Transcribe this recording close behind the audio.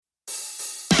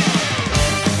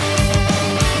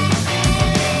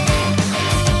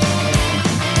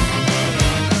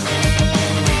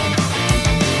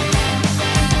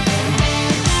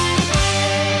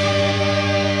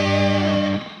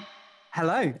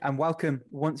and welcome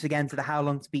once again to the How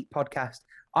Long to Beat podcast.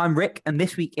 I'm Rick, and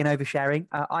this week in Oversharing,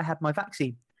 I had my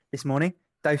vaccine this morning,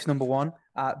 dose number 1.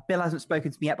 Bill hasn't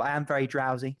spoken to me yet, but I am very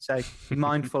drowsy, so be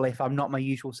mindful if I'm not my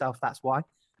usual self, that's why.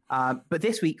 But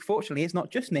this week, fortunately, it's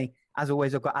not just me. As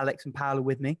always, I've got Alex and Paolo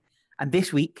with me. And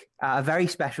this week, a very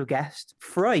special guest,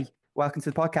 Froy. Welcome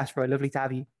to the podcast, Froy. Lovely to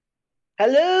have you.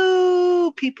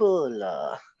 Hello,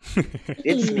 people.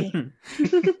 It's me.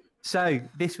 So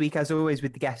this week, as always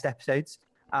with the guest episodes,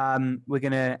 we're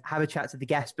going to have a chat to the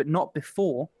guest, but not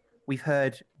before we've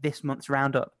heard this month's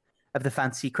roundup of the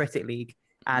Fantasy Critic League.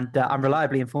 And I'm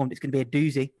reliably informed it's going to be a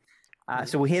doozy.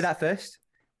 So we'll hear that first.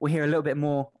 We'll hear a little bit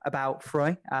more about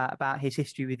Froy, about his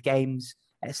history with games,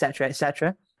 etc.,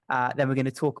 etc. Then we're going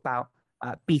to talk about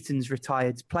Beaton's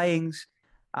retired playings.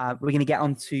 We're going to get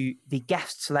on to the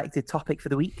guest selected topic for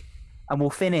the week. And we'll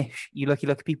finish, you lucky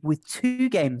people, with 2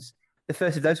 games. The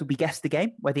first of those will be Guess the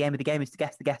Game, where the aim of the game is to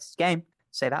guess the guest's game.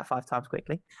 Say that 5 times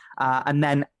quickly. And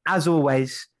then, as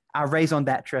always, our raison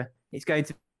d'etre is going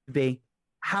to be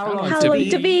How long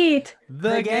to beat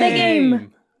the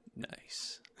game.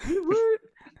 Nice.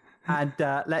 And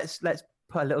let's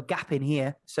put a little gap in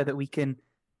here so that we can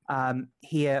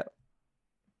hear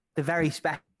the very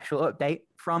special update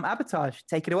from Abatage.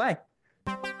 Take it away.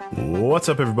 What's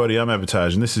up, everybody? I'm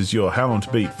Abatage, and this is your How Long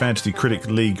to Beat Fantasy Critic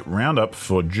League roundup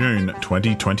for June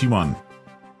 2021.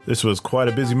 This was quite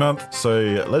a busy month,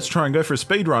 so let's try and go for a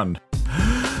speed run.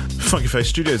 Funky Face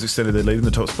Studios extended their lead in the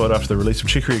top spot after the release of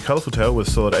Chicory A Colourful Tale with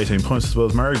solid 18 points, as well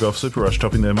as Mario Golf Super Rush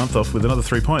topping their month off with another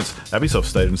 3 points. Ubisoft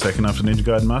stayed in second after Ninja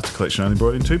Gaiden Master Collection only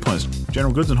brought in 2 points.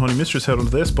 General Goods and Horny Mistress held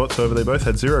onto their spots, however they both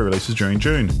had 0 releases during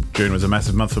June. June was a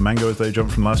massive month for Mango as they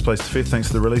jumped from last place to 5th thanks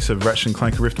to the release of Ratchet &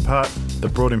 Clank Rift Apart that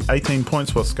brought in 18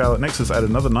 points, while Scarlet Nexus added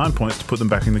another 9 points to put them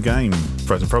back in the game.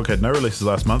 Frozen Frog had no releases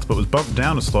last month but was bumped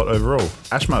down a slot overall.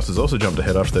 Ashmasters also jumped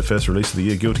ahead after their first release of the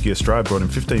year. Guilty Gear Strive brought in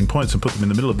 15 points and put them in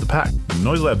the middle of the pack.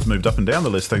 Noise Labs moved up and down the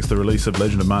list thanks to the release of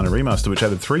Legend of Mana Remaster, which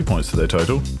added 3 points to their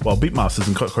total, while Beatmasters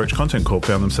and Cockroach Content Corp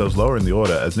found themselves lower in the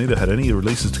order as neither had any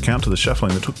releases to count to the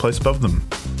shuffling that took place above them.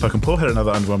 Poke and Paw had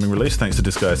another underwhelming release thanks to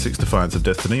Disgaea 6 Defiance of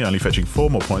Destiny, only fetching 4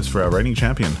 more points for our reigning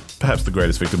champion. Perhaps the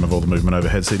greatest victim of all the movement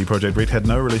overhead, CD Projekt Red had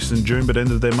no releases in June but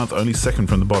ended their month only second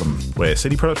from the bottom, where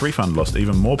CD Projekt Refund lost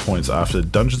even more points after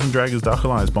Dungeons & Dragons Dark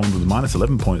Alliance bombed with minus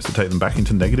 11 points to take them back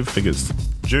into negative figures.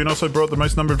 June also brought the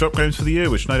most number of drop games for the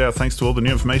year, which no doubt thanks to all the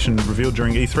new information revealed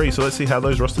during E3, so let's see how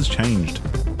those rosters changed.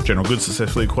 General Goods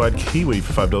successfully acquired Kiwi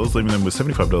for $5, leaving them with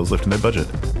 $75 left in their budget.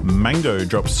 Mango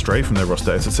dropped Stray from their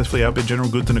roster and successfully outbid General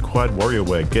Goods and acquired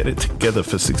WarioWare Get It Together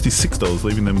for $66,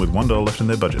 leaving them with $1 left in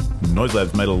their budget. Noise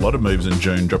Labs made a lot of moves in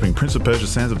June, dropping Prince of Persia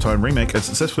Sands of Time Remake and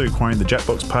successfully acquiring the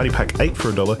Jackbox Party Pack 8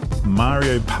 for $1,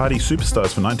 Mario Party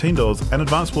Superstars for $19, and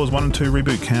Advance Wars 1 and 2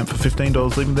 Reboot Camp for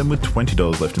 $15, leaving them with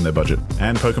 $20 left in their budget.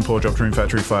 And Poke and Paw dropped Dream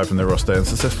Factory 5 from their roster and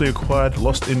successfully acquired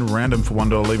Lost in Random for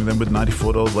 $1, leaving them with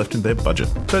 $94 left in their budget.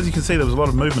 So as you can see, there was a lot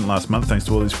of movement last month thanks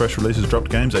to all these fresh releases,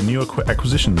 dropped games, and new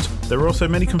acquisitions. There were also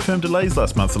many confirmed delays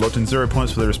last month that locked in 0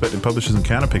 points for their respective publishers and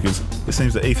counterpickers. It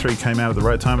seems that E3 came out at the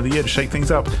right time of the year to shake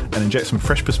things up and inject some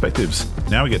fresh perspectives.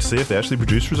 Now we get to see if they actually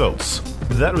produce results.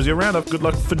 That was your roundup. Good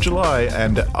luck for July,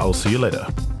 and I'll see you later.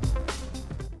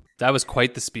 That was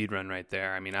quite the speed run right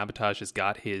there. I mean, Abatage has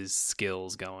got his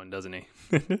skills going, doesn't he?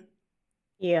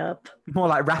 Yep. More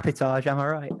like Rapitage, am I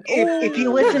right? If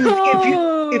you listen,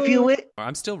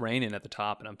 I'm still reigning at the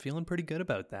top, and I'm feeling pretty good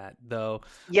about that, though.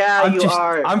 yeah, I'm you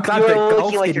are. I'm glad You're that looking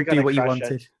golf like you're didn't do gonna what you crush it.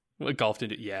 wanted. Well, golf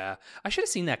didn't. Yeah, I should have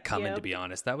seen that coming. Yep. To be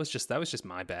honest, that was just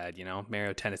my bad. You know,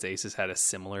 Mario Tennis Aces had a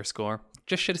similar score.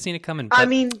 Just should have seen it coming. I but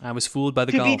mean, I was fooled by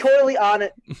the To golf. be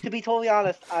totally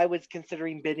honest, I was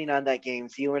considering bidding on that game,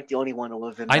 so you weren't the only one to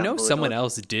live in. I that know boat. someone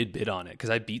else did bid on it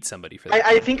because I beat somebody for that.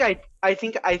 I think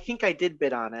I did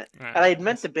bid on it, and I had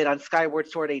meant to bid on Skyward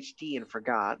Sword HD and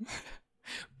forgot.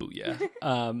 Booyah.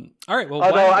 All right. Well,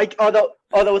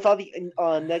 Although with all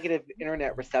the negative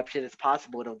internet reception, it's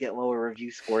possible it'll get lower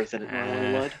review scores than it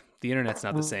normally would. The internet's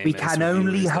not the same. We as can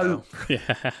only reviewers, hope. though.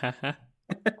 Yeah.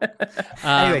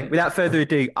 Anyway, without further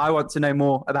ado, I want to know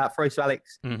more about Froy. So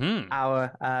Alex, Mhm.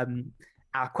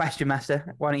 our question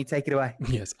master. Why don't you take it away?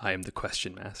 Yes, I am the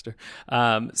question master.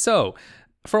 So,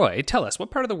 Froy, tell us, what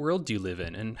part of the world do you live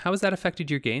in, and how has that affected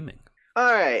your gaming?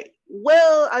 All right.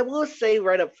 Well, I will say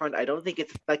right up front, I don't think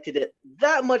it's affected it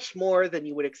that much more than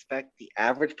you would expect the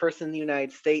average person in the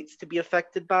United States to be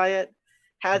affected by it.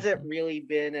 Hasn't really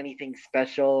been anything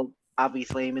special.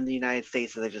 Obviously, I'm in the United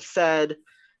States, as I just said.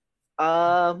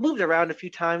 Moved around a few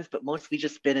times, but mostly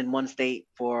just been in one state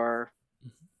for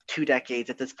 2 decades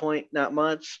at this point. Not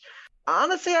much.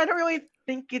 Honestly, I don't really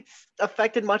think it's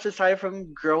affected much aside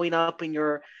from growing up in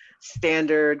your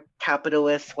standard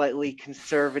capitalist, slightly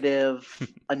conservative,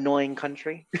 annoying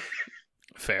country.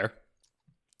 Fair.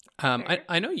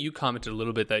 I know you commented a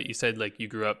little bit that you said like you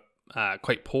grew up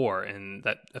quite poor and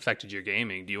that affected your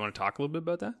gaming. Do you want to talk a little bit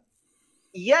about that?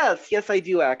 Yes, I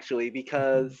do actually,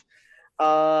 because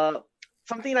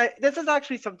this is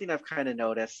actually something I've kind of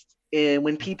noticed. And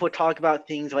when people talk about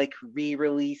things like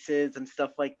re-releases and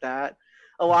stuff like that,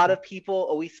 a lot of people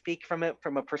always speak from it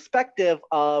from a perspective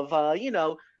of,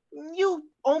 you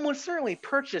almost certainly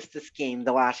purchased this game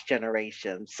the last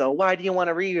generation, so why do you want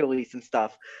to re-release and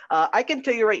stuff? I can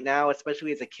tell you right now,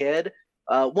 especially as a kid,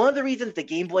 one of the reasons the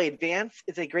Game Boy Advance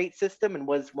is a great system and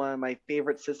was one of my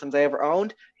favorite systems I ever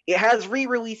owned, it has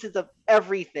re-releases of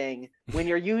everything when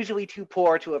you're usually too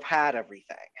poor to have had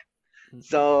everything.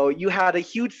 So you had a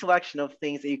huge selection of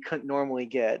things that you couldn't normally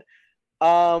get.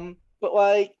 But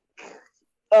like,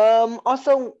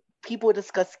 also people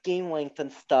discuss game length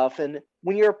and stuff, and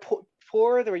when you're poor,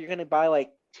 or you're going to buy like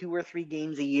 2 or 3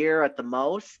 games a year at the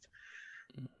most,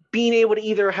 being able to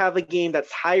either have a game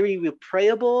that's highly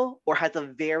replayable or has a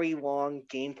very long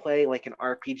gameplay, like an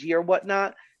RPG or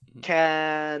whatnot,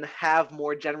 can have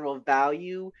more general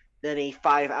value than a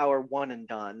 5-hour one and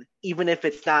done, even if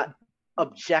it's not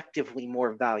objectively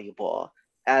more valuable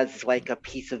as like a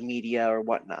piece of media or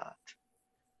whatnot.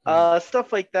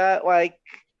 Stuff like that. Like,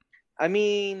 I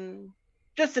mean,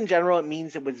 just in general, it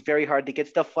means it was very hard to get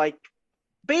stuff like,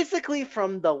 basically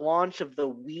from the launch of the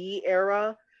Wii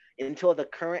era until the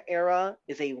current era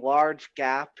is a large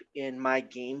gap in my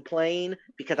game playing,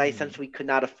 because I essentially could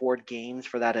not afford games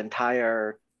for that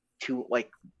entire 2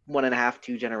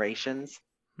 generations.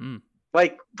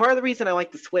 Like, part of the reason I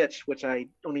like the Switch, which I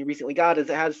only recently got, is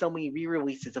it has so many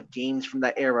re-releases of games from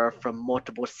that era from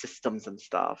multiple systems and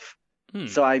stuff.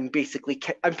 So I'm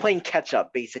playing catch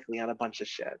up basically on a bunch of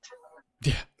shit.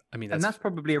 Yeah, I mean, that's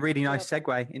probably a really nice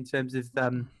segue in terms of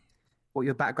what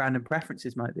your background and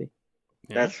preferences might be.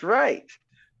 Yeah. That's right.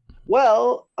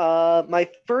 Well, my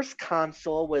first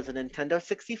console was a Nintendo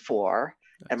 64,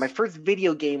 and my first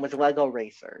video game was Lego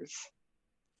Racers.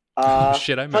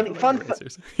 Shit, I remember Lego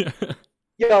Racers.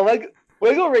 Yeah,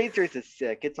 Lego Racers is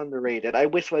sick. It's underrated. I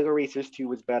wish Lego Racers 2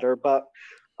 was better, but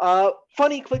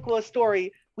funny quick little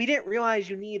story. We didn't realize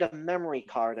you need a memory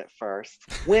card at first.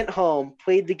 Went home,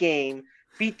 played the game,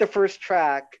 beat the first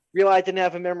track, realized I didn't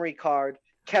have a memory card,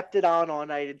 kept it on all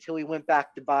night until we went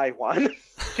back to buy one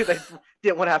because I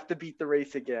didn't want to have to beat the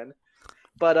race again.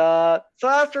 But so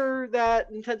after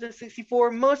that Nintendo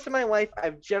 64, most of my life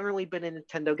I've generally been a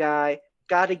Nintendo guy.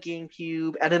 Got a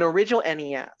GameCube and an original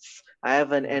NES. I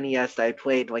have an NES that I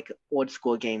played like old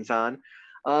school games on.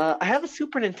 I have a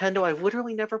Super Nintendo I've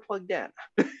literally never plugged in,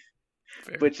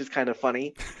 which is kind of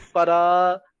funny.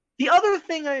 But the other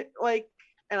thing I like,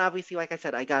 and obviously, like I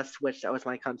said, I got a Switch. That was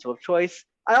my console of choice.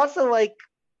 I also like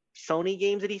Sony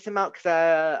games a decent amount because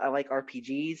I like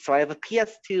RPGs. So I have a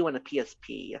PS2 and a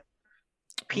PSP.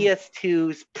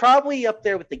 PS2's probably up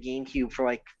there with the GameCube for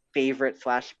like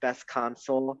favorite/best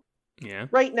console. Yeah.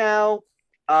 Right now,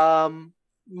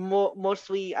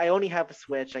 mostly I only have a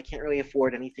Switch. I can't really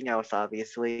afford anything else,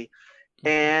 obviously.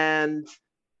 And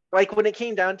like when it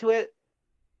came down to it,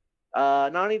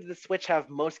 not only did the Switch have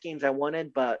most games I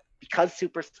wanted, but because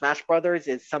Super Smash Brothers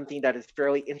is something that is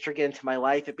fairly intricate into my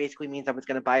life, it basically means I was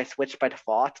going to buy a Switch by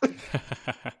default.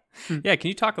 Yeah, can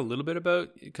you talk a little bit about,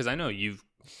 because I know you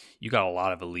got a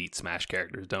lot of elite Smash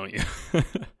characters, don't you?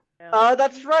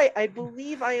 That's right. I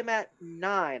believe I am at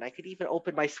 9. I could even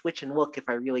open my Switch and look if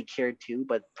I really cared to,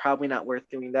 but probably not worth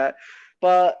doing that.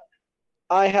 But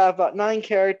I have 9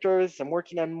 characters. I'm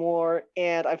working on more,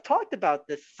 and I've talked about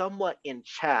this somewhat in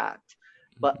chat.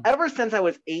 But ever since I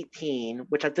was 18,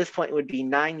 which at this point would be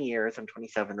 9 years, I'm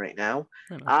 27 right now,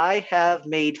 I have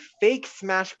made fake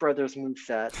Smash Brothers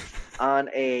movesets on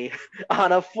a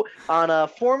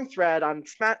forum thread on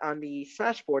the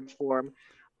Smashboards forum.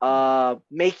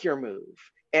 Make your move.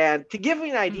 And to give you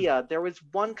an idea, there was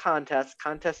one contest.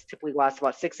 Contests typically last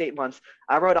about 6-8 months.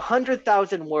 I wrote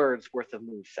 100,000 words worth of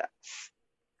movesets.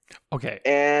 Okay.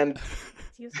 And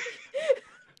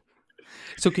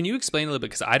so can you explain a little bit,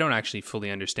 because I don't actually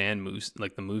fully understand moves,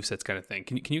 like the movesets kind of thing.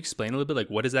 Can you explain a little bit, like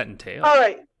what does that entail? All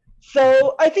right.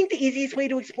 So I think the easiest way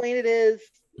to explain it is,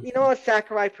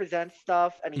 Sakurai presents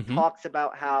stuff and he talks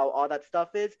about how all that stuff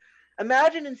is.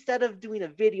 Imagine instead of doing a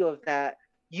video of that,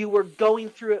 you were going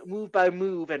through it move by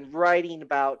move and writing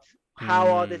about how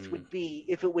all this would be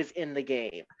if it was in the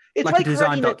game. It's like a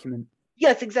design document.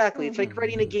 Yes, exactly. It's like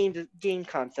writing a game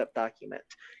concept document.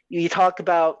 You talk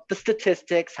about the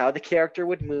statistics, how the character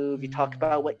would move. You talk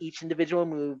about what each individual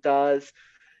move does.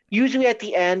 usually at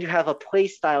the end you have a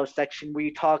playstyle section where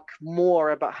you talk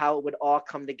more about how it would all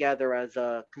come together as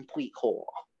a complete whole.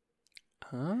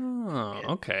 Oh,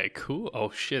 okay, cool.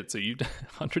 Oh shit! So you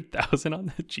 100,000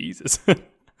 on that? Jesus.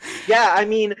 Yeah, I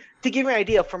mean, to give you an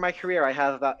idea, for my career, I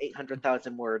have about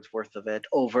 800,000 words worth of it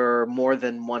over more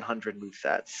than 100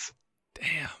 movesets.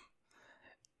 Damn.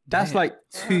 That's Damn. like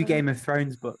 2 Game of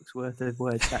Thrones books worth of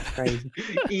words. That's crazy.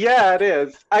 Yeah, it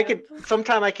is.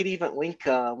 Sometime I could even link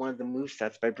one of the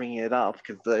movesets by bringing it up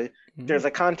because there's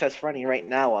a contest running right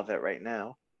now of it right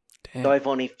now. Damn. Though I've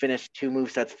only finished 2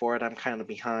 movesets for it, I'm kind of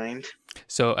behind.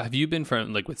 So have you been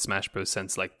from like with Smash Bros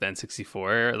since like the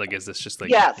N64? Like, is this just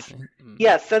like Yes.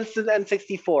 Yes, since the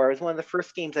N64. It was one of the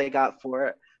first games I got for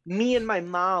it. Me and my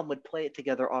mom would play it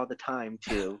together all the time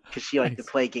too, because she liked to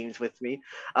play games with me.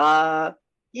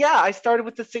 Yeah, I started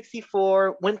with the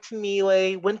 64, went to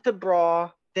Melee, went to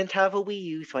Brawl, didn't have a Wii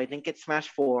U, so I didn't get Smash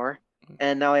 4,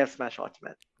 and now I have Smash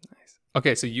Ultimate. Nice.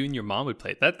 Okay, so you and your mom would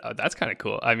play that. That's kind of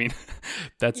cool. I mean,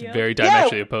 that's Yeah. very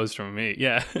diametrically opposed from me.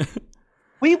 Yeah.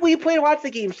 We played lots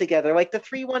of games together. Like the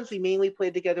 3 ones we mainly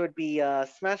played together would be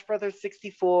Smash Brothers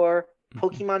 64,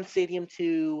 Pokemon Stadium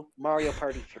 2, Mario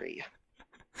Party 3.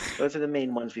 Those are the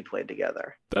main ones we played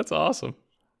together. That's awesome.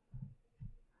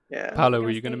 Yeah. Paolo, were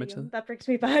you going to mention That brings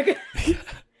me back. that?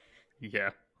 Yeah.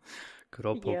 Good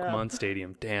old Pokemon Yep.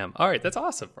 Stadium. Damn. All right, that's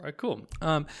awesome. All right, cool.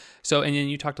 So and then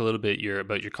you talked a little bit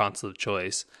about your console of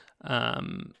choice.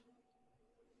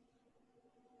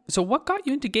 So what got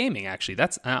you into gaming? Actually,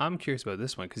 I'm curious about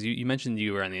this one because you mentioned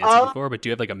you were on the N64, but do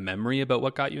you have like a memory about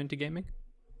what got you into gaming?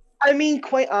 I mean,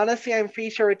 quite honestly, I'm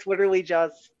pretty sure it's literally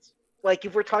just like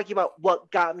if we're talking about what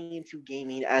got me into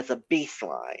gaming as a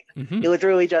baseline, Mm-hmm. it was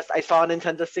really just I saw a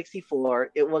Nintendo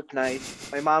 64. It looked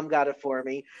nice. My mom got it for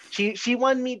me. She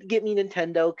wanted me to get me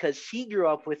Nintendo because she grew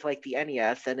up with like the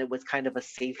NES and it was kind of a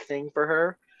safe thing for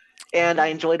her. And I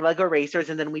enjoyed Lego Racers,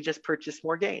 and then we just purchased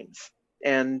more games.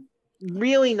 And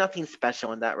really nothing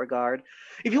special in that regard.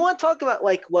 If you want to talk about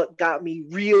like what got me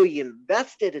really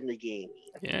invested in the gaming,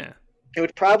 Yeah. it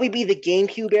would probably be the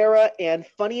GameCube era, and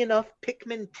funny enough,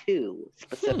 Pikmin 2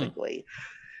 specifically.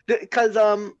 Because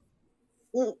the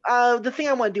thing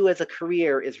I want to do as a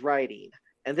career is writing.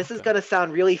 And this is Okay. going to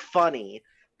sound really funny,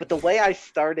 but the way I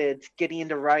started getting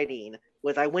into writing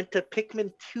was I went to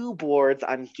Pikmin 2 boards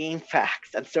on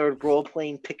GameFAQs and started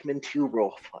role-playing Pikmin 2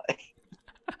 roleplay.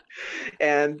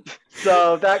 And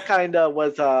so that kind of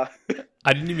was I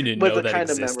didn't even was know a that kind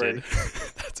of existed. memory.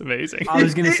 That's amazing. I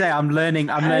was gonna say I'm learning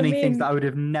things mean- that I would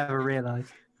have never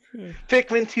realized.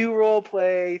 Pikmin 2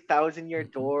 roleplay, Thousand Year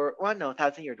Door. Well, no,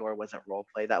 Thousand Year Door wasn't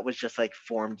roleplay. That was just like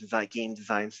form design, game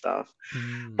design stuff.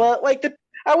 Mm. But like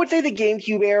I would say the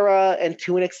GameCube era, and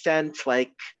to an extent,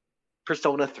 like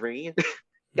Persona 3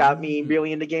 got me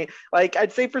really into game. Like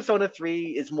I'd say Persona 3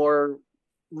 is more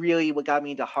really what got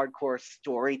me into hardcore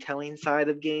storytelling side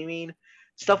of gaming.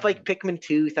 Stuff like Pikmin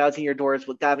 2, Thousand Year Door is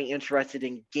what got me interested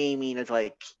in gaming as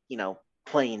like,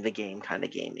 playing the game kind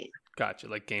of gaming. Gotcha,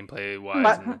 like gameplay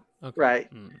wise. But- Okay.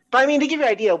 right. Mm. But I mean, to give you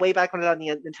an idea, way back when I was on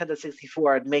the Nintendo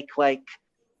 64, I'd make like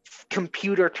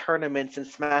computer tournaments in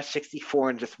Smash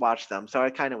 64 and just watch them. So I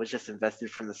kind of was just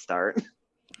invested from the start.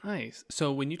 Nice.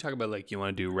 So when you talk about like you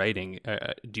want to do writing,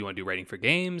 do you want to do writing for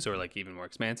games or like even more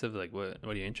expansive? Like what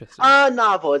are you interested in?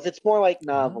 Novels. It's more like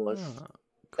novels, Ah,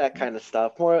 that kind of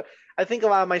stuff. More, I think a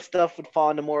lot of my stuff would fall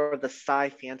into more of the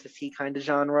sci-fantasy kind of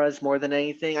genres more than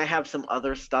anything. I have some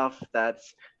other stuff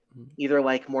that's either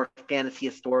like more fantasy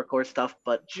historical or stuff,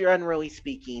 but generally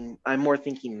speaking, I'm more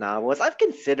thinking novels. I've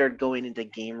considered going into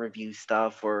game review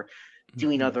stuff or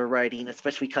doing Mhm. other writing,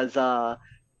 especially because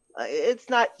it's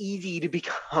not easy to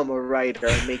become a writer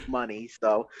and make money.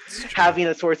 So having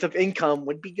a source of income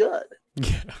would be good.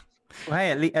 Yeah. Well,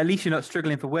 hey, at least you're not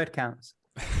struggling for word counts.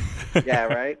 Yeah,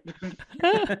 right.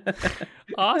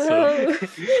 Awesome.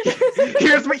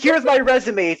 here's my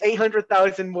resume. It's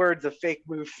 800,000 words of fake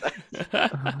moveset.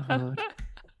 Oh, Lord.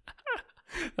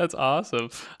 That's awesome.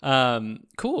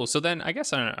 Cool. So then I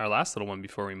guess on our last little one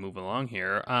before we move along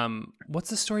here, what's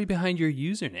the story behind your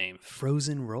username,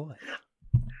 Frozen Roy?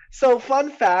 So, fun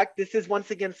fact, this is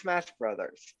once again Smash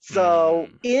Brothers. So,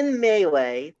 in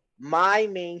Melee, my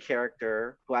main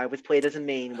character, who I was played as a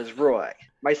main, was Roy.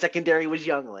 My secondary was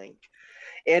Young Link.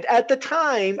 And at the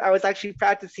time, I was actually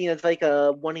practicing as like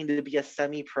wanting to be a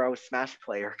semi-pro Smash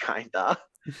player, kinda.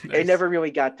 I Nice. never really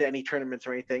got to any tournaments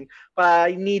or anything, but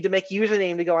I need to make a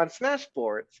username to go on Smash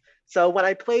boards. So when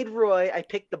I played Roy, I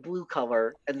picked the blue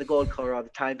color and the gold color all the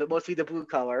time, but mostly the blue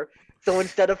color. So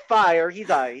instead of fire, he's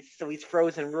ice, so he's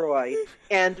Frozen Roy.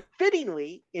 And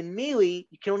fittingly, in Melee,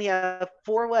 you can only have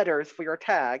 4 letters for your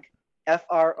tag,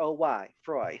 F-R-O-Y,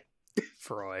 Froy.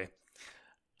 Froy.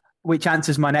 Which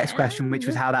answers my next question, which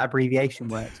was how that abbreviation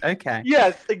works. Okay.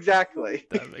 Yes, exactly.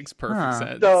 That makes perfect Huh.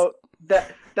 sense. So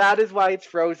that is why it's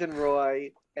Frozen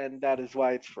Roy, and that is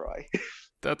why it's Froy.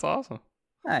 That's awesome.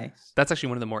 Nice. That's actually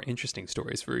one of the more interesting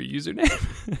stories for a username.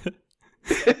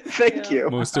 Thank you.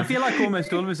 Most I of feel like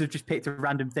almost all of us have just picked a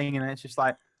random thing, and it's just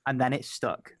like, and then it's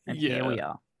stuck, and here Yeah. we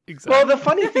are. exactly. Well, the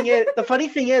funny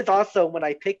thing is also when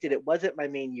I picked it, it wasn't my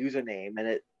main username,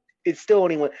 and it's still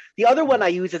only one. The other one I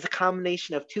use is a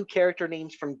combination of 2 character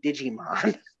names from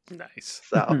Digimon. Nice.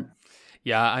 So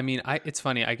Yeah, I mean, it's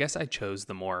funny. I guess I chose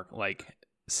the more like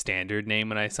standard name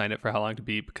when I signed up for How Long to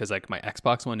Beat because like my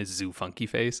Xbox one is Zoo Funky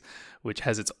Face, which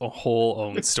has its whole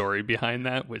own story behind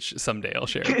that, which someday I'll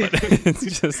share. But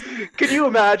it's just can you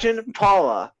imagine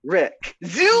Paula, Rick,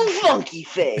 Zoo Funky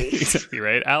Face? exactly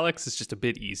right. Alex is just a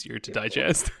bit easier to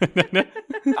digest.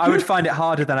 I would find it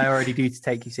harder than I already do to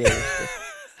take you seriously.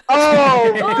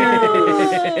 Oh,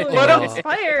 Oh, What a- shots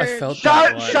fired. I felt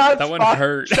shots that one fi-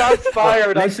 hurt. Shots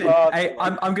fired. Listen,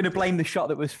 I'm I'm going to blame the shot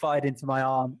that was fired into my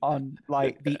arm on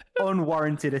like the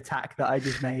unwarranted attack that I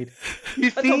just made.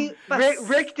 You see, That's-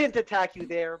 Rick didn't attack you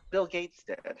there. Bill Gates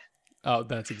did. Oh,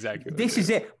 that's exactly what This it is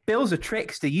it. Bill's a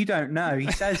trickster. You don't know.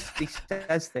 He says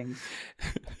things.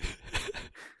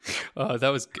 Oh, that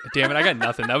was damn it! I got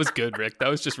nothing. That was good, Rick. That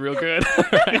was just real good.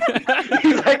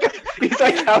 He's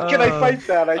like, how can I fight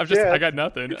that? I got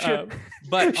nothing.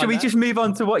 But Should on we that- just move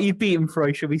on to what you've beaten,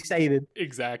 Froy? Should we say then?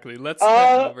 exactly? Let's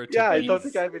get over to yeah, I these. don't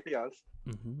think I have anything else.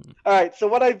 Mhm. All right, so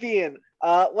what I've been,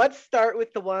 let's start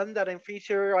with the one that I'm pretty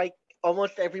sure like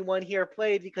almost everyone here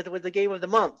played because it was the game of the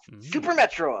month, Super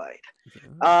Metroid.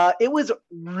 It was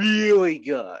really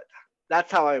good. That's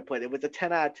how I would put it. It was a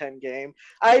 10 out of 10 game.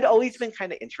 I'd always been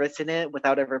kind of interested in it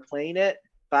without ever playing it,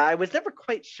 but I was never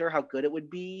quite sure how good it would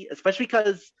be, especially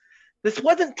because this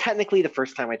wasn't technically the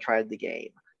first time I tried the game.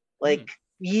 Like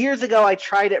years ago, I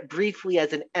tried it briefly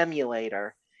as an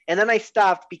emulator, and then I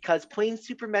stopped because playing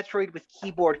Super Metroid with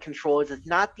keyboard controls is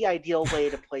not the ideal way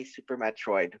to play Super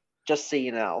Metroid, just so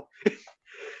you know.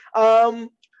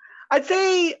 I'd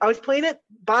say I was playing it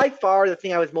by far. The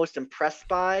thing I was most impressed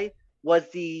by was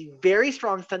the very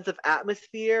strong sense of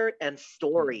atmosphere and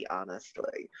story,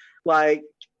 honestly. Like,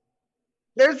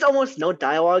 there's almost no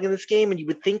dialogue in this game, and you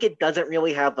would think it doesn't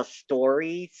really have a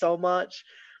story so much.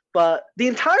 But the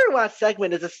entire last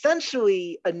segment is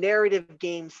essentially a narrative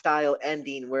game style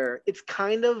ending where it's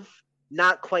kind of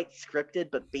not quite scripted,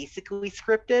 but basically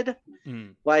scripted.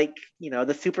 Like,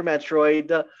 the Super Metroid,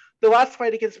 the last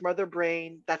fight against Mother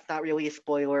Brain, that's not really a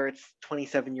spoiler. It's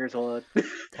 27 years old.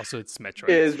 Also, it's Metroid.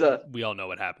 Is, we all know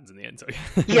what happens in the end. So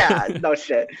yeah, no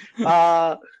shit.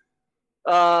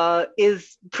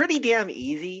 Is pretty damn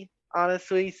easy,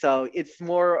 honestly. So it's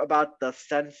more about the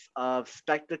sense of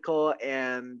spectacle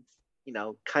and,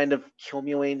 kind of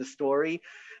accumulating the story.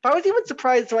 But I was even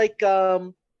surprised, like,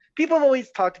 people have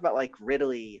always talked about, like,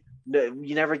 Ridley.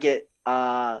 You never get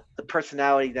the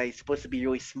personality that he's supposed to be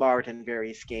really smart in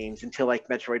various games until, like,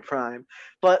 Metroid Prime.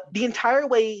 But the entire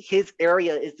way his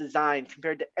area is designed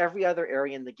compared to every other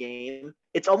area in the game,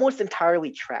 it's almost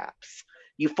entirely traps.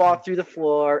 You fall through the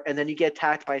floor, and then you get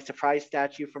attacked by a surprise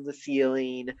statue from the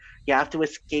ceiling. You have to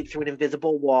escape through an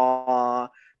invisible wall.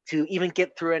 To even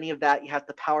get through any of that, you have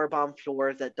to power bomb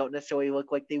floors that don't necessarily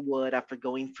look like they would after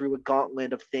going through a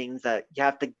gauntlet of things that you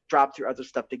have to drop through other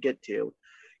stuff to get to.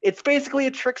 It's basically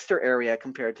a trickster area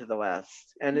compared to the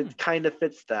West, and it kind of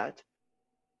fits that.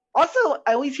 Also,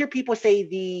 I always hear people say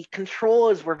the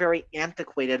controls were very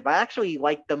antiquated, but I actually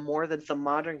like them more than some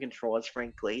modern controls,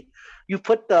 frankly. You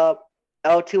put the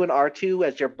L2 and R2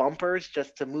 as your bumpers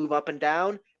just to move up and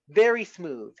down. Very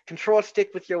smooth. Control stick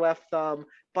with your left thumb,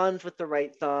 buttons with the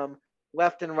right thumb,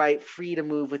 left and right free to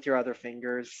move with your other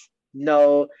fingers.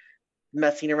 No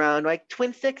messing around. Like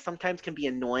twin stick sometimes can be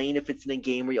annoying if it's in a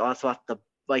game where you also have to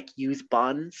use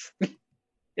buttons,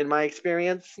 in my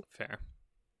experience. Fair.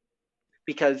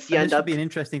 Because you And end this would up be an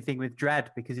interesting thing with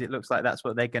Dread because it looks like that's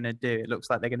what they're going to do. It looks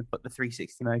like they're going to put the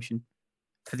 360 motion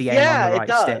for the aim on the right it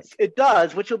does. stick. It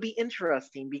does, which will be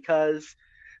interesting because,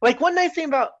 like, one nice thing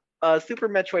about Super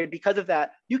Metroid, because of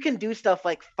that, you can do stuff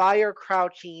like fire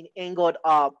crouching angled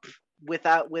up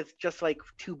with just like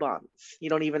 2 buttons. You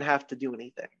don't even have to do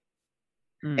anything.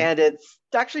 And it's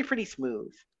actually pretty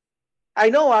smooth. I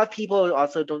know a lot of people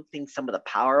also don't think some of the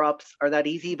power-ups are that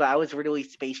easy, but I was really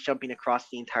space jumping across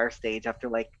the entire stage after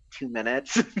like 2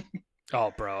 minutes.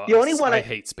 Oh, bro. The only one I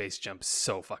hate space jumps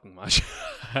so fucking much.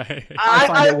 I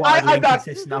find it wildly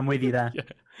inconsistent. I'm with you there.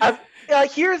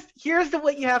 Here's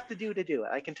what you have to do it.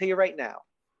 I can tell you right now.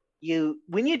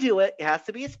 When you do it, it has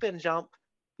to be a spin jump.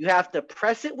 You have to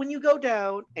press it when you go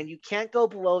down, and you can't go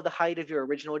below the height of your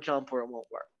original jump or it won't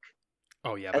work.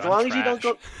 Oh yeah, As but long I'm as you don't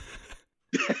trash.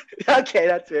 go. Okay,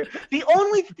 that's fair. The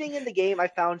only thing in the game I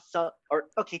found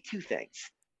two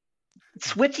things.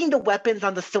 Switching the weapons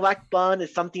on the select button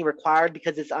is something required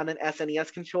because it's on an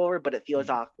SNES controller, but it feels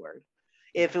awkward.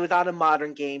 If it was on a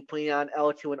modern game, putting on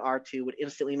L2 and R2 would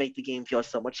instantly make the game feel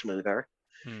so much smoother.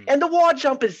 And the wall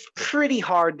jump is pretty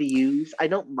hard to use. I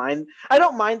don't mind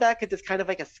that because it's kind of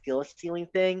like a skill stealing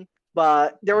thing.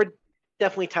 But there were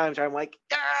definitely times where I'm like,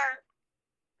 "Arr!"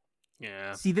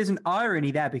 Yeah. See, there's an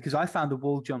irony there because I found the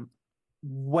wall jump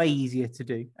way easier to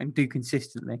do and do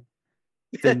consistently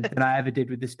than I ever did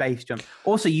with the space jump.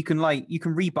 Also, you can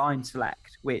rebind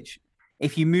select, which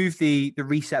if you move the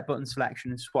reset button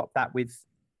selection and swap that with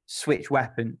switch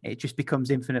weapon, it just becomes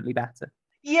infinitely better.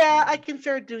 Yeah, I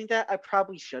considered doing that. I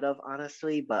probably should have,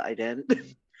 honestly, but I didn't.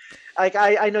 Like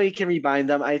I know you can rebind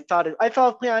them. I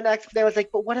thought playing on X, but I was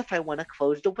like, but what if I want to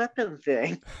close the weapon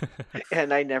thing?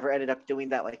 And I never ended up doing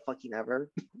that, like fucking ever.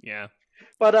 Yeah.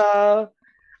 But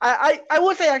I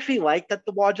will say I actually like that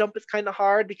the wall jump is kind of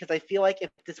hard because I feel like if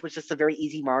this was just a very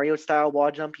easy Mario style wall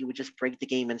jump, you would just break the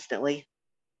game instantly.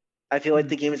 I feel like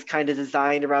the game is kind of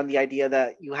designed around the idea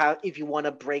that if you want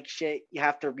to break shit, you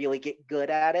have to really get good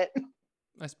at it.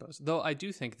 I suppose. Though I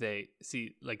do think they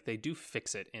do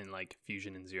fix it in like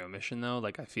Fusion and Zero Mission though.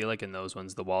 Like I feel like in those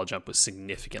ones the wall jump was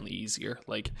significantly easier.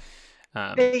 Like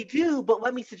they do, but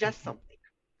let me suggest something.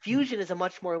 Fusion is a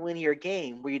much more linear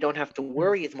game where you don't have to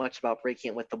worry as much about breaking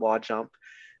it with the wall jump.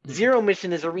 Zero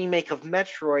Mission is a remake of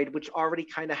Metroid, which already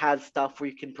kind of has stuff where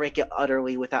you can break it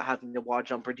utterly without having to wall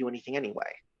jump or do anything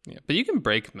anyway. Yeah, but you can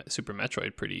break Super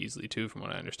Metroid pretty easily too, from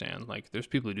what I understand. Like, there's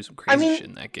people who do some crazy shit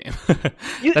in that game.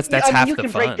 That's half the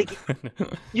fun.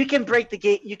 You can break the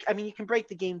game. You can break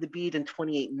the game to beat in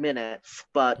 28 minutes,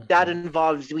 but that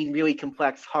involves doing really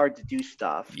complex, hard to do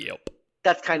stuff. Yep.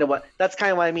 That's kind of what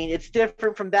I mean. It's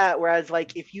different from that. Whereas,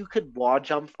 like, if you could wall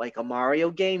jump like a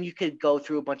Mario game, you could go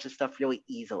through a bunch of stuff really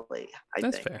easily.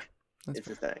 That's fair. That's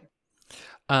the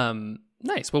thing.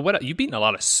 Nice. Well, you've beaten a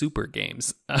lot of Super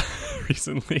games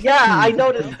recently. Yeah, I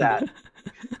noticed that.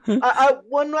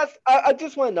 I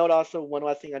just want to note also one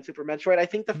last thing on Super Metroid. I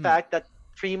think the fact that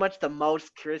pretty much the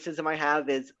most criticism I have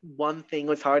is one thing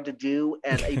was hard to do,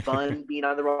 and a button being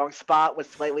on the wrong spot was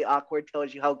slightly awkward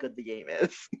tells you how good the game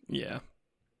is. Yeah.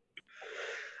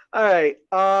 All right.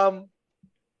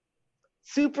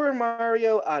 Super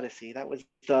Mario Odyssey. That was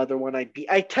the other one I beat.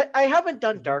 I haven't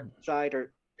done Dark Side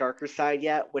or Darker Side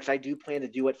yet, which I do plan to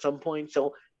do at some point.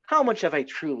 So how much have I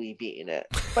truly beaten it?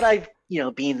 But I've,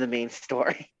 beaten the main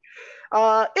story.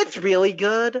 It's really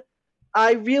good.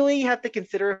 I really have to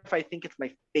consider if I think it's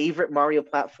my favorite Mario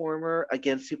platformer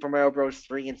against Super Mario Bros.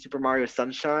 3 and Super Mario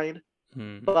Sunshine.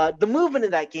 But the movement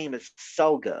in that game is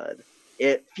so good.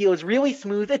 It feels really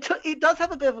smooth. It does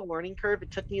have a bit of a learning curve.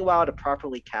 It took me a while to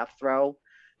properly cap throw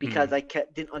because I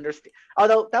didn't understand.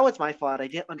 Although that was my fault. I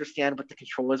didn't understand what the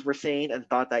controllers were saying and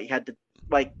thought that you had to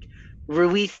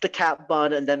release the cap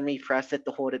button and then repress it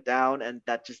to hold it down, and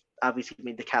that just obviously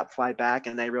made the cap fly back.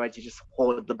 And I realized you just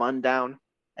hold the button down.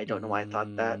 I don't know why I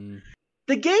thought that.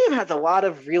 The game has a lot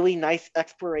of really nice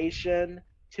exploration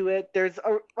to it. There's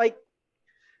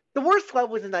the worst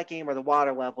levels in that game are the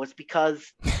water levels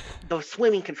because the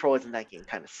swimming controls in that game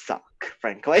kind of suck,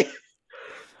 frankly.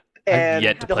 And I've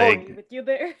yet to play with you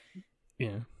there.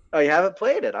 Yeah. Oh, you haven't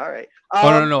played it? All right.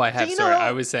 No, I have. Sorry,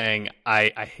 I was saying I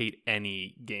hate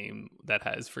any game that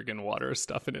has friggin' water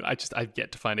stuff in it. I've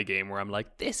yet to find a game where I'm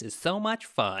like, this is so much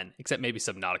fun. Except maybe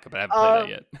Subnautica, but I haven't played that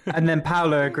yet. And then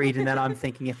Paolo agreed, and then I'm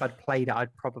thinking if I'd played it,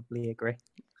 I'd probably agree.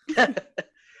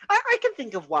 I can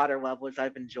think of water levels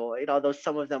I've enjoyed, although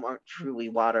some of them aren't truly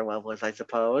water levels, I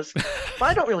suppose. But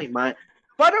I don't really mind.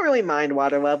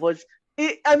 Water levels.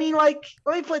 Let me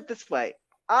put it this way.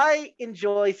 I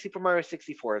enjoy Super Mario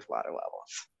 64's water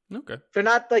levels. Okay. They're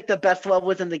not like the best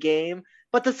levels in the game,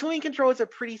 but the swimming controls are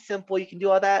pretty simple. You can do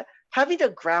all that. Having to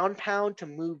ground pound to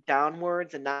move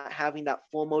downwards and not having that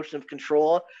full motion of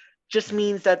control just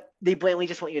means that they blatantly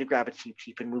just want you to grab a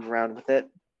cheap and move around with it.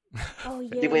 Oh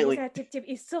yeah, that tip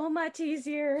is so much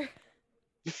easier.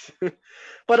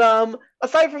 But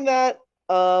aside from that,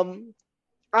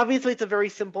 obviously it's a very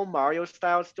simple Mario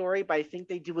style story, but I think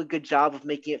they do a good job of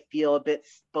making it feel a bit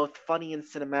both funny and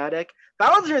cinematic.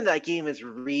 Bowser in that game is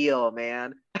real,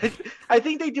 man. I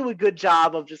think they do a good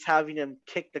job of just having him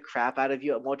kick the crap out of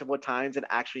you at multiple times and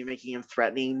actually making him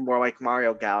threatening, more like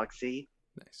Mario Galaxy.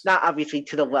 Nice. Not obviously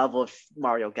to the level of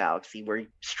Mario Galaxy where he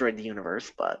destroyed the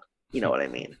universe, but you know what I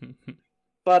mean.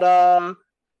 But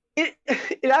it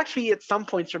actually at some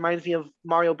points reminds me of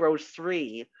Mario Bros.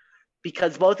 3,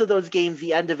 because both of those games,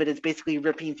 the end of it is basically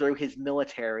ripping through his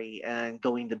military and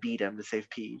going to beat him to save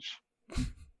Peach.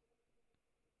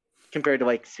 compared to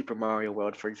like Super Mario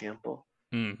World, for example.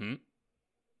 Mm-hmm.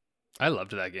 I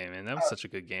loved that game, man. That was such a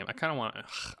good game. I kind of want.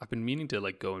 I've been meaning to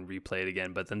like go and replay it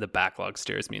again, but then the backlog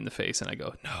stares me in the face, and I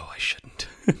go, "No, I shouldn't."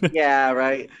 Yeah,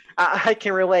 right. I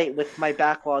can relate with my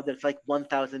backlog. That's like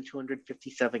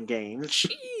 1,257 games.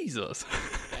 Jesus.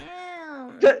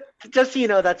 Damn. Just so you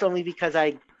know, that's only because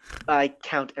I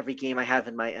count every game I have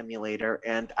in my emulator,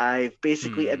 and I've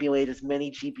basically emulated as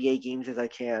many GBA games as I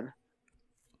can.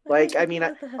 Like, I mean,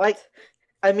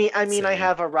 I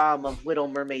have a ROM of Little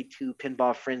Mermaid 2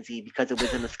 Pinball Frenzy because it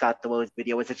was in the Scott DeLoach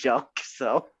video as a joke.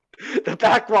 So the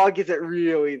backlog isn't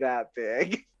really that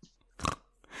big.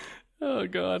 Oh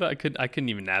god, I couldn't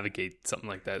even navigate something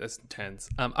like that. That's intense.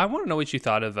 I want to know what you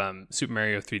thought of Super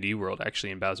Mario 3D World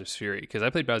actually in Bowser's Fury, because I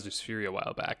played Bowser's Fury a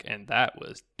while back, and that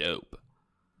was dope.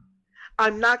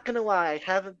 I'm not gonna lie, I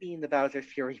haven't beaten the Bowser's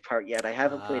Fury part yet. I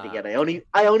haven't played it yet. I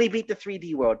only beat the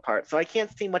 3D World part, so I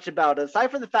can't say much about it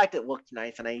aside from the fact it looked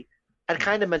nice, and I had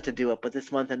kind of meant to do it, but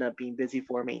this month ended up being busy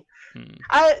for me.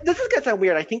 This is gonna sound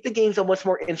weird. I think the game's almost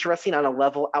more interesting on a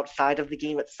level outside of the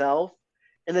game itself,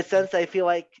 in the sense that I feel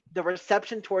like the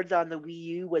reception towards on the Wii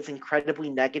U was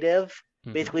incredibly negative,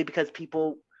 basically because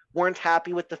people weren't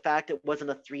happy with the fact it wasn't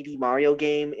a 3D Mario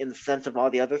game in the sense of all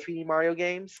the other 3D Mario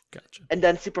games. Gotcha. And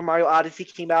then Super Mario Odyssey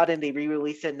came out and they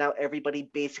re-released it, and now everybody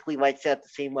basically likes it at the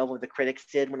same level the critics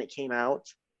did when it came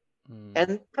out.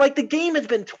 And like the game has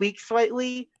been tweaked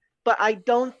slightly, but I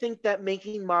don't think that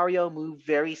making Mario move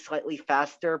very slightly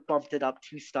faster bumped it up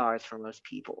 2 stars for most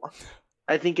people.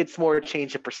 I think it's more a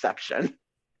change of perception.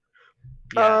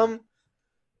 Yeah.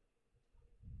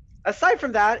 Aside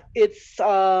from that, it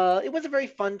was a very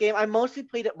fun game. I mostly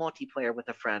played it multiplayer with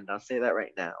a friend. I'll say that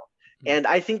right now. And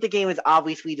I think the game is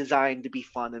obviously designed to be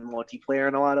fun in multiplayer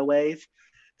in a lot of ways.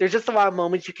 There's just a lot of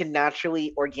moments you can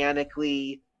naturally,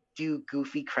 organically do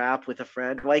goofy crap with a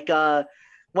friend. Like the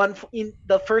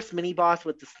first mini boss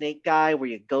with the snake guy, where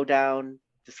you go down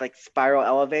this like spiral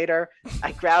elevator.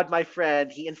 I grabbed my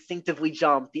friend. He instinctively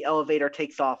jumped. The elevator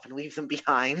takes off and leaves him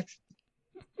behind.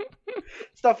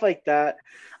 Stuff like that.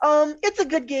 It's a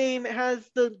good game. It has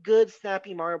the good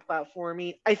snappy Mario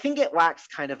platforming. I think it lacks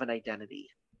kind of an identity.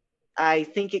 I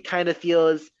think it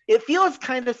feels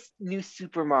kind of new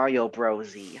Super Mario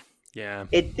Bros-y. Yeah.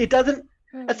 It doesn't,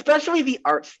 especially the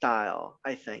art style.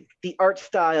 I think the art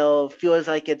style feels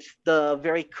like it's the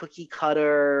very cookie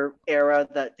cutter era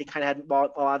that they kind of had. A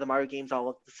lot of the Mario games all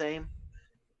look the same,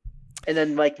 and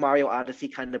then like Mario Odyssey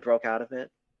kind of broke out of it.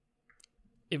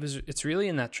 It's really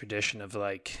in that tradition of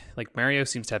like Mario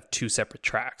seems to have 2 separate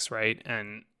tracks, right?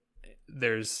 And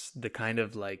there's the kind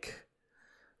of like,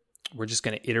 we're just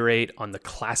going to iterate on the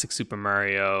classic Super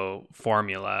Mario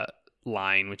formula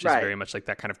line, which is very much like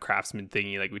that kind of craftsman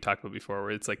thingy like we talked about before,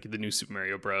 where it's like the new Super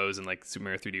Mario Bros. And like Super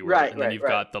Mario 3D World. And then you've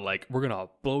got the like, we're going to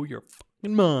blow your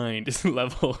fucking mind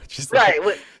level. Just like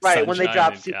when they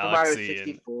drop Super Mario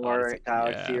 64 and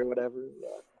Galaxy or whatever.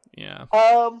 Yeah.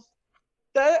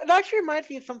 That actually reminds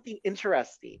me of something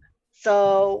interesting.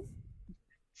 So,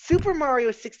 Super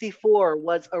Mario 64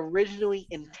 was originally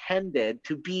intended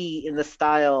to be in the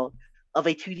style of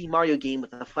a 2D Mario game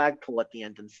with a flagpole at the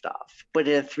end and stuff, but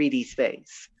in a 3D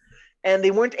space. And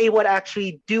they weren't able to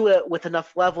actually do it with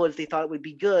enough level as they thought it would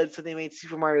be good, so they made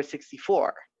Super Mario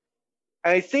 64.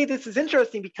 And I say this is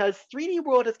interesting because 3D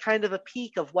World is kind of a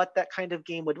peak of what that kind of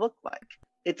game would look like.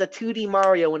 It's a 2D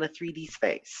Mario in a 3D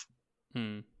space.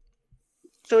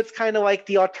 So it's kind of like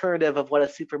the alternative of what a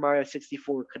Super Mario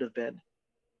 64 could have been.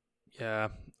 Yeah,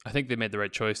 I think they made the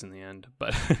right choice in the end,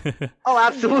 but oh,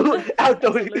 absolutely.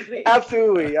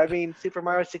 Absolutely. I mean, Super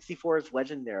Mario 64 is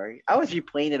legendary. I was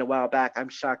replaying it a while back. I'm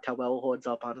shocked how well it holds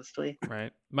up, honestly.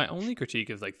 Right. My only critique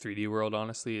of like 3D World,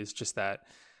 honestly, is just that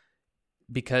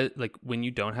because like when you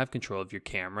don't have control of your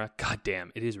camera,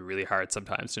 goddamn, it is really hard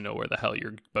sometimes to know where the hell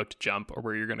you're about to jump or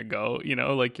where you're gonna go. You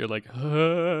know, like you're like,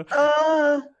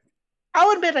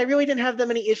 I'll admit I really didn't have that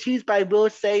many issues, but I will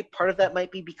say part of that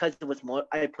might be because it was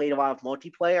I played a lot of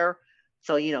multiplayer,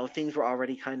 so things were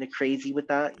already kind of crazy with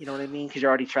that. You know what I mean? Because you're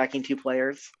already tracking 2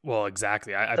 players. Well,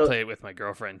 exactly. I play it with my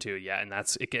girlfriend too. Yeah, and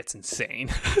it gets insane.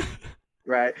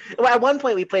 Right. Well, at one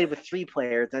point we played with 3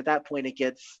 players. And at that point, it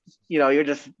gets you're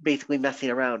just basically messing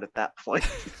around at that point.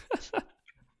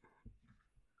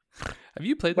 Have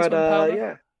you played this one, Paula?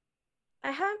 Yeah.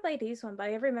 I haven't played this one, but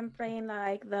I remember playing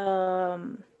like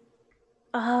the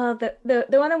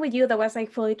one with you that was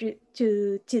like fully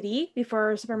to 2D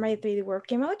before Super Mario 3D World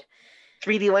came out.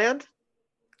 3D Land?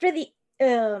 3D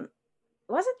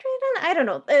was it 3D Land? I don't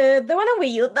know. The one on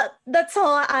Wii U. That's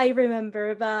all I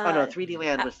remember. But oh no, 3D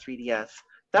Land was 3DS.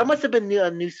 That must have been a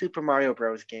new Super Mario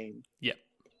Bros. Game. Yeah.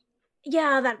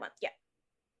 Yeah, that one. Yeah.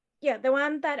 Yeah, the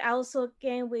one that also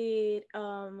came with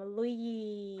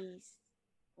Luigi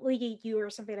U or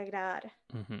something like that.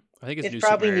 Mm-hmm. I think it's, It's New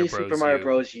probably Super Mario New Bros. Super Mario U.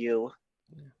 Bros. U.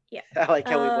 Yeah. I like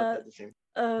how we both said the same.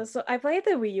 So I played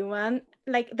the Wii U one,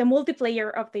 like the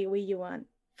multiplayer of the Wii U one,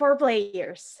 4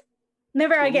 players.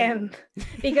 Never again,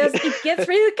 because it gets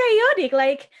really chaotic.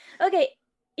 Like, okay,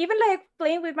 even like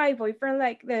playing with my boyfriend,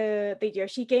 like the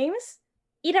Yoshi games,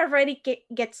 it already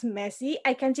gets messy.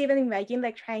 I can't even imagine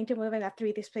like trying to move in a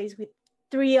 3D space with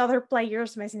 3 other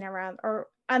players messing around or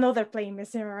another player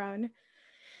messing around.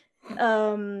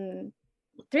 3D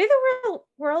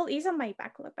World is on my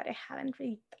backlog, but I haven't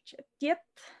really touched it yet.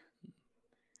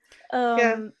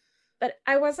 Yeah. But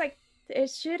I was like,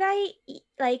 should I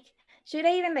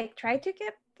even like try to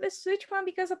get the Switch one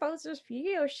because of Bowser's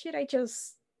Fury, or should I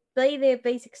just play the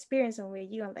base experience on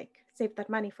Wii U and like save that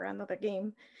money for another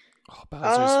game? Oh,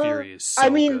 Bowser's Fury is so I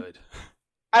mean, good.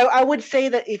 I would say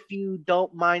that if you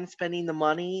don't mind spending the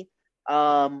money,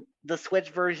 the Switch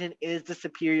version is the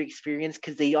superior experience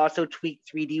because they also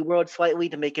tweaked 3D World slightly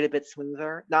to make it a bit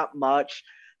smoother. Not much,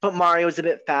 but Mario's a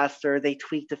bit faster. They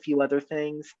tweaked a few other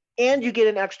things. And you get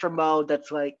an extra mode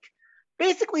that's like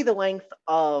basically the length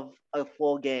of a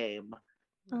full game.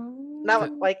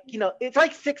 Not like, it's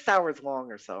like 6 hours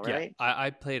long or so, right? Yeah,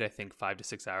 I played, I think, 5 to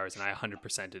 6 hours, and I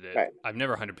 100%ed it. Right. I've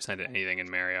never 100%ed anything in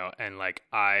Mario, and like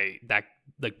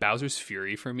Bowser's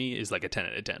Fury for me is like a 10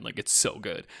 out of 10. Like, it's so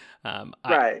good.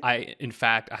 Right. I in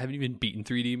fact, I haven't even beaten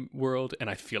 3D World, and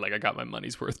I feel like I got my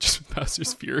money's worth just with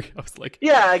Bowser's Fury. I was like,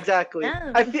 yeah, exactly.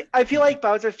 Yeah. I feel like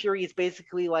Bowser's Fury is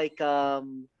basically like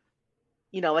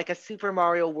like a Super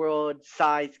Mario World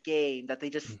size game that they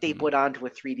just stapled onto a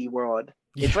 3D world.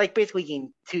 Yeah. It's like basically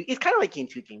game 2. It's kind of like game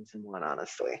 2 games in one,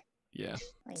 honestly. Yeah.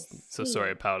 So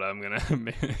sorry, Powda. I'm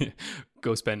gonna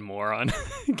go spend more on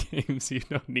games you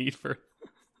don't need for.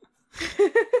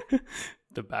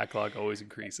 The backlog always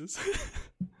increases.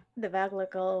 The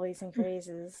backlog always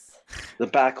increases. The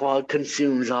backlog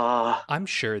consumes all. I'm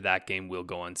sure that game will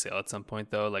go on sale at some point,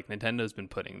 though. Like, Nintendo's been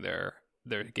putting their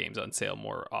games on sale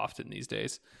more often these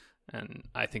days, and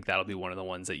I think that'll be one of the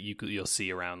ones that you'll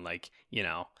see around, like,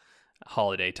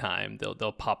 holiday time.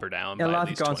 They'll pop her down. It'll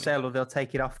either go on sale or they'll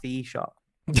take it off the eShop.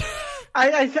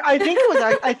 I think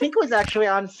it was actually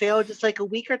on sale just like a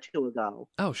week or 2 ago.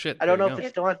 Oh shit! I don't know if it's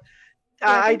still on.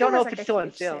 I don't know if it's still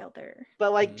on sale.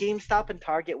 But like GameStop and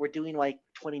Target were doing like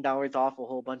 $20 off a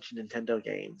whole bunch of Nintendo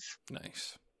games.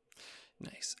 Nice.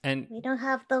 And we don't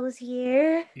have those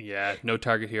here. Yeah, no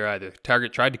Target here either.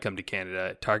 Target tried to come to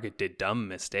Canada. Target did dumb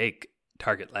mistake.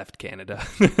 Target left Canada.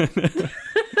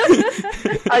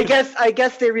 I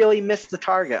guess they really missed the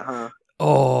target, huh?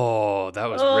 Oh, that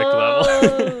was Rick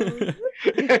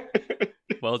level.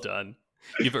 Well done.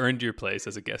 You've earned your place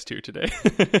as a guest here today.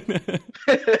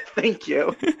 Thank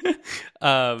you.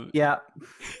 Yeah.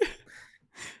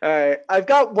 All right. I've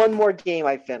got one more game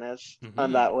I finished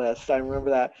on that list. I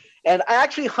remember that. And I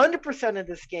actually 100% of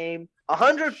this game,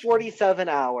 147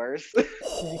 hours.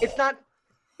 It's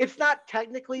not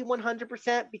technically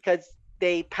 100% because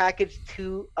they packaged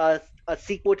a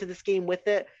sequel to this game with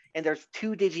it, and there's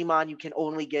 2 Digimon you can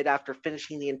only get after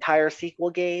finishing the entire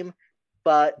sequel game.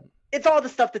 But it's all the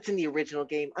stuff that's in the original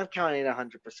game. I'm counting it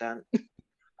 100%.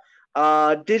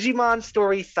 Digimon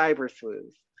Story Cyber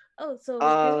Sleuth. Oh, so this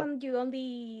one you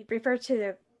only refer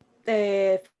to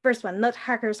the first one, not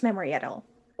Hacker's Memory at all.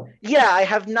 Yeah, I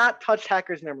have not touched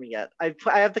Hacker's Memory yet. I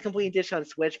have the complete edition on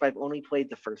Switch, but I've only played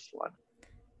the first one.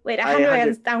 Wait,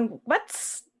 100 down.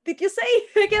 What did you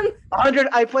say again? 100.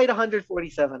 I played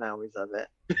 147 hours of it.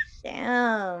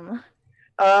 Damn.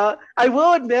 I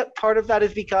will admit part of that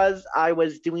is because I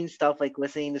was doing stuff like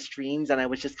listening to streams, and I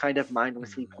was just kind of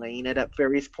mindlessly playing it at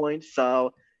various points.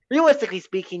 So realistically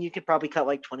speaking, you could probably cut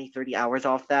like 20, 30 hours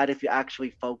off that if you actually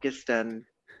focused and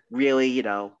really,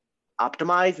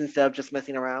 optimize instead of just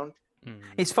messing around.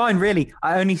 It's fine, really.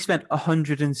 I only spent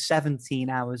 117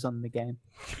 hours on the game.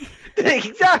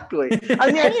 Exactly.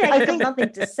 I think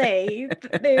nothing to say.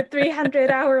 The 300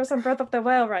 hours on Breath of the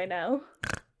Wild right now.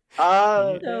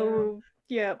 So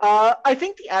yeah. I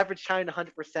think the average time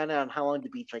 100% on how long to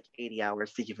beat's like 80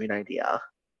 hours to give you an idea.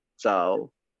 So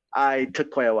I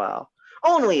took quite a while.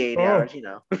 Only 80 hours,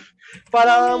 But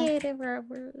only 80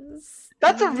 hours.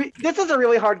 This is a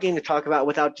really hard game to talk about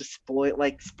without just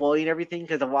spoiling everything,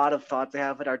 because a lot of thoughts I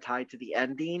have are tied to the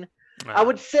ending. I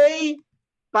would say,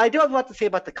 but I do have a lot to say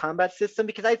about the combat system,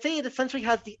 because I'd say it essentially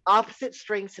has the opposite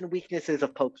strengths and weaknesses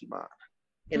of Pokemon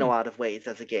in a lot of ways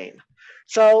as a game.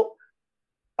 So,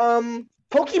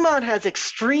 Pokemon has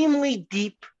extremely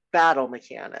deep battle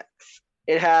mechanics.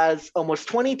 It has almost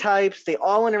 20 types. They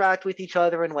all interact with each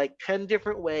other in like 10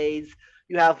 different ways.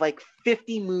 You have like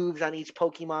 50 moves on each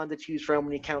Pokemon to choose from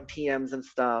when you count TMs and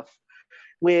stuff.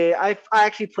 Where I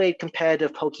actually played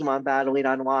competitive Pokemon battling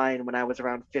online when I was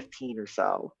around 15 or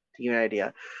so, to give you an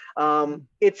idea.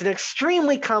 It's an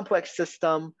extremely complex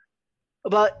system,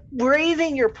 but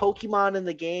raising your Pokemon in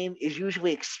the game is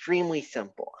usually extremely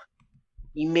simple.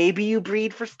 Maybe you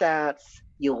breed for stats,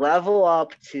 you level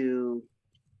up to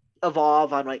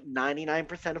evolve on like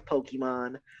 99% of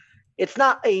Pokemon. It's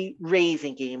not a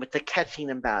raising game, it's a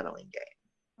catching and battling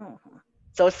game. Uh-huh.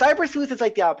 So Cyber Sleuth is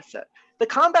like the opposite. The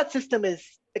combat system is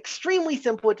extremely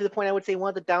simple to the point I would say one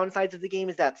of the downsides of the game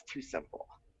is that it's too simple.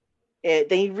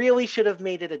 They really should have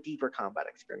made it a deeper combat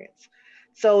experience.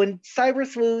 So in Cyber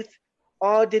Sleuth,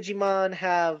 all Digimon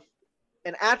have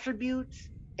an attribute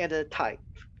and a type.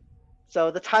 So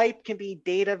the type can be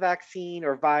data, vaccine,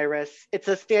 or virus. It's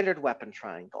a standard weapon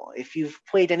triangle. If you've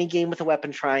played any game with a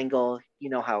weapon triangle, you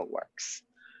know how it works.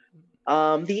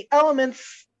 The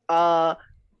elements,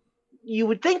 you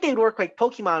would think they'd work like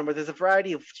Pokemon, where there's a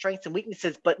variety of strengths and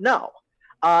weaknesses, but no.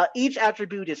 Each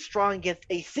attribute is strong against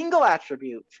a single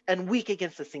attribute and weak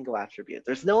against a single attribute.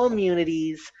 There's no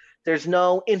immunities. There's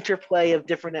no interplay of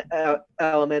different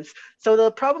elements. So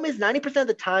the problem is 90% of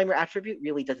the time, your attribute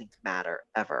really doesn't matter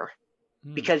ever.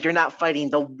 Because you're not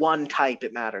fighting the one type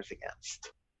it matters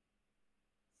against.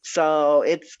 So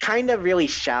it's kind of really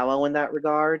shallow in that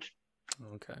regard.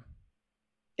 Okay.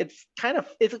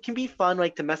 It can be fun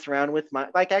like to mess around with,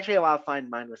 like actually a lot of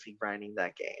fun mindlessly grinding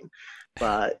that game,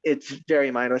 but it's very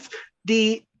mindless.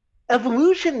 The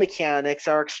evolution mechanics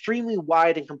are extremely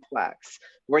wide and complex,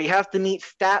 where you have to meet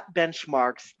stat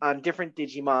benchmarks on different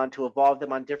Digimon to evolve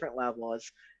them on different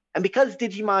levels. And because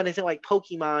Digimon isn't like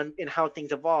Pokemon in how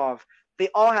things evolve, they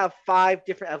all have 5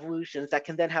 different evolutions that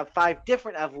can then have 5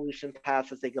 different evolution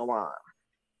paths as they go on.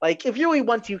 Like, if you really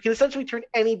want to, you can essentially turn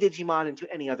any Digimon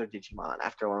into any other Digimon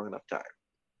after a long enough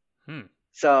time.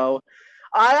 So,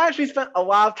 I actually spent a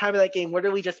lot of time in that game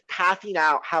literally just pathing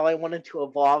out how I wanted to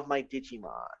evolve my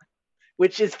Digimon.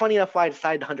 Which is funny enough why I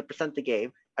decided to 100% the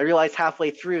game. I realized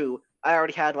halfway through, I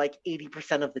already had like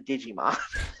 80% of the Digimon.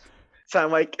 So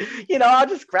I'm like, I'll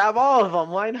just grab all of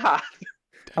them. Why not?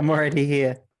 I'm already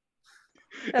here.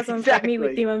 That sounds like me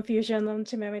with Demon Fusion on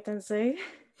Shin Megami Tensei.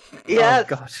 Yes.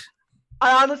 Oh, gosh.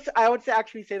 I would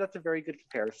actually say that's a very good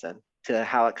comparison to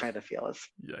how it kind of feels.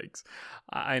 Yikes.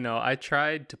 I know. I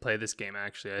tried to play this game,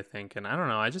 actually, I think, and I don't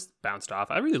know. I just bounced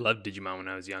off. I really loved Digimon when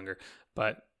I was younger,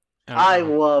 but I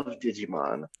love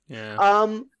Digimon. Yeah.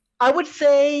 I would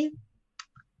say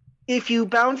if you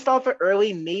bounced off it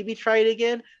early, maybe try it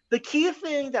again. The key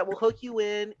thing that will hook you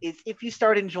in is if you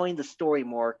start enjoying the story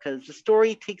more, because the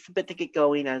story takes a bit to get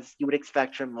going, as you would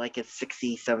expect from like a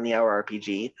 60, 70-hour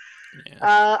RPG.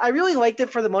 Yeah. I really liked it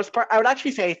for the most part. I would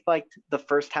actually say I liked the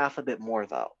first half a bit more,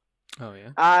 though. Oh,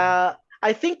 yeah?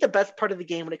 I think the best part of the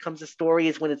game when it comes to story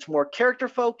is when it's more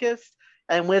character-focused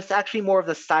and when it's actually more of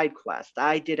the side quest.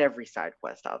 I did every side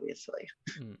quest, obviously.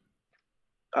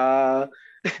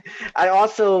 I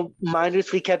also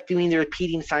mindlessly kept doing the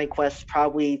repeating side quests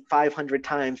probably 500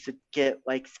 times to get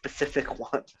like specific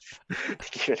ones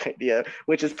to give you an idea,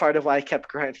 which is part of why I kept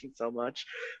grinding so much.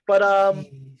 But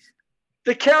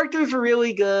the characters were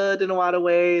really good in a lot of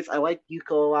ways. I like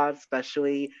Yuko a lot,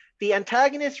 especially. The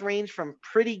antagonists range from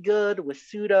pretty good with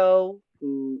Pseudo,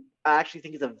 who I actually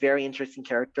think is a very interesting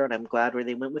character, and I'm glad where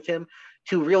they went with him,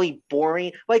 to really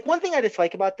boring. Like, one thing I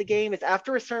dislike about the game is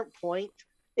after a certain point,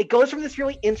 it goes from this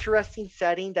really interesting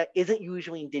setting that isn't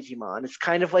usually in Digimon. It's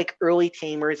kind of like early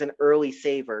Tamers and early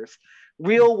Savers.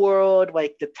 Real world,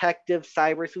 like detective,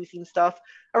 cyber sleuthing stuff.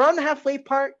 Around the halfway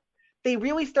part, they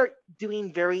really start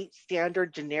doing very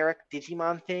standard, generic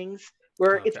Digimon things,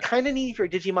 where it's kind of neat if you're a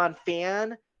Digimon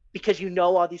fan because you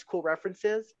know all these cool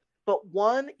references. But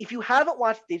one, if you haven't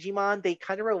watched Digimon, they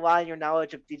kind of rely on your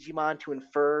knowledge of Digimon to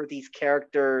infer these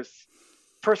characters'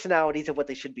 personalities of what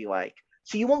they should be like.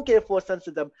 So you won't get a full sense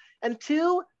of them. And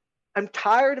 2, I'm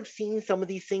tired of seeing some of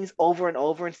these things over and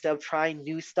over instead of trying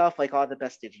new stuff like all the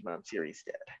best Digimon series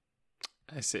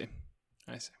did. I see.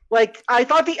 Like, I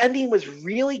thought the ending was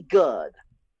really good.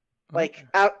 Like,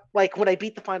 like when I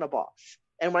beat the final boss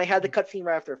and when I had the cutscene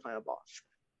right after the final boss.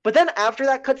 But then after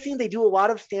that cutscene, they do a lot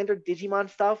of standard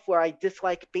Digimon stuff where I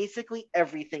dislike basically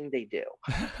everything they do.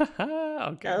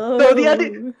 Okay. Oh.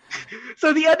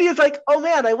 So the ending is like, oh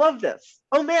man, I love this.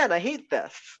 Oh man, I hate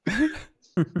this.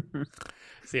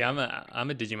 See, I'm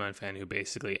a Digimon fan who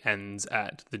basically ends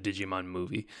at the Digimon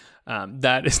movie.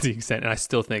 That is the extent, and I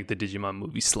still think the Digimon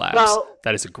movie slaps. Well,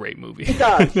 that is a great movie. It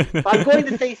does. I'm going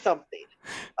to say something.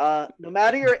 No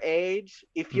matter your age,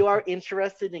 if you are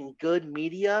interested in good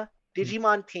media,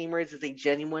 Digimon Tamers is a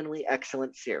genuinely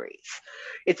excellent series.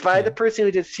 It's by the person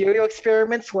who did Serial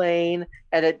Experiments Lain,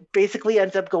 and it basically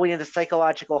ends up going into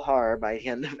psychological horror by the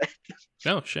end of it.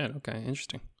 Oh shit! Okay,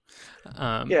 interesting.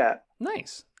 Yeah.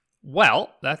 Nice.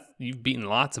 Well, you've beaten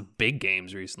lots of big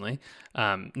games recently.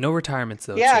 No retirements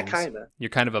though. Yeah, it seems. kinda.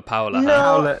 You're kind of a Paola.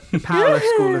 No. Huh? Paola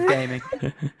School of Gaming.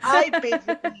 I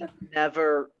basically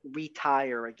never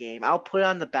retire a game. I'll put it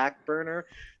on the back burner.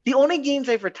 The only games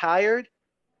I've retired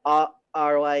are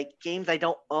like games I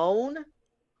don't own.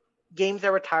 Games I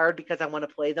retired because I want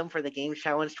to play them for the Game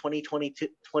Challenge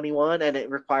 2022-21, and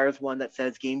it requires one that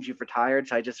says games you've retired,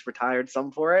 so I just retired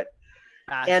some for it.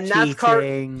 That's And NASCAR.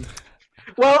 cheating.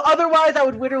 Well, otherwise I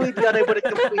would literally be unable to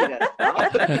complete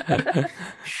it.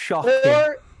 Shocking.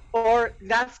 Or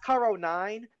NASCAR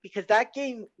 09, because that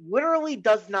game literally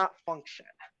does not function.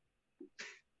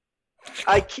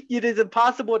 It is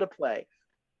impossible to play.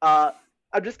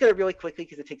 I'm just going to really quickly,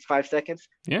 because it takes 5 seconds.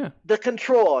 Yeah. The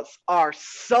controls are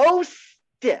so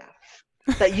stiff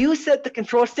that you set the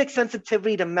control stick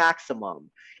sensitivity to maximum,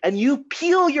 and you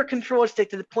peel your control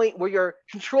stick to the point where your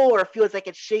controller feels like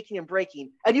it's shaking and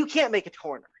breaking, and you can't make a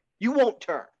corner. You won't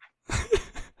turn.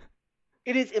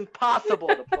 It is impossible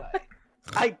to play.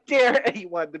 I dare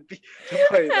anyone to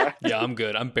play that. Yeah, I'm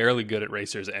good. I'm barely good at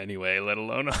racers anyway, let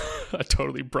alone a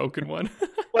totally broken one.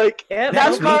 Like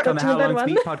Next week on the NASCAR, How Long to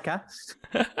Beat podcast.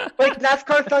 like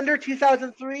NASCAR Thunder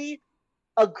 2003,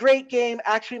 a great game.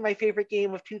 Actually, my favorite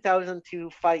game of 2002.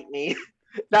 Fight me.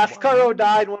 NASCAR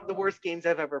 09, one of the worst games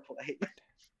I've ever played.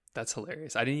 That's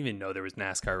hilarious. I didn't even know there was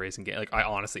NASCAR racing game. Like,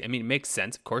 I mean, it makes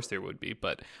sense. Of course there would be,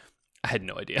 but I had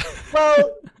no idea.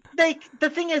 Well, the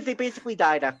thing is, they basically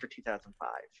died after 2005.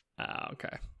 Oh,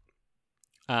 okay.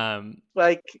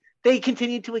 Like, they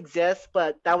continued to exist,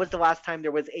 but that was the last time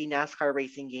there was a NASCAR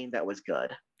racing game that was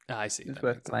good. I see. It's That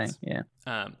worth makes playing. sense.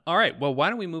 Yeah. All right. Well, why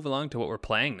don't we move along to what we're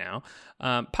playing now?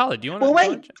 Paula, do you want to? Well,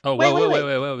 wait. Oh, Wait.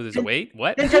 wait. There's a wait.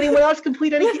 What? Did anyone else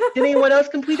complete any? Did anyone else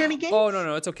complete any games? Oh,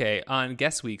 no, it's okay. On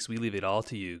guest weeks, we leave it all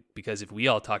to you because if we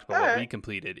all talked about what we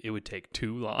completed, it would take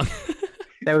too long.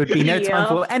 There would be no time Yeah,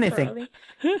 for anything. probably.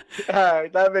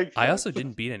 That makes sense. I also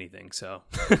didn't beat anything, so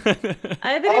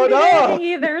I didn't Oh, do no. anything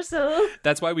either, so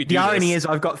that's why we do The irony this. is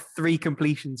I've got 3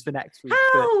 completions for next week,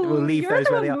 how? but we'll leave You're those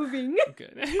the where they one are. moving.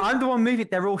 Good. I'm the one moving.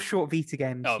 They're all short Vita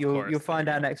games. Oh, of You'll course. find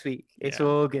out next week. It's Yeah.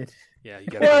 all good. Yeah, you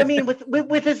got Well, I mean,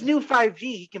 with his new 5G,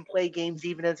 he can play games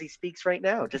even as he speaks right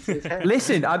now, just in his head.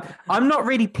 Listen, I'm not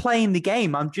really playing the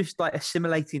game. I'm just like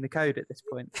assimilating the code at this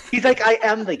point. He's like, I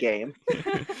am the game.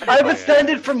 I've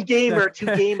ascended from gamer to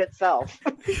game itself.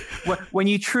 When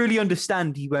you truly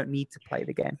understand, you won't need to play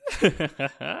the game.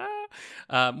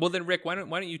 well, then, Rick, why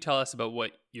don't you tell us about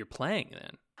what you're playing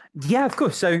then? Yeah, of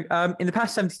course. So in the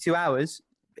past 72 hours,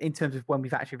 in terms of when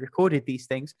we've actually recorded these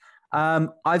things,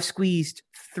 I've squeezed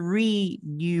 3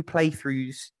 new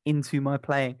playthroughs into my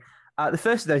playing. The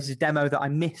first of those is a demo that I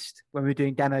missed when we were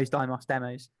doing Deimos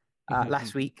demos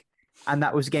last week. And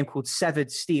that was a game called Severed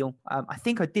Steel. I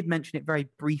think I did mention it very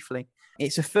briefly.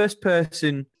 It's a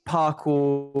first-person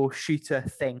parkour shooter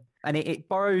thing. And it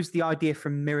borrows the idea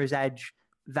from Mirror's Edge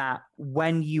that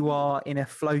when you are in a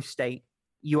flow state,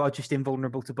 you are just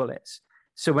invulnerable to bullets.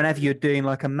 So whenever you're doing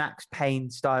like a Max Payne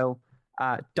style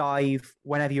dive,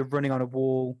 whenever you're running on a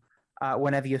wall,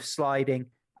 whenever you're sliding,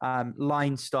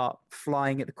 lines start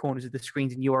flying at the corners of the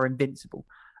screens and you are invincible.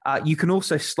 You can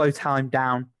also slow time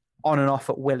down on and off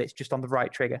at will. It's just on the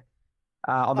right trigger.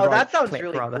 On the right That sounds click,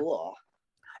 really rather. cool.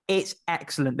 It's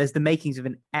excellent. There's the makings of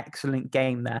an excellent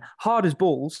game there. Hard as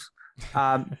balls,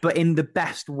 but in the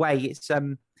best way.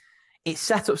 It's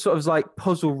set up sort of like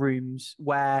puzzle rooms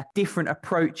where different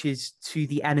approaches to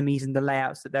the enemies and the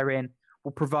layouts that they're in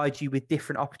will provide you with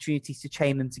different opportunities to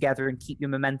chain them together and keep your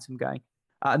momentum going.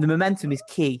 And the momentum is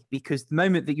key because the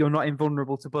moment that you're not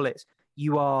invulnerable to bullets,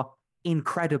 you are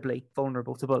incredibly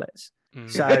vulnerable to bullets.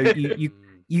 So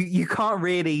you can't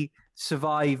really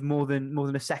survive more than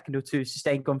a second or two of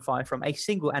sustained gunfire from a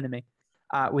single enemy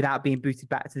without being booted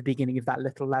back to the beginning of that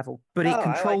little level. But it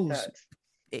controls. I like that.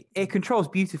 It controls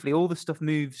beautifully. All the stuff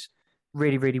moves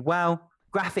really, really well.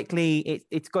 Graphically,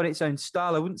 it's got its own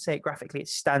style. I wouldn't say it graphically, it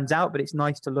stands out, but it's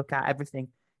nice to look at. Everything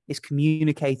is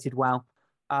communicated well.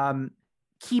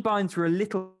 Keybinds were a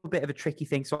little bit of a tricky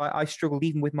thing, so I struggled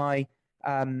even with my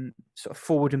sort of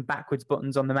forward and backwards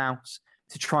buttons on the mouse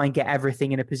to try and get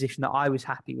everything in a position that I was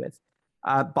happy with.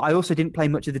 But I also didn't play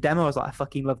much of the demo. I was like, I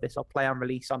fucking love this. I'll play on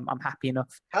release. I'm happy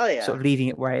enough. Hell yeah. Sort of leaving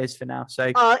it where it is for now. So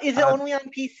Is it only on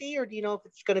PC, or do you know if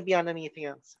it's going to be on anything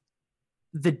else?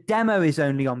 the demo is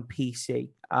only on PC.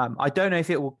 I don't know if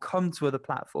it will come to other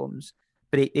platforms,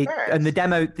 But Alright. and the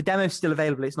demo is still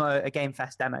available. It's not a Game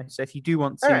Fest demo. So if you do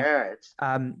want All to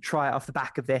right. try it off the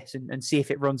back of this and see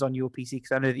if it runs on your PC,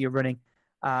 because I know that you're running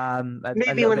a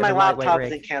Maybe little when bit my of a lightweight laptop rig.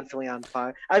 isn't canceling on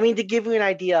fire. I mean, to give you an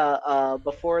idea,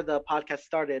 before the podcast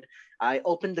started, I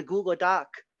opened the Google Doc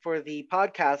for the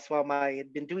podcast while I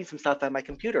had been doing some stuff on my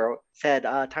computer. Said,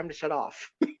 time to shut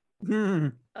off. Hmm.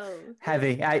 Oh.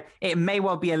 Heavy. It may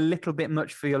well be a little bit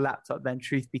much for your laptop then,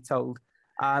 truth be told.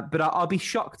 But I'll be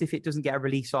shocked if it doesn't get a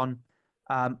release on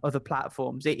other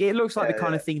platforms. It looks like the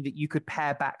kind of thing that you could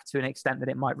pare back to an extent that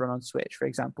it might run on Switch, for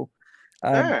example.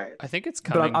 All right. I think it's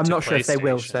But coming. I'm to not sure if they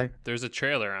will, PlayStation. so- There's a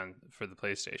trailer for the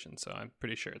PlayStation, so I'm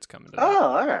pretty sure it's coming to that. Oh,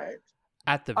 all right.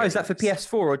 At the Oh, is that for very least.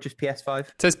 PS4 or just PS5?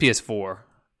 It says PS4.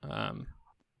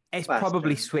 It's Last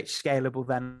probably gen. Switch scalable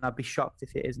then. I'd be shocked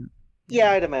if it isn't.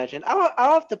 Yeah, I'd imagine.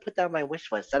 I'll have to put that on my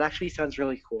wish list. That actually sounds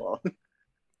really cool.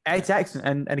 It's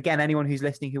excellent. And again, anyone who's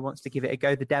listening who wants to give it a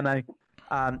go, the demo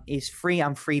is free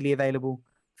and freely available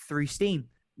through Steam.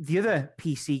 The other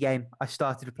PC game I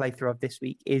started to play through of this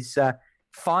week is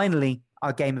finally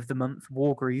our game of the month,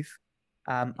 Wargroove.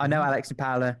 I know Alex and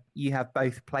Paola, you have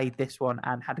both played this one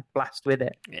and had a blast with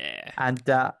it. Yeah. And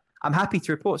I'm happy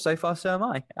to report so far, so am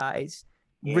I. It's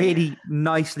Yeah. really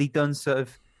nicely done, sort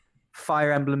of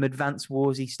Fire Emblem Advance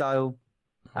Warsy style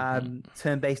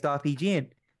turn-based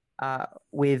RPG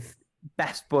with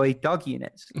best boy dog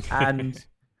units. And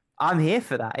I'm here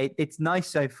for that. It's nice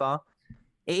so far.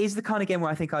 It is the kind of game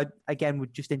where I think I, again,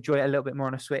 would just enjoy it a little bit more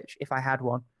on a Switch if I had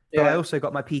one. But I also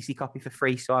got my PC copy for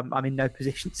free, so I'm in no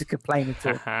position to complain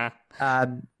at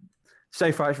all.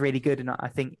 So far, it's really good, and I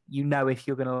think you know if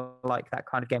you're going to like that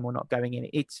kind of game or not going in.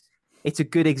 It's a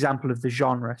good example of the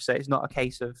genre, so it's not a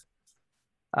case of,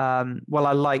 well,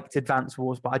 I liked Advance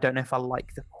Wars, but I don't know if I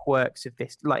like the quirks of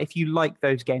this. Like, if you like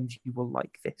those games, you will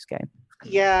like this game.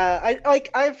 Yeah,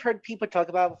 I've heard people talk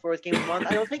about it before it's Game of the Month.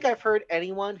 I don't think I've heard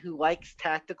anyone who likes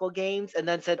tactical games and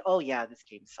then said, "Oh yeah, this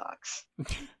game sucks."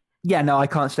 Yeah, no, I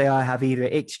can't say I have either.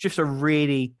 It's just a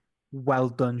really well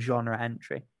done genre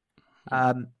entry.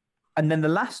 And then the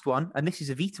last one, and this is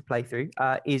a Vita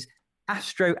playthrough, is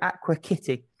Astro Aqua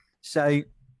Kitty. So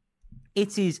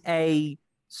it is a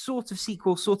sort of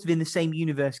sequel, sort of in the same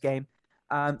universe game,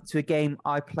 to a game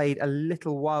I played a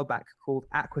little while back called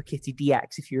Aqua Kitty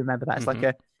DX, if you remember that. It's like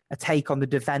a take on the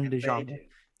Defender genre.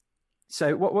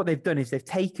 So what they've done is they've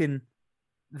taken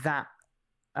that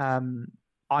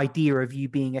idea of you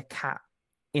being a cat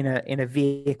in a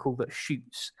vehicle that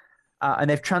shoots, and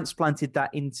they've transplanted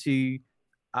that into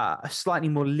a slightly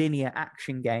more linear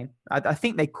action game. I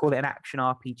think they call it an action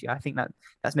RPG. I think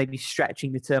that's maybe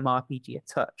stretching the term RPG a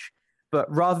touch. But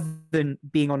rather than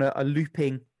being on a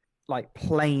looping, like,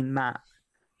 plain map,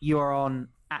 you're on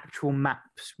actual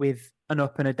maps with an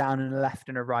up and a down and a left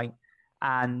and a right.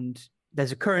 And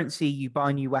there's a currency, you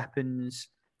buy new weapons.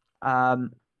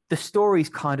 The story's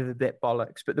kind of a bit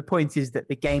bollocks, but the point is that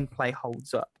the gameplay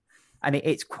holds up. And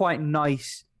it's quite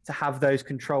nice to have those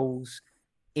controls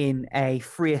in a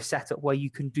freer setup where you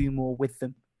can do more with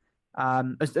them.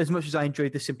 As much as I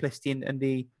enjoyed the simplicity and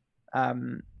the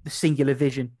singular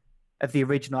vision of the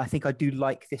original, I think I do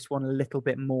like this one a little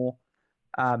bit more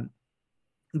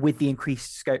with the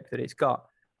increased scope that it's got.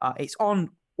 It's on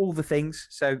all the things.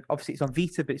 So obviously it's on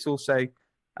Vita, but it's also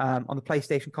on the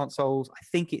PlayStation consoles. I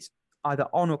think it's either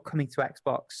on or coming to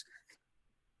Xbox.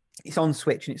 It's on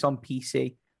Switch and it's on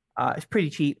PC. It's pretty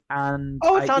cheap. And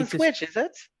it's on Switch, is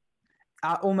it?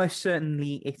 Almost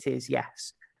certainly it is,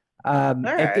 yes.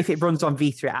 Alright. If it runs on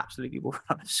Vita, it absolutely will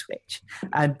run on Switch.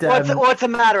 And It's a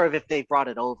matter of if they brought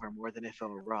it over more than if it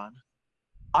will run.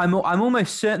 I'm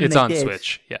almost certain It's they on did.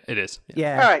 Switch. Yeah, it is.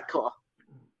 Yeah. All right, cool.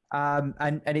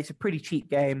 And it's a pretty cheap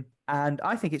game, and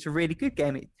I think it's a really good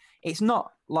game. It's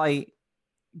not like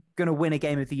going to win a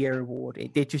Game of the Year award.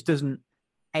 It just doesn't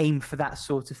aim for that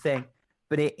sort of thing.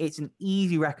 But it's an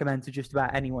easy recommend to just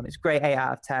about anyone. It's great, 8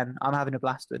 out of 10. I'm having a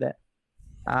blast with it.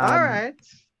 All right,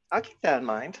 I'll keep that in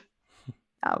mind.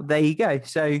 Oh, there you go.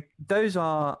 So those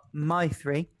are my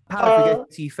three. How if we go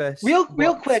to you first? Real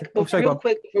quick Sorry, go on.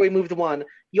 before we move to one,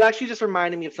 you actually just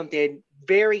reminded me of something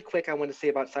very quick I want to say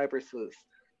about Cyber Sleuth.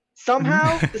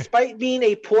 Somehow, despite being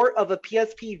a port of a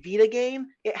PSP Vita game,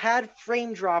 it had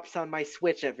frame drops on my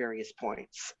Switch at various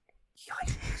points.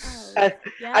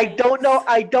 I don't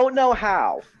know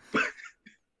how.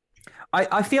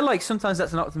 I feel like sometimes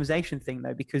that's an optimization thing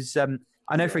though, because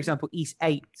I know, for example, East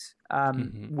 8,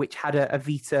 which had a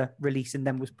Vita release and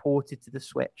then was ported to the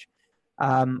Switch.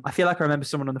 I feel like I remember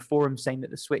someone on the forum saying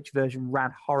that the Switch version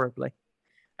ran horribly.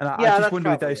 And I just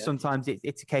wonder with those, sometimes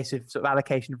it's a case of sort of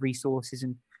allocation of resources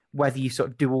and whether you sort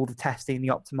of do all the testing, the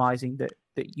optimizing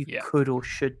that you could or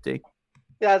should do.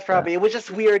 Yeah, that's probably. It was just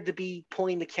weird to be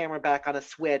pulling the camera back on a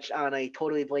Switch on a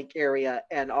totally blank area,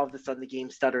 and all of a sudden the game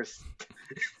stutters.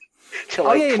 To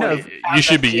like yeah, no. 20 You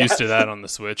should be used to FPS. that on the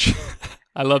Switch.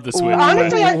 I love the Switch.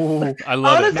 Honestly, I love it.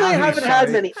 honestly, I Now haven't he's had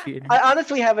so many. cheating. I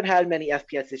honestly haven't had many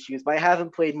FPS issues, but I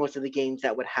haven't played most of the games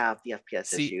that would have the FPS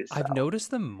See, issues. I've so.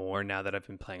 noticed them more now that I've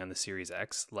been playing on the Series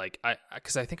X. Like,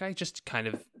 because I think I just kind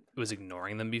of was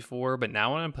ignoring them before, but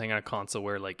now when I'm playing on a console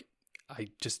where like I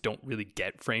just don't really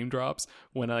get frame drops,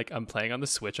 when like I'm playing on the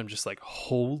Switch, I'm just like,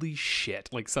 holy shit!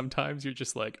 Like sometimes you're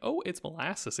just like, oh, it's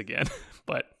molasses again.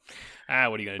 But what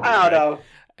are you gonna do? I don't right? know.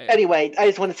 Anyway, I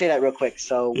just want to say that real quick,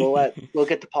 so we'll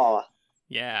get to Paula.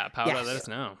 Yeah, Paula, Yes. let us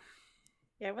know.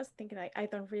 Yeah, I was thinking I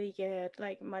don't really get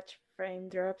like much frame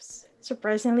drops.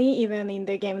 Surprisingly, even in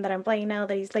the game that I'm playing now,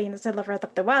 that is Legend of Zelda Breath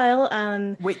of the Wild,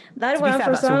 and Wait, that to be one fair,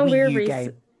 for that's a some Wii weird U reason.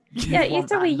 game. Yeah, You want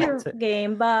it's a that Wii not U to-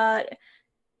 game, but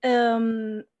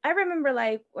I remember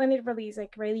like when it released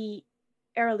like really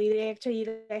early, they actually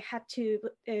like, had to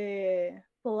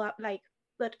pull up like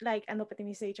put like an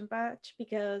optimization patch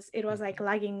because it was like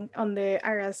lagging on the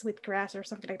areas with grass or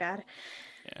something like that.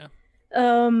 Yeah.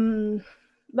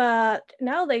 But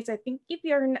nowadays I think if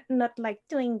you're not like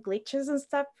doing glitches and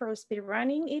stuff for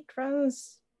speedrunning, it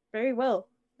runs very well.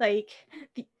 Like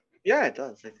Yeah, it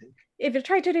does. I think. if you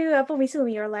try to do a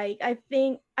Pomizumi or like I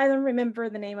don't remember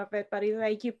the name of it, but it's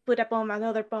like you put a bomb,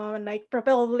 another bomb, and like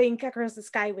propel Link across the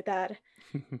sky with that.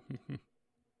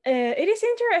 It is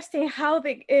interesting how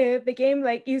the game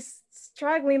like is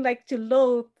struggling like to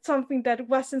load something that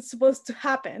wasn't supposed to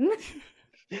happen.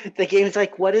 The game's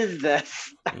like, what is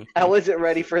this? I wasn't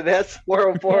ready for this.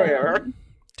 World Warrior.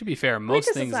 To be fair, most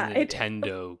is things aside-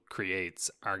 Nintendo creates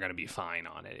are going to be fine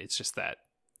on it. It's just that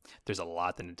there's a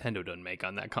lot that Nintendo doesn't make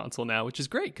on that console now, which is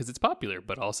great because it's popular,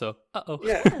 but also,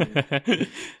 Yeah.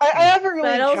 I haven't really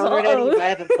But also, encountered any. uh-oh. I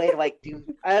haven't played like Doom.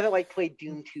 I haven't like played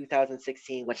Doom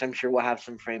 2016, which I'm sure will have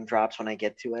some frame drops when I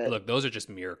get to it. Look, those are just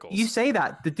miracles. You say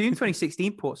that the Doom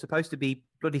 2016 port's supposed to be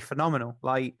bloody phenomenal,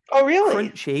 like Oh really?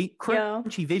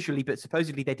 crunchy visually, but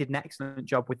supposedly they did an excellent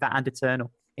job with that and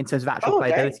Eternal in terms of actual Oh,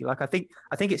 okay. playability. Like I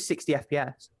think it's 60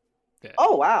 FPS. Yeah.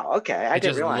 Oh wow. Okay, I it didn't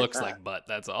just realize looks that. like butt,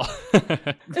 that's all.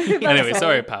 That's Anyway, all.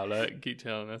 sorry, Paula. Keep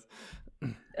telling us.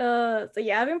 So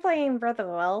yeah, I've been playing Breath of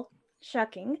the Wild.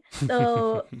 Shocking.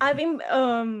 So I've been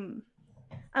I'm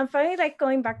finally like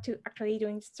going back to actually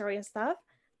doing story and stuff.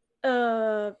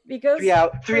 Because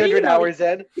 300 hours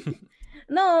in.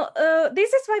 no,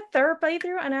 this is my third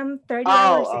playthrough and I'm 30 Oh,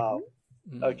 hours oh.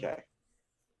 in. Mm. Okay.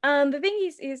 And the thing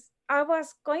is I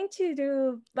was going to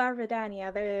do Bar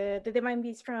Redania, the Divine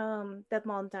Beast from Dead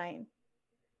Mountain.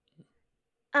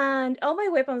 And all my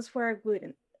weapons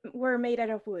were made out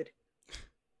of wood.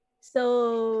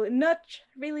 So not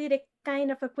really the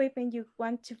kind of equipment you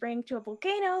want to bring to a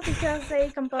volcano because they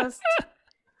combust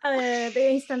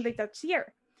the instant they touch the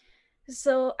air.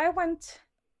 So I went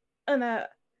on a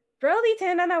probably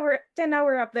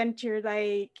 10-hour adventure,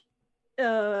 like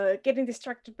getting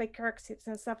distracted by Kruxits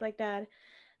and stuff like that.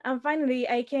 And finally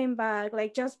I came back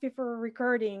like just before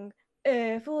recording,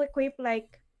 full equipped,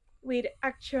 like with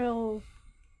actual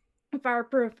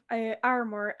fireproof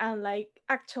armor and like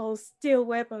actual steel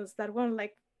weapons that won't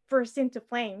like burst into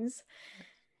flames.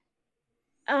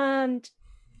 And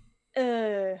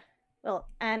well,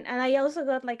 and I also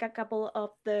got like a couple of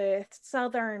the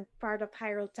southern part of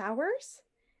Hyrule Towers.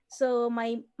 So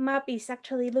my map is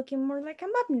actually looking more like a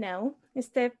map now,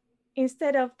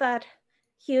 instead of that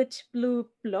huge blue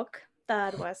block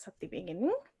that was at the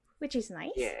beginning, which is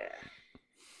nice. Yeah.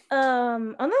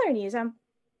 On other news, I'm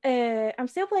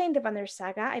still playing the Banner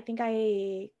Saga. I think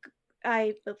I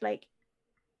put like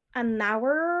an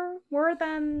hour more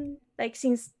than like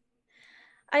since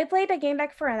I played the game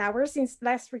like for an hour since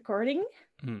last recording.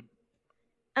 Mm.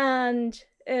 And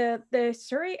the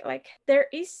story, like there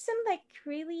isn't like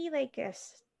really like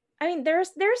I mean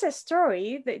there's a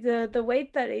story. The way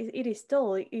that it is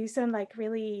told isn't like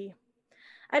really,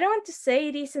 I don't want to say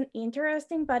it isn't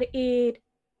interesting, but it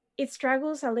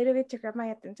struggles a little bit to grab my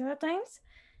attention at times.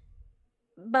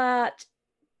 But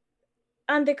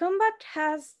and the combat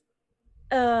has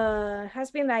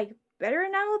been like better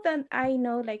now than I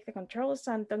know like the controls,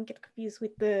 and don't get confused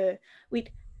with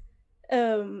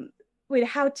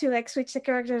how to like switch the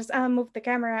characters and move the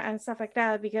camera and stuff like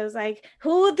that, because like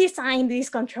who designed these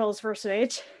controls for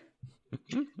Switch?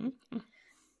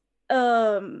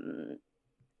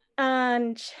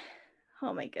 And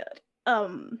oh my god.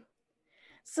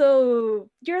 So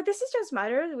your decisions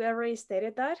matter. We already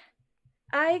stated that.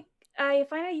 I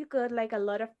find that you got like a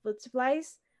lot of food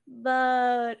supplies,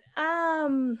 but I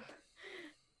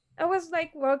was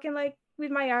like walking like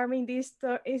with my army in this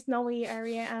snowy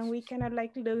area, and we kind of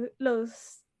like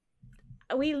lost.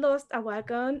 We lost a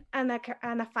wagon and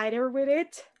a fighter with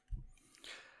it,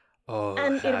 Oh,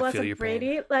 and it I feel wasn't your pain.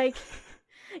 pretty. Like,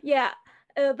 yeah,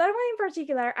 that one in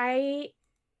particular, I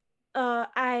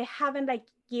haven't like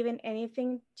given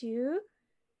anything to,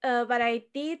 but I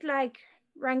did like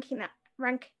rank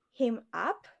him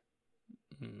up.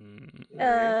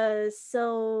 Alright.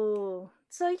 So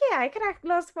yeah, I kind of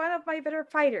lost one of my better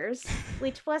fighters,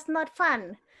 which was not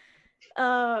fun.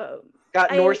 Got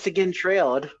I- Norse again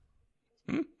trailed.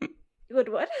 Good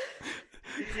what?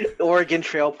 Oregon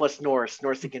Trail plus Norse.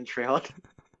 Norse again trailed.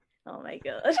 Oh my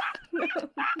god.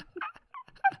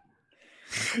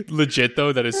 Legit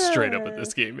though, that is straight up what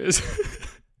this game is.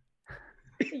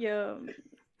 Yeah,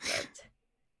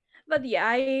 but yeah,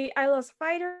 I lost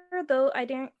fighter though. I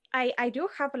do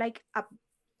have like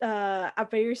a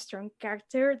very strong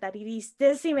character that it is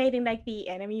decimating like the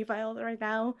enemy files right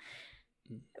now.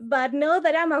 But know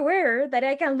that I'm aware that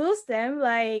I can lose them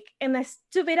like in a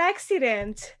stupid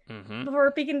accident Mhm.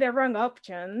 before picking the wrong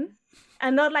option,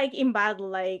 and not like in battle,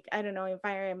 like I don't know, in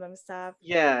Fire Emblem stuff.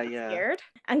 Yeah, I'm yeah. scared.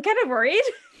 I'm kind of worried.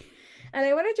 And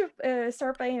I wanted to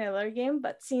start playing another game,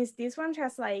 but since this one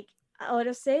has like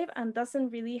autosave and doesn't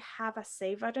really have a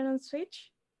save button on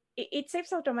Switch, it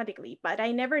saves automatically, but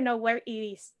I never know where it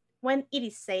is when it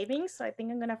is saving. So I think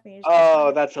I'm gonna finish. this Oh,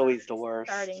 one that's always the worst.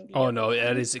 starting the Oh other no, that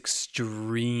one. is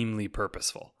extremely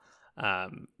purposeful.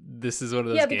 This is one of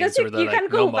those Yeah, games because where you they're like,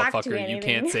 can't "No, go back to motherfucker, you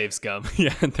can't anything." save scum."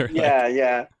 Yeah, they're Yeah, like,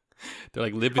 yeah. they're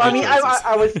like living. Well, I mean, choices.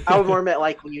 I was more meant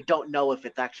like when you don't know if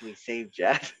it's actually saved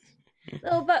yet.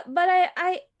 No, but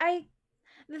I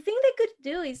the thing they could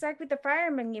do is like with the Fire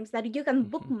Emblem games that you can Mhm.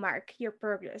 bookmark your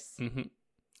progress. Mhm.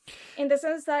 In the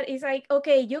sense that it's like,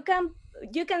 okay, you can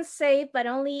save, but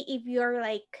only if you're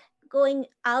like going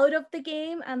out of the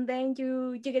game, and then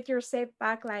you get your save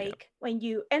back like when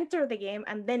you enter the game,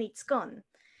 and then it's gone.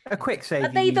 A quick save.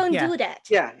 But you they mean? don't Yeah. do that.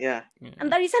 Yeah, yeah.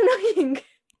 And that is annoying.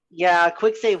 Yeah,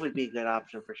 quick save would be a good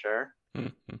option for sure.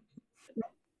 Mhm.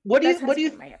 What do That you what has do you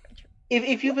been my adventure.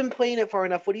 if you've been playing it far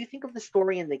enough, what do you think of the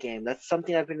story in the game? That's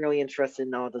something I've been really interested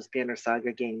in all those Banner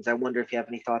Saga games. I wonder if you have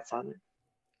any thoughts on it.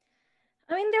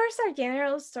 I mean, there's a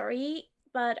general story,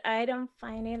 but I don't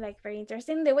find it like very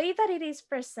interesting. The way that it is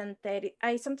presented,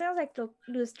 I sometimes like to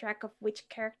lose track of which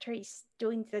character is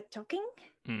doing the talking.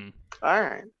 Mm. All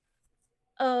right.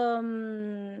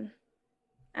 I'm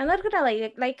not gonna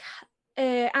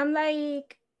I'm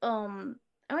like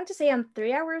I want to say I'm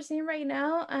 3 hours in right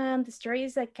now, and the story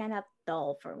is like kind of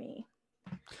dull for me.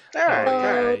 All right. Oh, all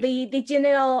So right. the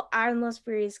general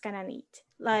atmosphere is kind of neat,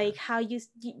 like how you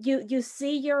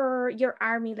see your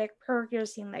army like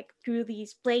progressing like through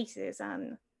these places,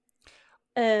 and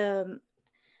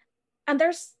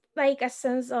there's like a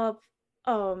sense of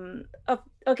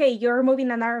okay, you're moving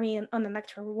an army on an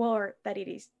actual war that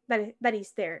is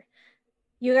there.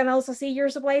 You can also see your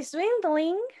supplies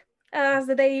dwindling as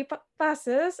the day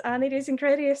passes, and it is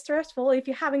incredibly stressful if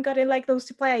you haven't gotten like those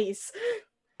supplies.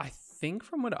 I think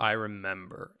from what I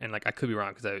remember, and like I could be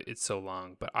wrong because it's so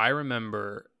long, but I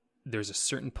remember there's a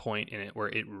certain point in it where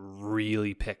it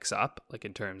really picks up, like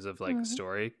in terms of like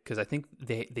story, because I think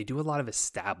they do a lot of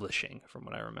establishing from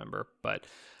what I remember, but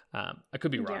I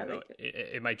could be wrong. Yeah, Though.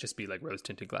 It might just be like rose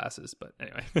tinted glasses, but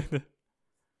anyway.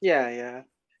 Yeah, yeah.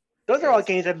 Those are all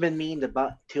games I've been meaning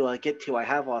to get to. I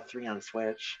have all three on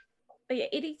Switch. But yeah,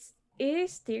 it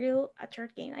is still a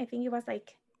short game. I think it was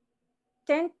like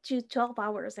 10 to 12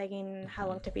 hours, like in How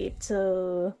Long to Beat.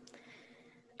 So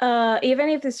even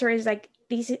if the story is like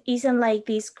this isn't like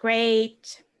this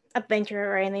great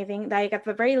adventure or anything, like at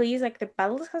the very least, like the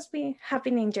battles have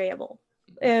been enjoyable,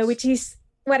 which is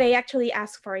what I actually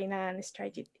ask for in a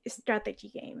strategy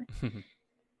game.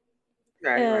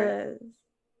 Right.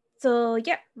 So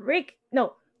yeah, Rick.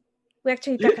 No, we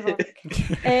actually talked about Rick.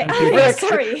 Rick,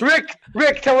 sorry.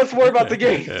 Rick, tell us more about the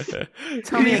games.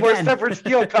 Tell We me need more again. separate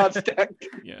steel contact.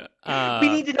 Yeah. We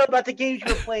need to know about the games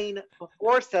you were playing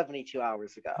before 72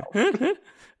 hours ago.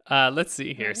 Let's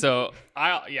see here. So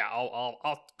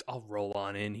I'll roll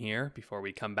on in here before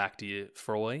we come back to you,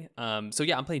 Froy. So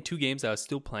yeah, I'm playing two games I was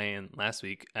still playing last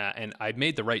week, and I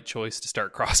made the right choice to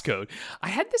start Crosscode. I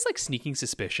had this like sneaking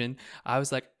suspicion. I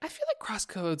was like, I feel like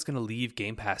Crosscode's gonna leave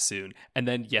Game Pass soon, and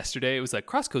then yesterday it was like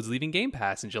Crosscode's leaving Game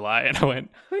Pass in July, and I went,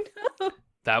 Oh no.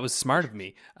 that was smart of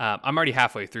me. I'm already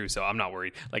halfway through, so I'm not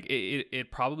worried. Like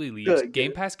it probably leaves. Good.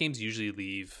 Game Pass games usually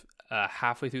leave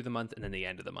halfway through the month and then the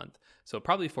end of the month. So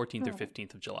probably 14th or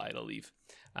 15th of July it'll leave.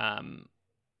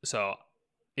 So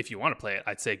if you want to play it,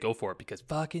 I'd say go for it because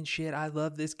fucking shit, I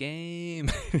love this game.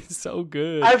 It's so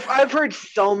good. I've heard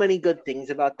so many good things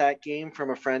about that game from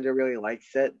a friend who really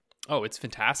likes it. Oh, it's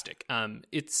fantastic.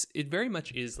 It very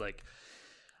much is like,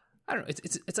 I don't know.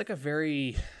 It's like a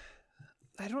very,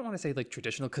 I don't want to say like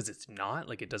traditional because it's not.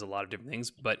 Like it does a lot of different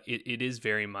things, but it is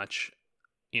very much,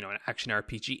 an action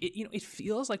RPG. It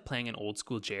feels like playing an old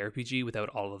school JRPG without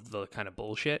all of the kind of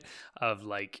bullshit of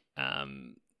like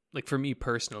for me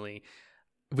personally.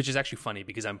 Which is actually funny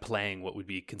because I'm playing what would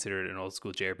be considered an old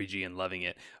school JRPG and loving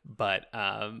it. But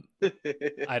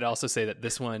I'd also say that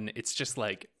this one, it's just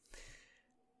like,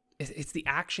 it's the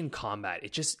action combat.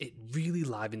 It really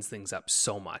livens things up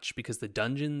so much because the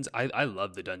dungeons, I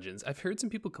love the dungeons. I've heard some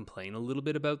people complain a little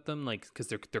bit about them, like, because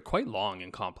they're quite long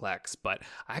and complex, but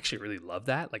I actually really love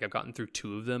that. Like I've gotten through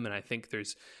 2 of them and I think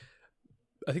there's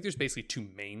basically 2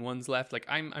 main ones left. Like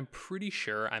I'm pretty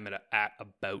sure I'm at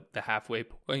about the halfway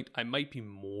point. I might be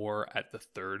more at the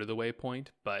third of the way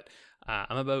point, but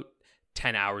I'm about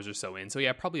 10 hours or so in. So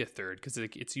yeah, probably a third because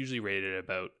it's usually rated at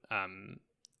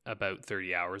about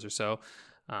 30 hours or so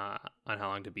on how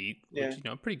long to beat, which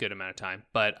pretty good amount of time.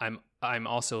 But I'm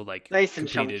also like nice and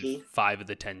completed chunky. 5 of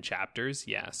the 10 chapters.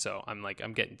 Yeah, so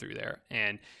I'm getting through there,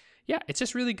 and yeah, it's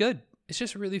just really good. It's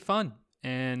just really fun,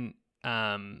 and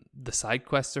the side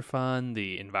quests are fun,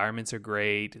 the environments are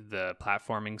great, the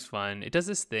platforming's fun. It does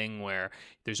this thing where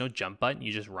there's no jump button,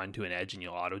 you just run to an edge and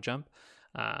you'll auto jump.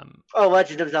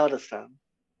 Legend of Zelda style.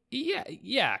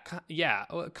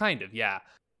 Kind of.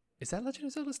 Is that Legend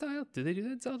of Zelda style? Did they do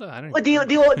that in Zelda? I don't know.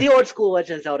 Well, the old school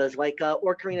Legend of Zelda is like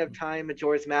Ocarina of Time,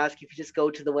 Majora's Mask. If you just go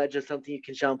to the ledge of something you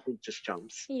can jump, it just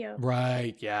jumps. Yeah.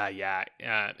 Right. Yeah.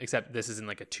 Except this isn't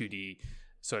like a 2D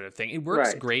sort of thing. It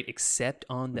works great except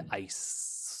on the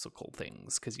icicle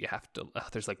things because you have to.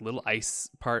 There's like little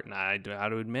ice part, and I have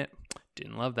to admit,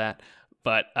 didn't love that.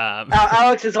 But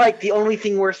Alex is like the only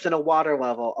thing worse than a water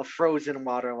level, a frozen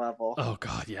water level. Oh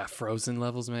god, yeah, frozen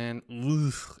levels, man.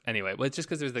 Ugh. Anyway, well, it's just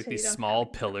because there's like these small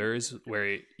pillars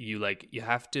where you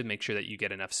have to make sure that you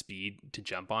get enough speed to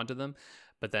jump onto them,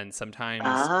 but then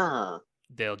sometimes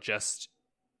they'll just.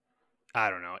 I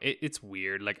don't know. It's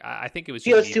weird. Like I think it was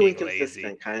just feels too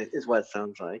inconsistent. Kind of is what it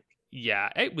sounds like. Yeah,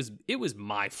 it was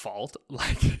my fault.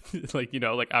 Like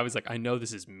I was like, I know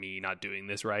this is me not doing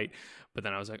this right, but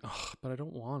then I was like, oh, but I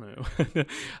don't want to.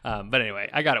 But anyway,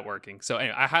 I got it working. So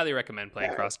anyway, I highly recommend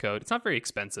playing Crosscode. It's not very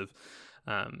expensive.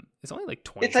 It's only like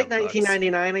 20. It's like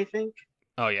 $19.99, I think.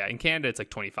 Oh yeah, in Canada it's like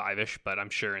 25ish, but I'm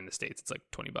sure in the States it's like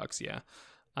 $20. Yeah.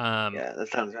 Yeah, that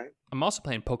sounds right. I'm also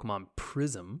playing Pokemon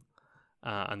Prism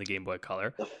on the Game Boy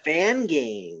Color. The fan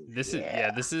game. This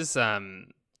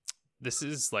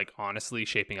is like honestly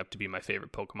shaping up to be my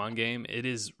favorite Pokemon game. It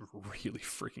is really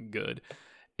freaking good.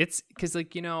 It's because I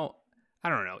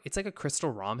don't know. It's like a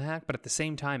Crystal ROM hack, but at the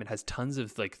same time, it has tons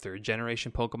of like 3rd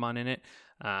generation Pokemon in it,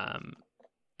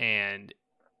 and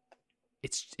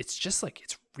it's just like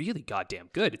it's really goddamn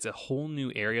good. It's a whole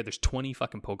new area. There's 20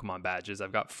 fucking Pokemon badges.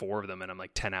 I've got 4 of them, and I'm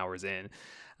like 10 hours in.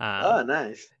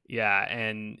 Nice. Yeah,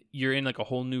 and you're in like a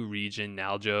whole new region,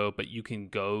 Naljo, but you can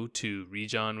go to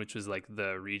Region, which was like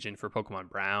the region for Pokemon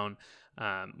Brown,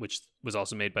 which was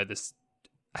also made by this.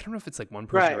 I don't know if it's like one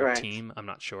person or a team. I'm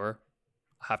not sure.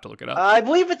 I'll have to look it up. I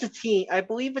believe it's a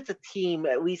team,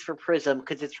 at least for Prism,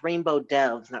 because it's Rainbow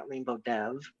Devs, not Rainbow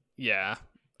Dev. Yeah,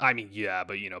 I mean,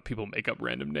 but people make up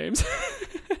random names.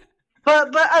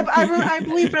 But I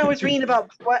believe when I was reading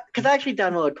about what, because I actually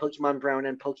downloaded Pokemon Brown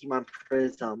and Pokemon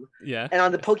Prism. Yeah. And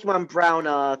on the Pokemon Brown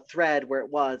thread where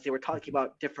they were talking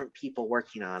about different people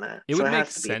working on it. It would make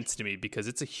sense to me because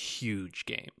it's a huge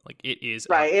game. Like it is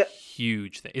a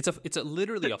huge thing. It's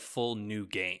literally a full new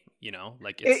game.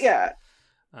 Like it's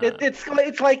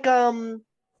it's like the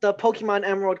Pokemon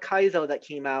Emerald Kaizo that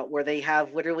came out where they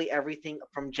have literally everything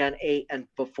from Gen 8 and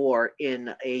before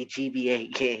in a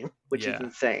GBA game, which is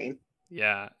insane.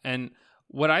 Yeah, and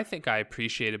what I think I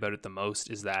appreciate about it the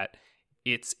most is that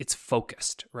it's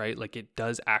focused, right? Like it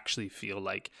does actually feel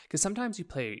like, because sometimes you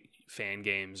play fan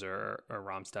games or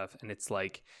ROM stuff, and it's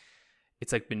like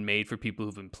been made for people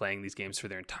who've been playing these games for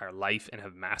their entire life and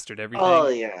have mastered everything. Oh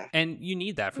yeah, and you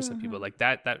need that for some people. Like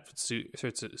that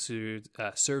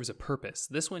serves a purpose.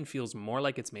 This one feels more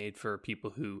like it's made for people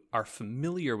who are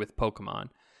familiar with Pokemon,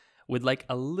 with like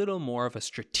a little more of a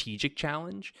strategic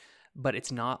challenge. But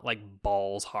it's not like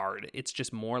balls hard. It's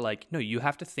just more like, no, you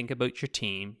have to think about your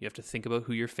team. You have to think about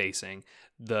who you're facing.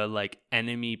 The like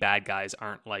enemy bad guys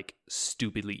aren't like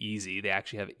stupidly easy. They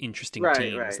actually have interesting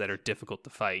teams that are difficult to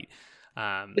fight.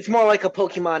 It's more like a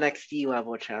Pokemon XD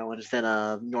level challenge than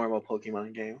a normal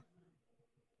Pokemon game.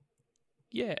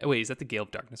 Yeah. Wait, is that the Gale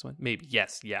of Darkness one? Maybe.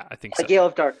 Yes. Yeah, I think A so. Gale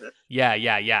of Darkness. Yeah.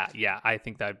 I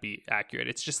think that'd be accurate.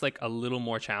 It's just like a little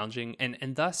more challenging,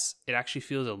 and thus it actually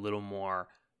feels a little more.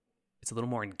 It's a little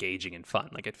more engaging and fun.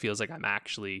 Like it feels like I'm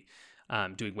actually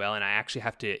doing well, and I actually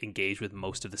have to engage with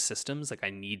most of the systems. Like I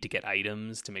need to get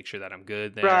items to make sure that I'm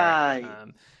good there. Right.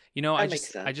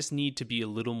 I just need to be a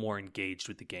little more engaged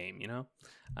with the game.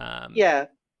 Yeah.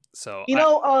 So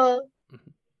Mhm.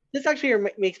 This actually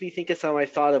makes me think of something I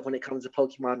thought of when it comes to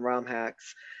Pokemon ROM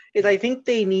hacks. Is I think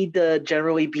they need to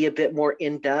generally be a bit more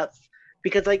in depth,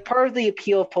 because like part of the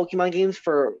appeal of Pokemon games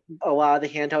for a lot of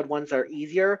the handheld ones that are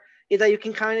easier is that you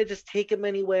can kind of just take them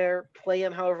anywhere, play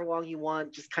them however long you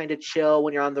want, just kind of chill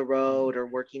when you're on the road or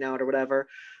working out or whatever.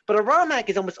 But a ROM hack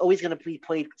is almost always going to be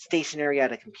played stationary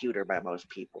at a computer by most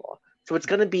people. So it's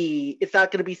not going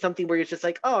to be something where you're just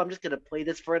like, oh, I'm just going to play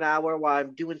this for an hour while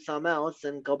I'm doing something else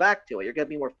and go back to it. You're going to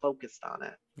be more focused on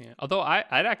it. Yeah. Although I'd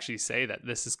actually say that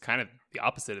this is kind of the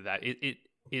opposite of that.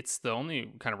 It's the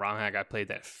only kind of ROM hack I played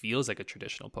that feels like a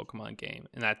traditional Pokemon game,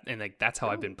 and that's how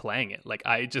I've been playing it. Like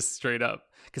I just straight up,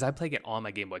 because I play it on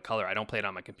my Game Boy Color. I don't play it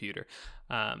on my computer.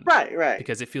 Right.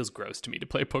 Because it feels gross to me to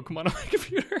play Pokemon on my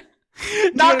computer.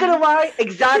 Not gonna lie,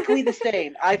 exactly the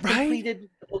same. I've completed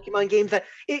the Pokemon games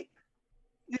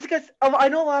it's because I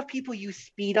know a lot of people use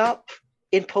speed up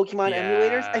in Pokemon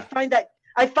emulators. I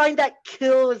find that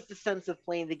kills the sense of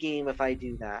playing the game if I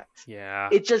do that. Yeah.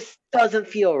 It just doesn't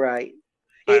feel right.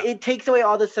 It takes away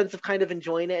all the sense of kind of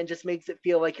enjoying it and just makes it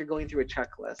feel like you're going through a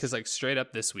checklist. Because like straight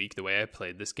up this week, the way I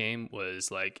played this game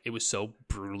was like, it was so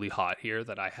brutally hot here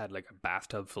that I had like a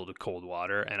bathtub filled with cold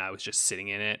water, and I was just sitting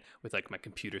in it with like my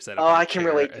computer set up. I can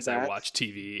relate to as that. I watched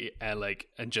TV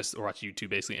and just watch YouTube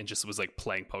basically, and just was like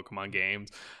playing Pokemon games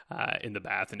in the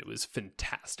bath, and it was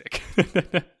fantastic.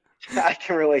 I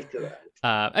can relate to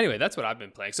that. Anyway, that's what I've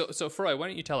been playing. So Froy, why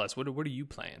don't you tell us what are you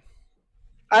playing?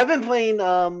 I've been playing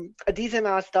a decent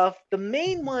amount of stuff. The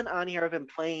main one on here I've been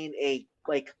playing a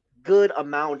good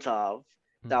amount of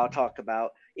that I'll talk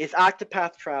about is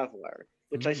Octopath Traveler,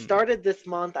 which I started this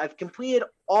month. I've completed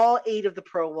all 8 of the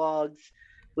prologues,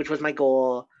 which was my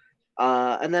goal.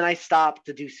 And then I stopped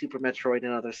to do Super Metroid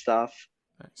and other stuff.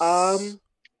 Nice.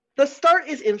 The start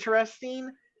is interesting.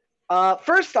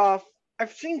 First off,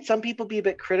 I've seen some people be a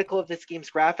bit critical of this game's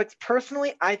graphics.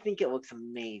 Personally, I think it looks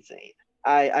amazing.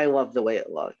 I love the way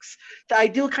it looks. I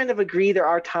do kind of agree there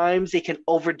are times they can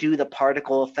overdo the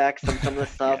particle effects on some of the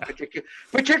stuff,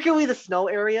 particularly the snow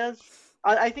areas.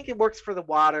 I think it works for the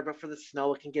water, but for the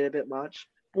snow it can get a bit much.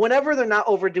 Whenever they're not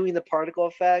overdoing the particle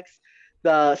effects,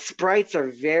 the sprites are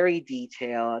very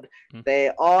detailed. They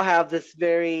all have this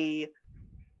very,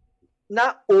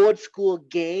 not old school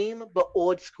game, but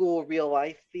old school real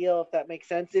life feel, if that makes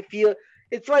sense.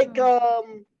 It's like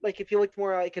if you looked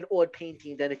more like an old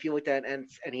painting than if you looked at an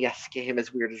NES game,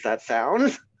 as weird as that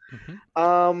sounds.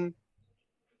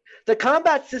 The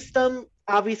combat system,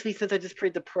 obviously, since I just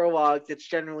played the prologues, it's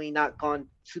generally not gone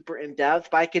super in depth,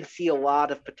 but I can see a lot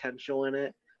of potential in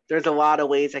it. There's a lot of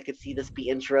ways I could see this be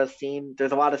interesting.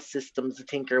 There's a lot of systems to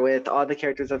tinker with. All the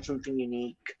characters have something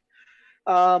unique.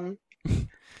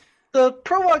 The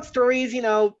prologue stories,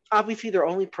 obviously they're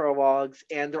only prologues,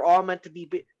 and they're all meant to be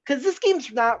because this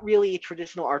game's not really a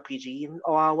traditional RPG in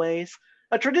a lot of ways.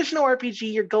 A traditional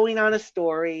RPG, you're going on a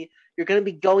story. You're going to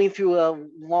be going through a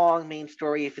long main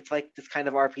story if it's like this kind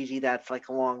of RPG that's like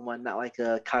a long one, not like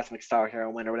a Cosmic Star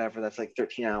Heroine or whatever that's like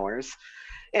 13 hours.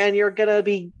 And you're going to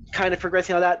be kind of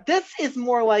progressing on that. This is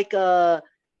more like a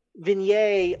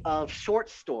vignette of short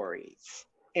stories.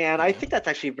 And I think that's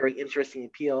actually a very interesting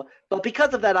appeal. But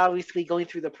because of that, obviously going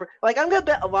through I'm going to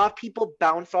bet a lot of people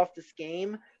bounce off this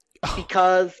game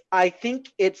because I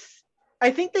think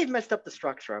they've messed up the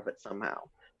structure of it somehow.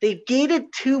 They've gated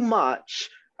too much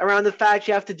around the fact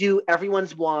you have to do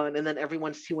everyone's 1 and then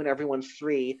everyone's 2 and everyone's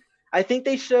 3. I think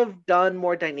they should have done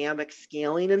more dynamic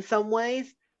scaling in some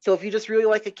ways. So if you just really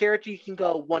like a character, you can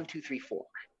go 1, 2, 3, 4.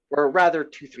 Or rather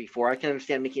 2, 3, 4. I can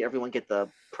understand making everyone get the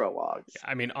prologues.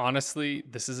 I mean, honestly,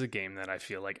 this is a game that I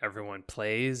feel like everyone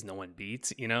plays, no one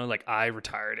beats. Like I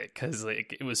retired it because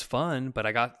like it was fun, but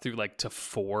I got through like to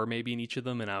 4 maybe in each of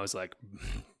them, and I was like,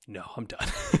 no, I'm done.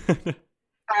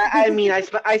 I mean, I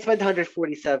spent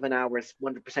 147 hours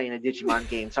 100% in a Digimon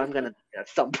game, so I'm gonna at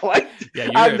some point.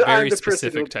 Yeah, you're a very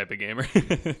specific type of gamer.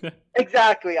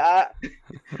 Exactly,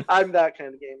 I'm that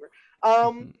kind of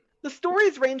gamer. The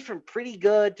stories range from pretty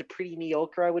good to pretty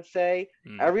mediocre, I would say.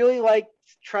 I really like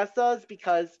Tressa's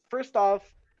because, first off,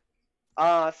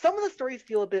 some of the stories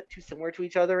feel a bit too similar to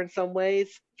each other in some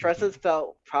ways. Tressa's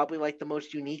felt probably like the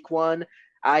most unique one.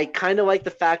 I kind of like the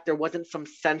fact there wasn't some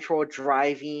central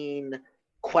driving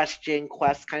quest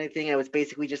kind of thing. I was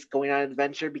basically just going on an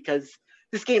adventure because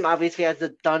this game obviously has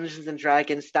the Dungeons and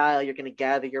Dragons style. You're going to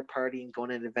gather your party and go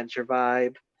on an adventure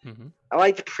vibe. Mm-hmm. I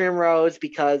liked Primrose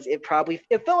because it felt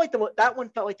like that one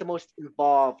felt like the most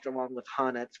involved, along with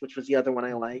Honet's, which was the other one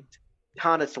I liked.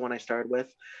 Honet's the one I started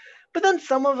with, but then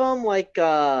some of them like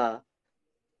God,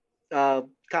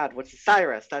 what's it?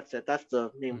 Cyrus? That's it. That's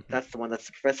the name. Mm-hmm. That's the one. That's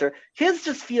the professor. His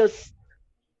just feels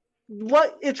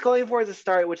what it's going for as a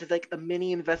start, which is like a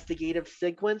mini investigative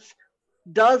sequence.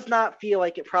 Does not feel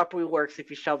like it properly works if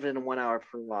you shove it in a 1 hour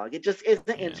prologue. It just isn't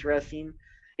interesting.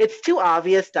 It's too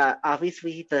obvious that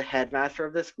obviously the headmaster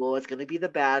of the school is going to be the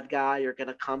bad guy. You're going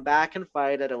to come back and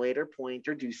fight at a later point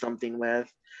or do something with.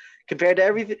 Compared to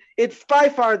everything, it's by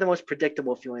far the most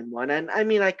predictable feeling one. And I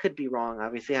mean, I could be wrong.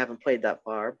 Obviously, I haven't played that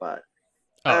far, but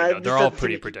no, they're all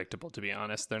pretty predictable, to be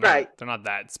honest. They're not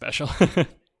that special.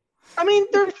 I mean,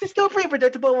 they're still pretty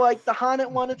predictable. Like the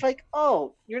Haunted one, it's like,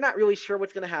 oh, you're not really sure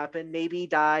what's going to happen. Maybe he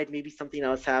died. Maybe something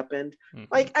else happened. Mm-hmm.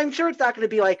 Like, I'm sure it's not going to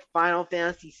be like Final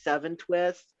Fantasy VII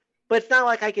twist, but it's not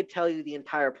like I could tell you the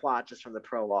entire plot just from the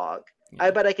prologue. Yeah.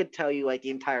 I bet I could tell you like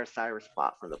the entire Cyrus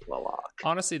plot from the prologue.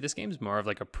 Honestly, this game's more of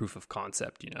like a proof of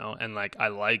concept, and like I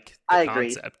like the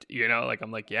concept, like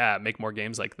I'm like, yeah, make more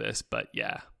games like this, but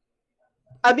yeah.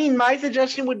 I mean, my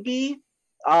suggestion would be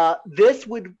this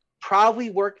would probably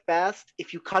work best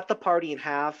if you cut the party in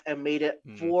half and made it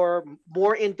 4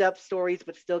 more in-depth stories,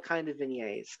 but still kind of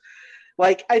vignettes.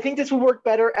 Like, I think this would work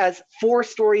better as 4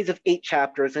 stories of 8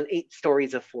 chapters and 8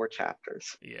 stories of 4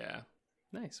 chapters. Yeah.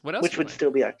 Nice. What else? Which would still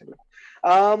be active.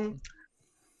 Well,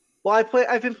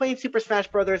 I've been playing Super Smash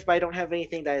Brothers, but I don't have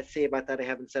anything to say about that I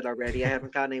haven't said already. I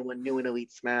haven't gotten anyone new in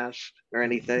Elite Smash or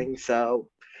anything, so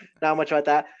not much about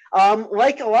that.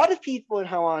 Like a lot of people in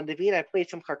How Long to Beat, I played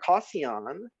some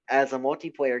Carcassonne as a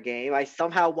multiplayer game. I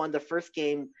somehow won the first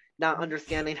game not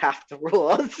understanding half the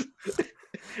rules,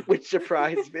 which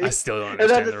surprised me. I still don't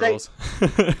understand the rules.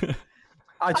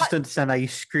 I just understand how you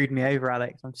screwed me over,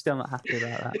 Alex. I'm still not happy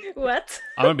about that. What?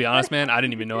 I'm gonna be honest, man. I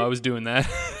didn't even know I was doing that.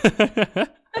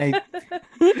 Hey,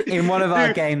 in one of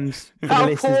our games, for the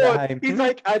listeners at home, he's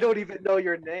like, I don't even know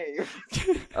your name.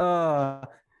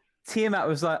 Tiamat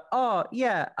was like, oh,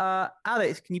 yeah,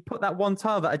 Alex, can you put that one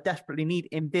tile that I desperately need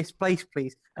in this place,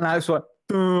 please? And I was like,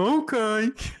 oh,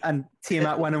 okay. And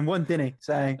Tiamat went and won, didn't he?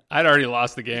 So I'd already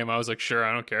lost the game. I was like, sure,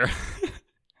 I don't care.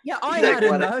 Yeah, I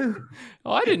hadn't know.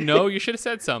 Oh, I didn't know. You should have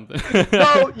said something.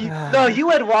 You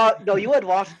had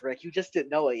lost, Rick. You just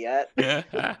didn't know it yet.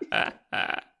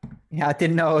 Yeah, I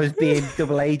didn't know I was being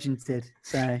double agented.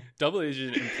 So double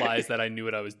agent implies that I knew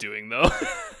what I was doing, though.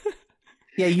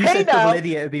 Yeah, you said double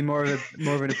idiot would be more of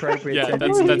an appropriate. Yeah,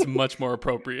 that's much more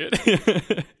appropriate.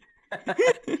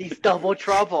 He's double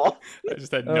trouble. I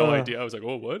just had no idea. I was like,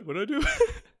 oh, what? What did I do?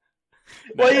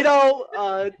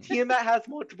 Well, Tiamat has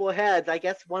multiple heads. I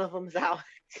guess one of them's Alex.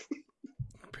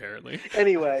 Apparently.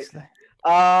 Anyway,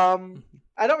 I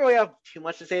don't really have too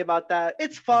much to say about that.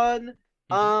 It's fun.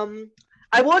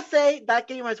 I will say that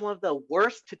game has one of the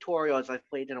worst tutorials I've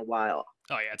played in a while.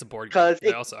 Oh yeah, it's a board game.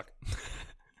 They all suck.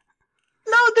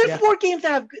 No, there's more games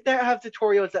that have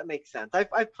tutorials that make sense.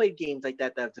 I've played games like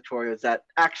that have tutorials that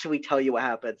actually tell you what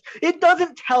happens. It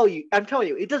doesn't tell you. I'm telling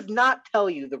you, it does not tell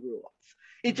you the rules.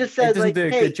 It just says, it doesn't do a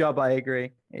good job. I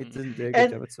agree. It doesn't do a good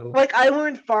job at all. Like, I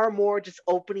learned far more just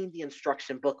opening the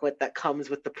instruction booklet that comes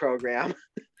with the program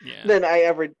than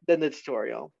the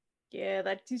tutorial. Yeah,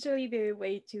 that's usually the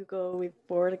way to go with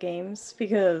board games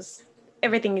because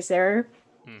everything is there.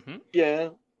 Mm-hmm. Yeah,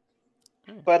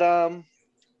 but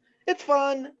it's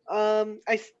fun.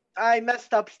 I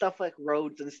messed up stuff like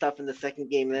roads and stuff in the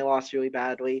second game, and I lost really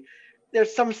badly.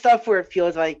 There's some stuff where it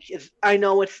feels like I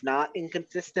know it's not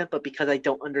inconsistent, but because I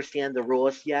don't understand the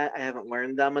rules yet, I haven't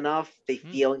learned them enough. They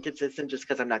feel inconsistent just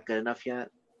because I'm not good enough yet.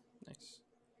 Nice.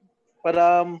 But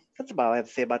that's about all I have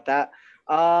to say about that.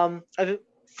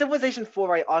 Civilization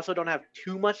 4, I also don't have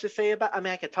too much to say about. I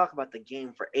mean, I could talk about the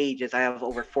game for ages. I have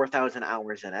over 4,000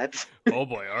 hours in it. Oh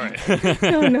boy! All right.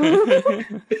 Oh no.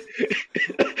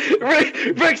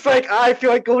 Rick's like, I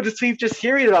feel like going to sleep just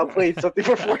hearing about playing something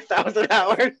for 4,000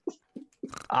 hours.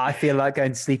 I feel like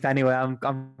going to sleep anyway.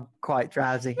 I'm quite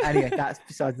drowsy. Anyway, that's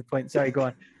besides the point. Sorry, go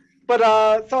on. But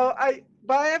I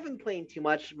haven't been playing too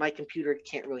much. My computer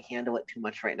can't really handle it too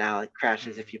much right now. It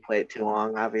crashes if you play it too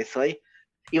long, obviously.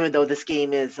 Even though this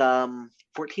game is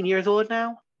 14 years old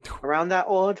now, around that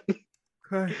old.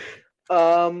 Okay.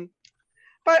 But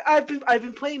I've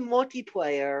been playing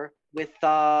multiplayer with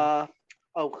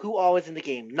who all is in the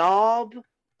game? Nob,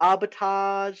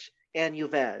 Abatage, and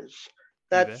Yuvej.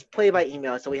 That's play by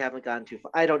email, so we haven't gotten too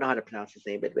far. I don't know how to pronounce his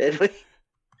name, admittedly.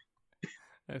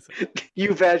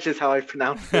 Uveg is how I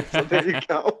pronounce it, so there you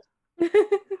go.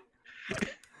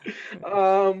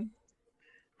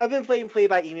 I've been playing Play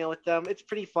by Email with them. It's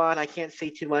pretty fun. I can't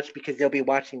say too much because they'll be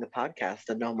watching the podcast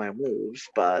and know my moves,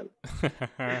 but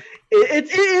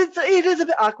it is a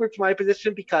bit awkward for my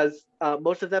position because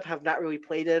most of them have not really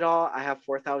played it at all. I have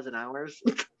 4,000 hours.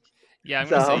 Yeah, I'm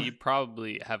gonna say you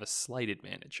probably have a slight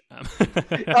advantage. A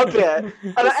bit,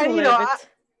 and you know,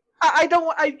 I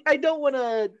don't want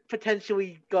to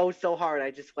potentially go so hard. I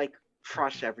just like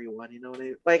crush everyone. You know what I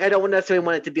mean? Like I don't necessarily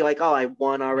want it to be like, oh, I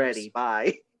won already.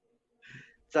 Bye.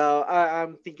 So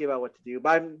I'm thinking about what to do, but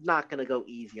I'm not gonna go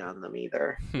easy on them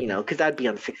either, you know, because that'd be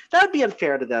unfair. That'd be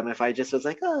unfair to them if I just was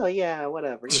like, oh yeah,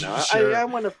 whatever, you know. Sure. I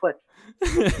want to play.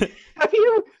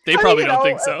 They probably don't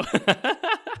think so.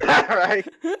 Right.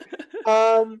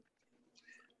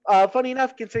 Funny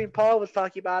enough, considering Paul was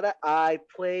talking about it, I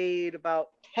played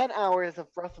about 10 hours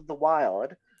of Breath of the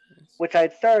Wild, which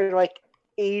I'd started like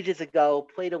ages ago.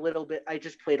 Played a little bit. I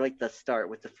just played like the start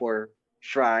with the 4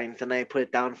 shrines, and I put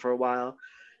it down for a while.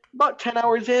 About 10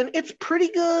 hours in, it's pretty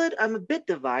good. I'm a bit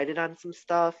divided on some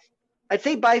stuff. I'd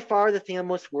say by far the thing I'm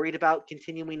most worried about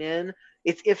continuing in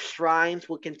is if shrines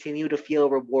will continue to feel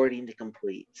rewarding to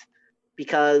complete.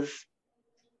 Because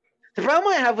the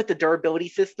problem I have with the durability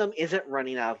system isn't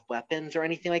running out of weapons or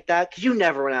anything like that, because you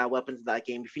never run out of weapons in that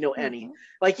game if you know any.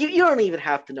 Like, you don't even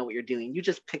have to know what you're doing. You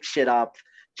just pick shit up,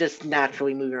 just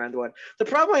naturally moving around the world. The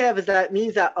problem I have is that it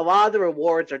means that a lot of the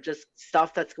rewards are just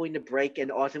stuff that's going to break and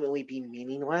ultimately be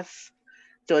meaningless.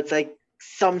 So it's like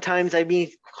sometimes I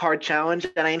meet hard challenge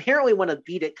and I inherently want to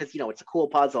beat it because, you know, it's a cool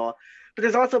puzzle. But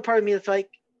there's also a part of me that's like,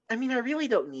 I mean, I really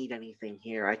don't need anything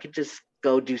here. I could just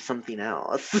go do something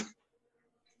else.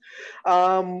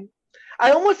 I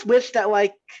almost wish that,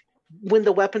 like, when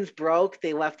the weapons broke,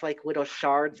 they left, like, little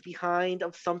shards behind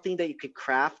of something that you could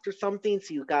craft or something.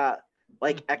 So you got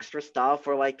like extra stuff,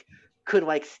 or like could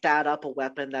like stat up a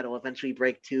weapon that'll eventually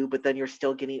break too, but then you're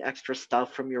still getting extra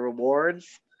stuff from your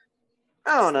rewards.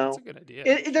 I don't know. That's a good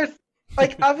idea. There's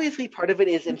like obviously part of it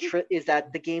is is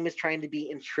that the game is trying to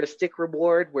be intrinsic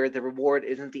reward, where the reward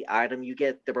isn't the item you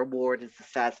get. The reward is the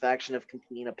satisfaction of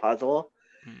completing a puzzle.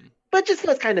 But it just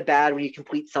feels kind of bad when you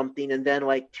complete something and then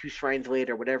like 2 shrines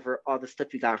later, whatever, all the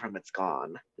stuff you got from it's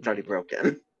gone. It's already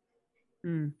broken.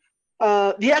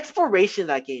 The exploration of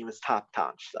that game is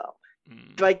top-notch, though.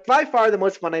 Like, by far, the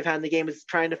most fun I've had in the game is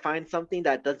trying to find something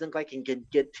that doesn't look like I can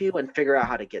get to and figure out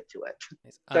how to get to it.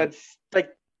 That's, like,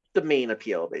 the main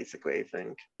appeal, basically, I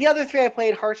think. The other 3 I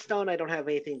played, Hearthstone, I don't have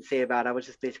anything to say about. I was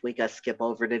just basically going to skip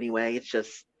over it anyway. It's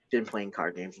just been playing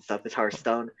card games and stuff. It's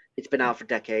Hearthstone. It's been out for a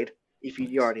decade, if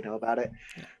you already know about it.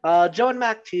 Joe and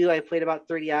Mac 2, I played about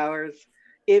 30 hours.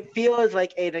 It feels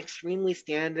like an extremely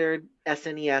standard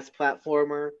SNES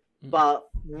platformer, but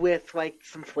with like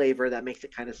some flavor that makes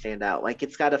it kind of stand out. Like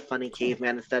it's got a funny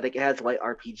caveman aesthetic. It has like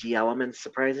RPG elements,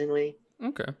 surprisingly.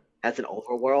 Okay. Has an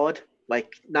overworld,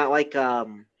 like not like a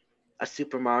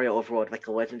Super Mario overworld, like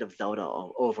a Legend of Zelda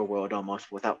overworld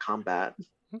almost without combat.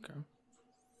 Okay.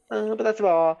 But that's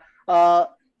about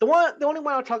all. The only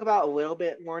one I'll talk about a little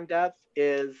bit more in depth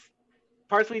is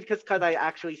partially because I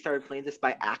actually started playing this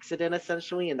by accident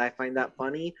essentially, and I find that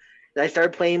funny. I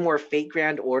started playing more Fate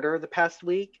Grand Order the past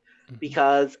week.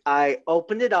 Because I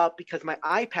opened it up because my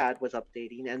iPad was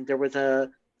updating and there was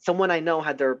someone I know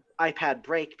had their iPad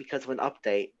break because of an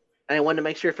update. And I wanted to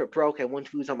make sure if it broke, I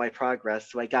wouldn't lose all my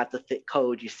progress. So I got the fit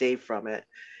code you save from it.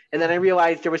 And then I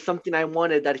realized there was something I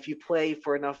wanted that if you play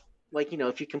for enough, like, you know,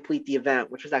 if you complete the event,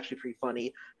 which was actually pretty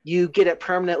funny, you get it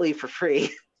permanently for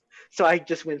free. So I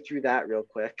just went through that real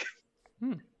quick.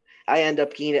 I end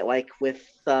up getting it like with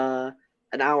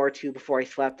an hour or 2 before I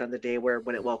slept on the day where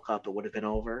when it woke up, it would have been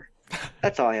over.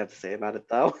 That's all I have to say about it,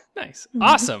 though. Nice.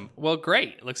 Awesome. Well,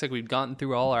 great. Looks like we've gotten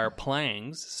through all our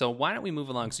playings. So why don't we move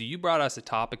along? So you brought us a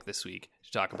topic this week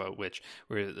to talk about, which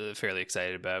we're fairly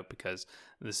excited about because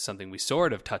this is something we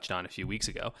sort of touched on a few weeks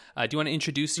ago. Do you want to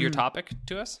introduce your topic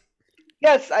to us?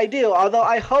 Yes, I do. Although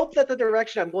I hope that the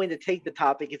direction I'm going to take the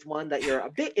topic is one that you're a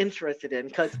bit interested in,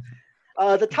 because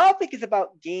the topic is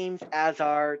about games as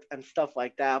art and stuff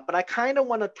like that, but I kind of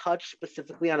want to touch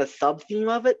specifically on a sub-theme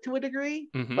of it to a degree.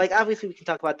 Like, obviously, we can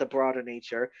talk about the broader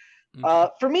nature.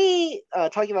 For me,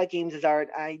 talking about games as art,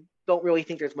 I don't really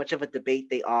think there's much of a debate.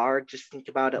 They are. Just think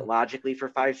about it logically for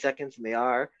 5 seconds, and they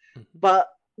are. But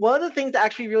one of the things that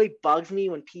actually really bugs me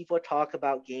when people talk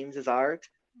about games as art,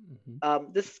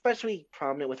 this is especially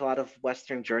prominent with a lot of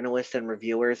Western journalists and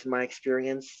reviewers in my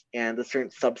experience, and a certain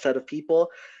subset of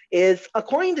people, is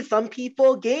according to some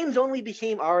people, games only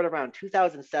became art around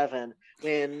 2007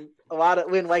 when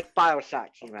like BioShock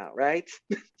came out, right?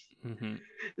 Mm-hmm.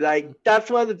 Like, that's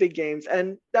one of the big games.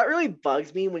 And that really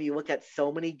bugs me when you look at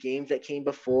so many games that came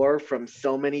before from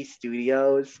so many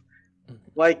studios.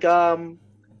 Like,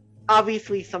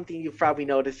 obviously something you've probably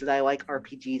noticed is I like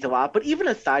RPGs a lot, but even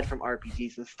aside from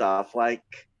RPGs and stuff, like,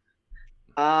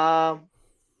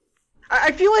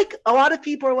 I feel like a lot of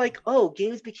people are like, oh,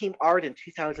 games became art in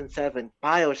 2007,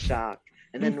 BioShock,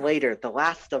 and then later The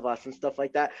Last of Us and stuff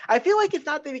like that. I feel like it's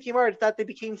not they became art, it's that they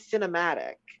became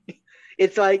cinematic.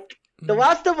 It's like The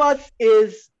Last of Us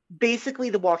is basically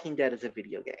The Walking Dead as a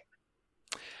video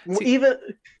game. Even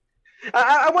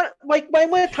I want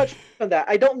to touch on that.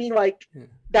 I don't mean like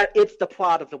that it's the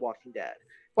plot of The Walking Dead.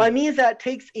 What I mean is that it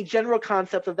takes a general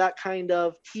concept of that kind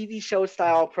of TV show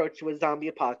style approach to a zombie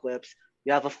apocalypse.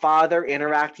 You have a father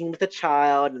interacting with a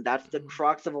child, and that's the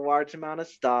crux of a large amount of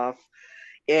stuff.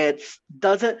 It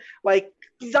doesn't, like,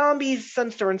 zombies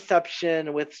since their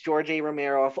inception with George A.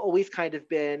 Romero have always kind of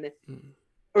been,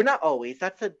 or not always,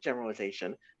 that's a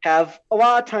generalization, have a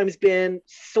lot of times been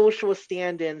social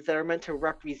stand-ins that are meant to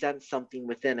represent something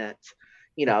within it.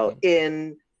 You know,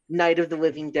 in Night of the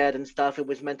Living Dead and stuff, it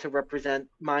was meant to represent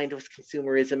mindless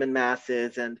consumerism and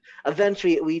masses, and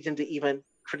eventually it leads into even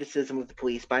criticism of the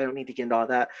police, but I don't need to get into all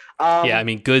that. Yeah, I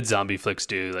mean, good zombie flicks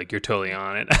do. Like, you're totally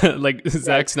on it. Like,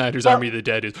 Zack Snyder's Army of the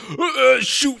Dead is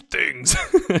shoot things.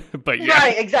 But yeah.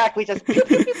 Right, exactly. Just pew,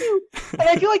 pew, pew, pew. And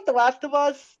I feel like The Last of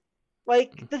Us,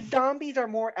 like, the zombies are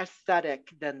more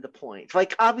aesthetic than the point.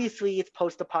 Like, obviously, it's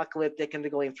post-apocalyptic and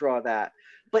they're going through all that.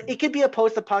 But it could be a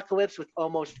post-apocalypse with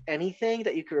almost anything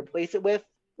that you could replace it with.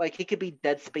 Like, it could be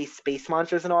Dead space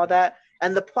monsters and all that.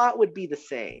 And the plot would be the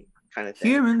same. Kind of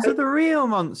thing. Humans are the real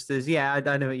monsters. Yeah,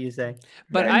 I know what you're saying.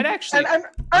 But I'd actually,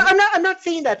 I'm not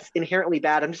saying that's inherently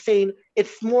bad. I'm just saying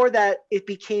it's more that it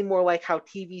became more like how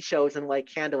TV shows and like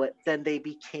handle it than they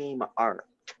became art.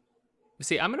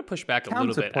 See, I'm going to push back a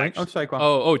little bit. Oh, sorry, go on.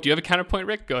 Oh, do you have a counterpoint,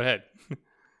 Rick? Go ahead.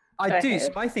 I do.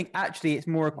 So I think actually it's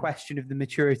more a question of the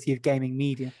maturity of gaming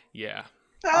media. Yeah.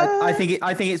 I think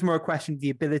it's more a question of the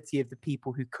ability of the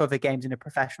people who cover games in a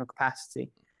professional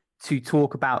capacity to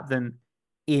talk about them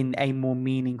in a more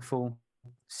meaningful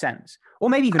sense, or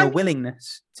maybe even a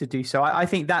willingness to do so. I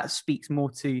think that speaks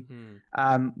more to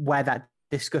where that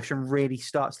discussion really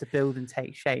starts to build and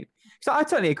take shape. So I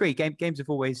totally agree. Games have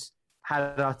always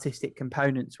had artistic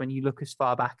components. When you look as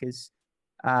far back as,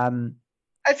 I'd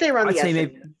say around the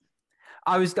maybe,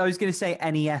 I was going to say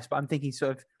NES, but I'm thinking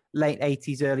sort of late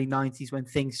 80s, early 90s when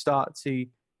things start to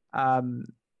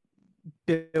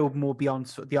build more beyond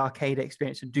sort of the arcade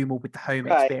experience and do more with the home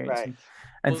experience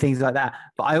and things like that.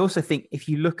 But I also think if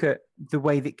you look at the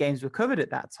way that games were covered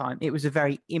at that time, it was a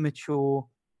very immature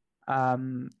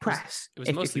press. It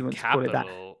was mostly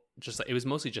capital. It was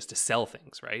mostly just to sell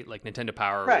things, right? Like Nintendo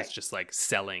Power was just like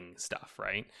selling stuff,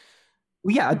 right?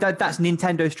 Well, yeah, that's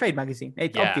Nintendo's trade magazine.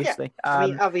 Obviously. Yeah. I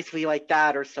mean, obviously, like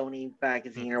that or Sony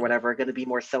magazine or whatever are going to be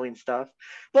more selling stuff.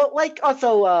 But like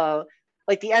also,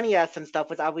 like the NES and stuff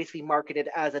was obviously marketed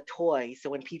as a toy. So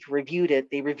when people reviewed it,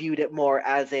 they reviewed it more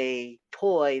as a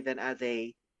toy than as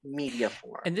a media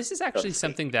form. And this is actually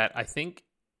something that I think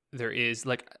there is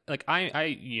like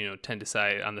I tend to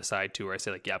side on the side too, where I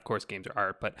say like, yeah, of course games are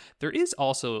art, but there is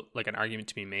also like an argument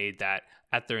to be made that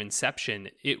at their inception,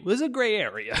 it was a gray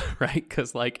area, right?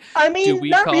 Because like, I mean,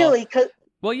 really, because.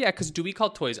 Well, yeah, because do we call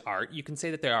toys art? You can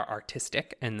say that they are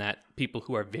artistic and that people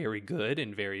who are very good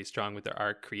and very strong with their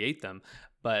art create them.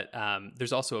 But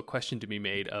there's also a question to be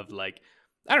made of like,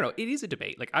 I don't know, it is a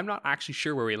debate. Like, I'm not actually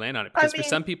sure where we land on it. Because for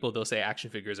some people, they'll say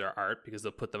action figures are art because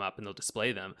they'll put them up and they'll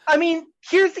display them. I mean,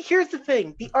 here's the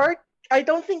thing. The art, I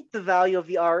don't think the value of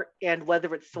the art and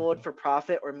whether it's sold for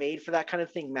profit or made for that kind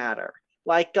of thing matter.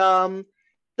 Like, the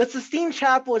Sistine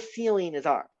Chapel ceiling is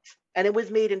art. And it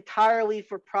was made entirely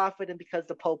for profit and because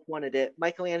the Pope wanted it.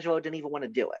 Michelangelo didn't even want to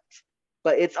do it.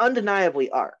 But it's undeniably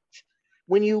art.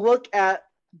 When you look at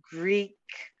Greek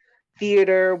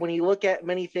theater, when you look at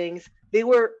many things, they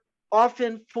were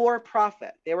often for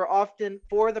profit. They were often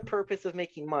for the purpose of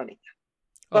making money.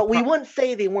 But we wouldn't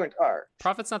say they weren't art.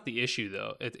 Profit's not the issue,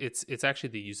 though. It's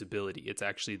actually the usability. It's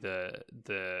actually the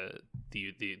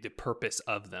purpose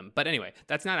of them. But anyway,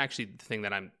 that's not actually the thing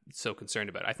that I'm so concerned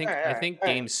about. I think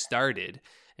games started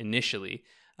initially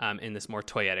in this more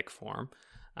toyetic form,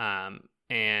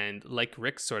 and like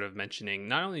Rick's sort of mentioning,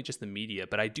 not only just the media,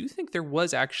 but I do think there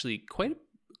was actually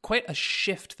quite a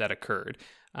shift that occurred.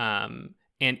 And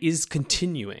is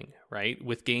continuing, right?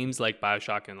 With games like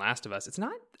BioShock and Last of Us. It's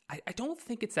not, I don't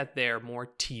think it's that they're more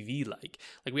TV-like.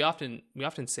 Like we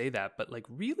often say that, but like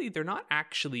really they're not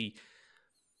actually,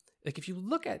 like if you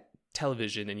look at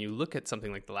television and you look at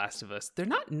something like The Last of Us, they're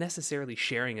not necessarily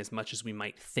sharing as much as we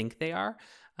might think they are.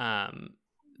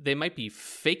 they might be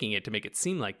faking it to make it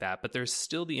seem like that, but there's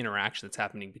still the interaction that's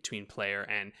happening between player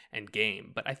and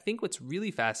game. But I think what's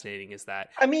really fascinating is that...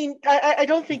 I mean, I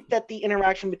don't think that the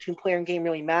interaction between player and game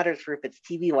really matters for if it's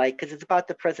TV-like, because it's about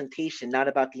the presentation, not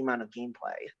about the amount of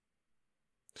gameplay.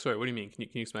 Sorry, what do you mean? Can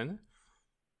you explain that?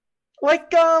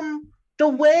 Like, the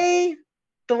way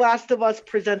The Last of Us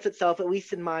presents itself, at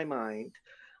least in my mind,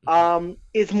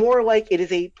 is more like it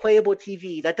is a playable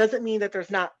TV. That doesn't mean that there's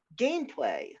not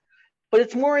gameplay, but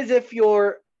it's more as if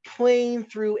you're playing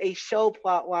through a show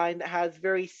plot line that has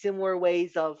very similar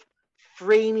ways of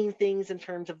framing things in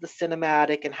terms of the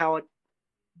cinematic and how it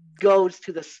goes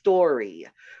to the story,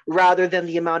 rather than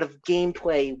the amount of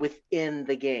gameplay within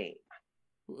the game.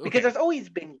 Because there's always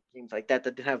been games like that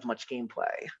didn't have much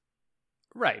gameplay.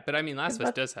 Right, but I mean, Last of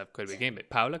Us does have quite a bit of gameplay.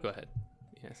 Paula, go ahead.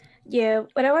 Yes. Yeah,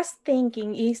 what I was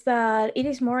thinking is that it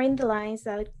is more in the lines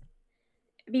that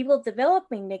people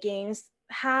developing the games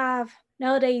have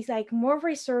nowadays like more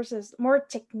resources, more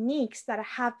techniques that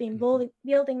have been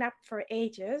building up for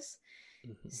ages.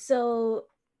 So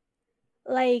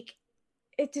like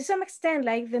to some extent,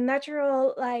 like the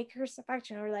natural like course of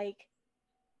action, or like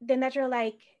the natural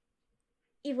like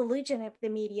evolution of the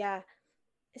media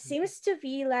seems to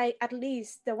be like, at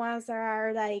least the ones that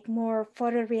are like more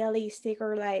photorealistic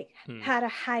or like had a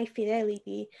high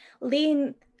fidelity,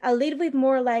 lean a little bit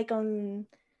more like on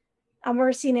a more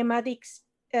cinematic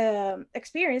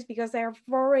experience, because they're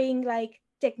borrowing like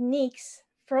techniques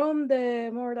from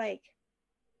the more like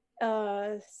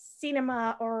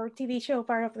cinema or TV show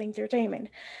part of the entertainment.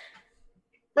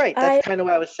 Right, that's kind of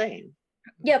what I was saying.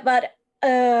 Yeah, but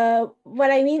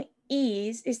what I mean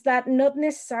is that not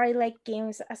necessarily like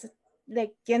games as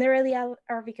like generally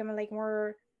are becoming like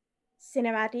more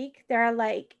cinematic. They're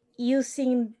like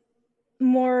using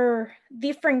more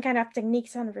different kind of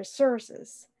techniques and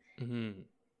resources.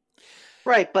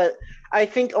 Right, but I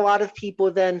think a lot of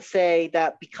people then say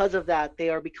that because of that, they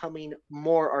are becoming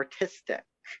more artistic,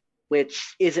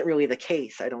 which isn't really the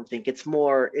case. I don't think it's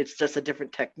just a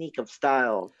different technique of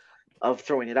style of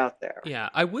throwing it out there. Yeah,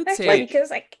 I would Actually, say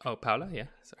because like, oh, Paula, yeah,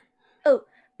 sorry. Oh,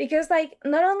 because like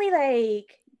not only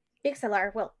like pixel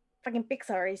art, well, fucking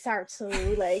pixel art is art, so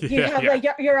like you have like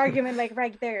your argument like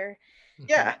right there.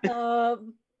 Yeah.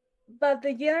 But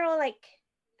the general like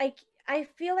I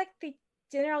feel like the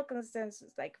general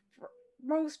consensus, like for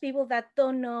most people that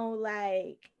don't know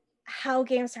like how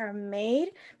games are made,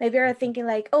 maybe are thinking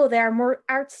like, oh, they are more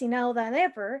artsy now than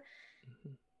ever.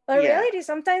 But in reality,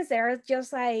 sometimes they're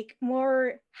just like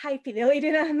more high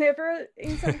fidelity than ever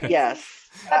in some cases. Yes.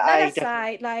 But that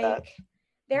aside, like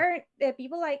there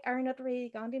people like are not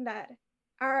really counting that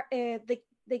are the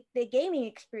gaming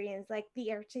experience, like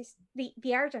the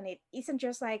art on it isn't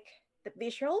just like the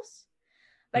visuals,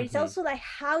 but it's also like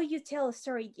how you tell a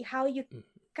story, how you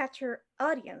catch your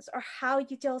audience, or how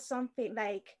you tell something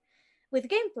like with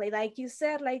gameplay. Like you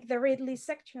said, like the Ridley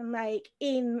section, like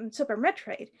in Super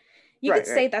Metroid. You could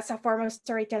say that's a form of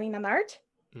storytelling and art.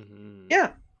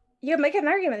 Yeah. You make an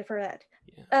argument for that.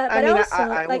 Yeah. But I mean, also,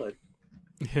 I like,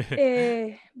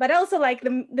 would. but also like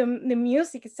the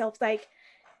music itself, like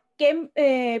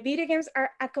video games are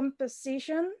a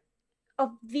composition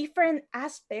of different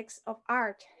aspects of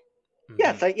art.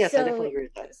 Yes, I definitely agree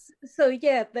with that. So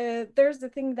yeah, there's the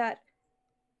thing that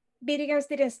video games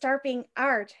didn't start being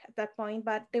art at that point,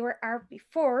 but they were art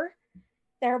before.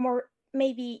 They're more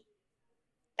maybe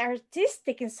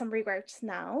artistic in some regards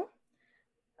now,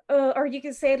 or you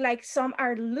can say like some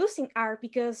are losing art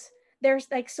because there's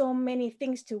like so many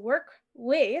things to work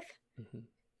with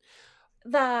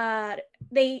that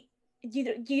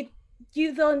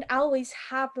you don't always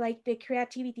have like the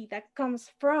creativity that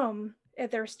comes from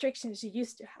the restrictions you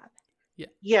used to have.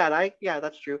 Yeah,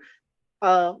 that's true.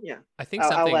 I think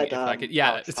something, if I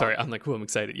could, sorry, I'm like, I'm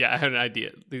excited. Yeah, I had an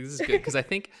idea. This is good because I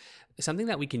think something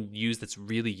that we can use that's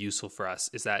really useful for us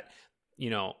is that,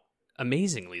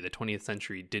 amazingly, the 20th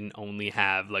century didn't only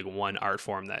have like one art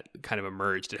form that kind of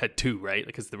emerged. It had two, right?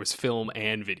 Because there was film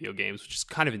and video games, which is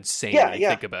kind of insane when you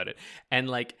think about it. And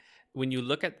like when you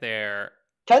look at their...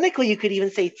 Technically, you could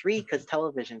even say three because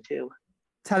television too.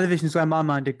 Television's where my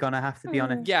mind had gone, I have to be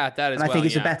honest. Yeah, that is. And I think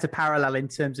it's a better parallel in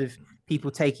terms of people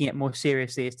taking it more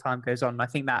seriously as time goes on. I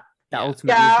think that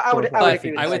ultimately. Yeah, I would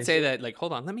agree with I would say that, like,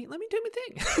 hold on, let me do my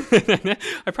thing.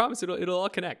 I promise it'll all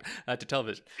connect to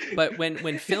television. But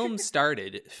when film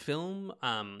started, film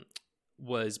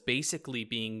was basically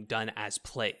being done as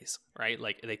plays, right?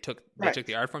 Like they took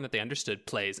the art form that they understood,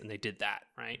 plays, and they did that,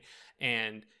 right?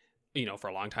 And for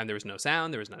a long time there was no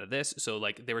sound, there was none of this, so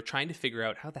like they were trying to figure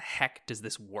out how the heck does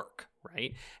this work,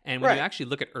 right? And when Right. you actually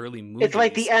look at early movies, It's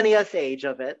like the NES age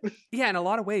of it. yeah, in a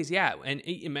lot of ways, yeah. And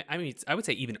I mean, I would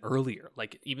say even earlier,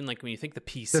 like even like when you think the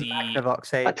The PC,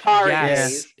 Magnavox age. Atari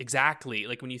yes, days. exactly.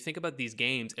 Like when you think about these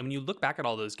games and when you look back at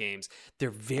all those games, they're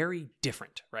very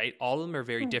different, right? All of them are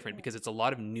very different because it's a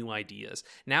lot of new ideas.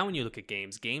 Now, when you look at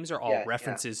games are all Yeah,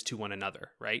 references to one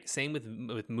another, right? Same with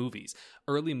movies.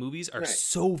 Early movies are Right.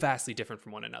 so vastly different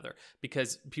from one another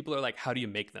because people are like, how do you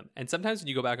make them? And sometimes when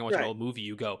you go back and watch an Right. old movie,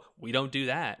 you go, we don't do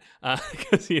that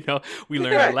because we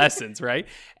learn our Right. lessons, right?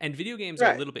 And video games are a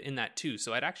Right. little bit in that too.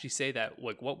 So I'd actually say that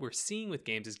like what we're seeing with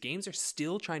games is games are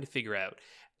still trying to figure out.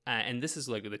 And this is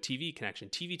like the TV connection.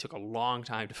 TV took a long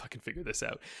time to fucking figure this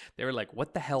out. They were like,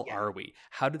 what the hell Yeah. are we?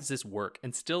 How does this work?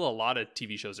 And still a lot of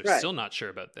TV shows are Right. still not sure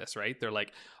about this, right? They're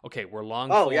like, okay, we're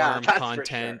long Oh, form yeah, that's for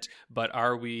content, but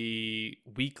are we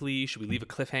weekly? Should we leave a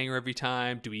cliffhanger every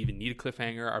time? Do we even need a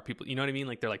cliffhanger? Are people, you know what I mean?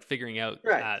 Like they're like figuring out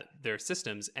Right. their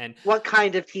systems. And What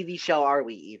kind of TV show are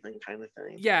we even, kind of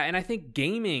thing? yeah, and I think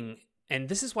gaming, and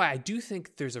this is why I do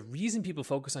think there's a reason people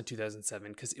focus on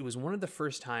 2007, because it was one of the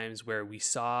first times where we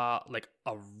saw like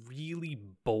a really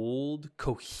bold,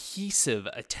 cohesive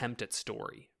attempt at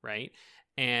story, right?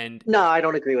 And No, I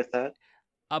don't agree with that.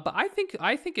 but I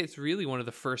think it's really one of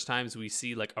the first times we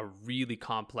see like a really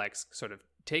complex sort of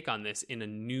take on this in a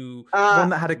new. One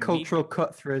that had a cultural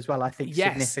cut through as well, I think,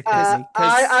 Yes. significantly.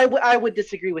 I would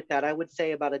disagree with that. I would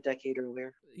say about a decade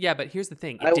earlier. Yeah, but here's the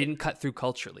thing: it I- didn't cut through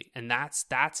culturally, and that's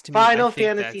to me. Final I think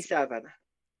Fantasy that's- VII.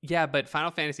 Yeah, but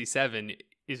Final Fantasy VII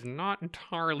is not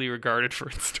entirely regarded for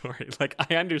its story. Like,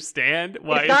 I understand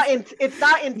why. It's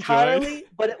not entirely,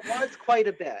 but it was quite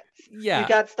a bit. Yeah. You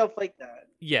got stuff like that.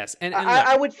 Yes, and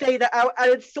I would say that I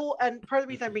would sold, and part of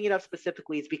the reason I'm bringing it up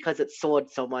specifically is because it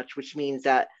sold so much, which means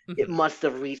that it must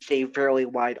have reached a fairly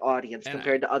wide audience And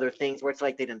compared to other things where it's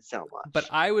like they didn't sell much. but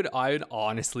I would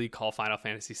honestly call Final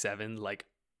Fantasy VII like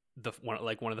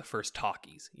one of the first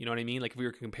talkies. You know what I mean? Like if we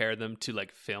were to compare them to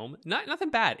like film, nothing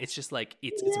bad. It's just like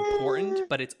it's important,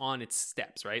 but it's on its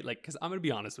steps, right? Like because I'm gonna be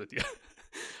honest with you.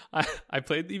 I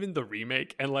played even the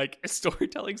remake, and like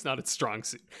storytelling's not its strong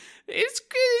suit. It's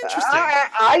interesting,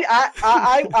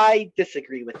 I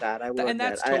disagree with that. I will and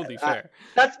that's admit. totally fair.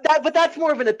 But that's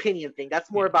more of an opinion thing.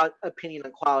 That's more about opinion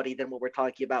and quality than what we're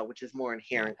talking about, which is more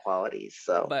inherent qualities.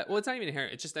 So, But well, it's not even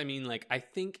inherent. It's just, I mean, like I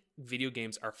think video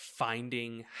games are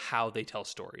finding how they tell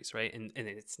stories, right? And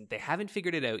they haven't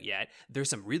figured it out yet. There's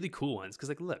some really cool ones because,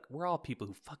 like, look, we're all people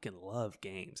who fucking love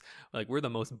games. Like, we're the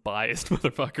most biased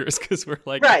motherfuckers because we're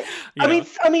like, right. you I know.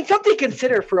 mean, something to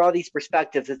consider for all these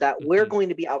perspectives is that we're Mhm. going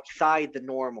to be outside the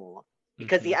normal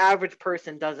because the average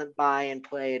person doesn't buy and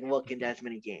play and look into as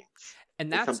many games. And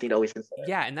It's that's something to always consider.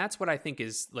 yeah, and that's what I think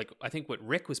is like. I think what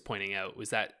Rick was pointing out was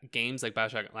that games like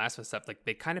Bioshock and Last of Us stuff, like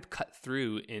they kind of cut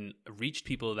through and reached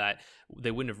people that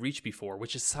they wouldn't have reached before.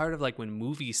 Which is sort of like when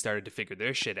movies started to figure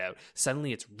their shit out.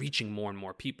 Suddenly, it's reaching more and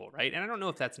more people, right? And I don't know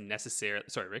if that's necessary.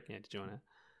 Sorry, Rick. Yeah, did you want to?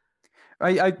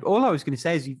 All I was going to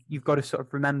say is you've got to sort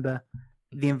of remember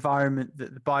the environment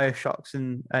that the Bioshocks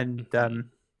and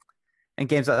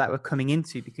games like that were coming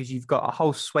into, because you've got a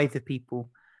whole swathe of people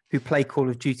who play Call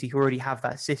of Duty who already have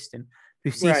that system,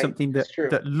 who see Right, something it's true.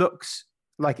 that looks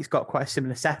like it's got quite a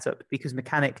similar setup because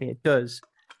mechanically it does,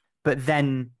 but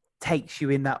then takes you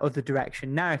in that other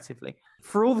direction narratively.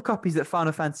 For all the copies that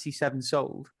Final Fantasy VII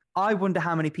sold, I wonder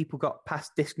how many people got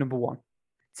past disc number 1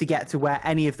 to get to where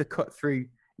any of the cut through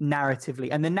narratively,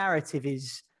 and the narrative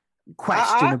is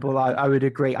questionable. I would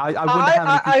agree. I wonder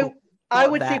how many people. I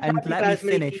would got say there. And probably let me as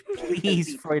many finish, people as please,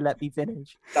 people. Freud, let me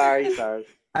finish. Sorry.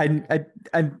 And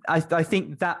I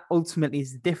think that ultimately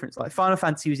is the difference. Like Final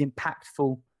Fantasy was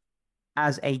impactful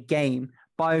as a game.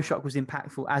 Bioshock was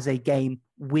impactful as a game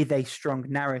with a strong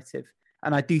narrative.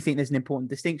 And I do think there's an important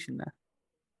distinction there.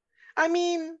 I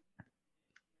mean,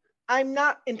 I'm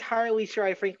not entirely sure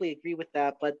I frankly agree with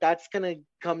that, but that's going to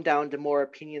come down to more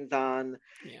opinions on.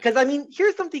 Yeah. Because, I mean,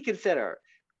 here's something to consider.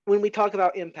 When we talk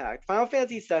about impact, Final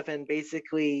Fantasy VII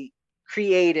basically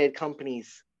created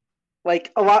companies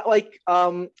like a lot, like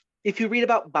if you read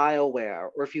about BioWare,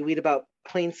 or if you read about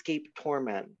Planescape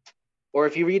Torment, or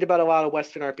if you read about a lot of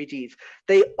Western RPGs,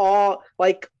 they all,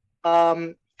 like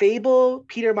Fable,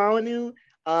 Peter Molyneux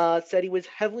said he was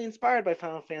heavily inspired by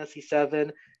Final Fantasy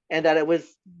VII, and that it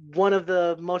was one of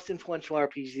the most influential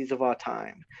RPGs of all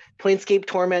time. Planescape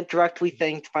Torment directly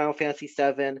thanked Final Fantasy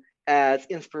VII as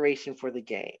inspiration for the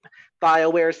game.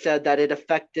 BioWare said that it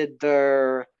affected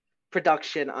their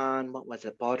production on, what was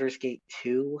it, Baldur's Gate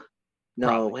 2? No,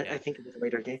 Probably, yeah. I think it was a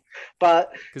later game.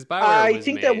 But Because BioWare I was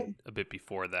think made that- a bit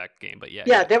before that game, but yeah.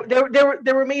 yeah, they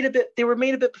were made a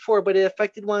bit before, but it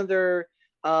affected one of their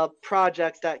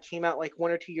projects that came out like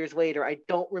 1 or 2 years later. I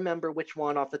don't remember which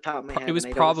one off the top of my head. It was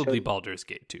and I don't probably show- Baldur's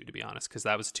Gate 2, to be honest, because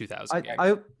that was a 2000 game.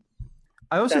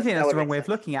 I also think That that's would the wrong make way of sense.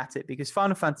 looking at it, because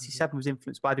Final Fantasy VII was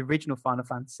influenced by the original Final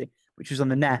Fantasy, which was on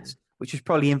the NES, which was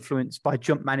probably influenced by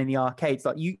Jumpman in the arcades.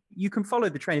 Like you can follow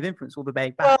the train of influence all the way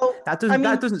back. Well, that I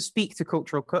mean, doesn't speak to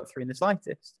cultural cut through in the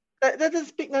slightest. that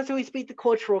doesn't necessarily speak to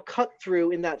cultural cut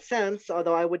through in that sense.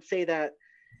 Although I would say that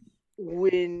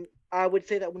when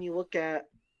you look at,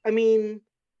 I mean,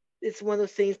 it's one of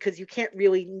those things because you can't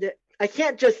really. I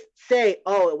can't just say,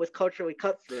 oh, it was culturally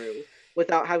cut through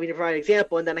without having to provide an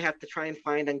example, and then I have to try and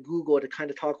find on Google to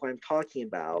kind of talk what I'm talking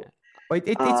about.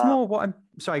 It's more what I'm.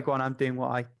 Sorry, go on. I'm doing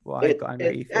what I got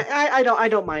angry for. I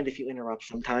don't mind if you interrupt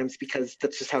sometimes because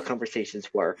that's just how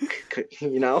conversations work.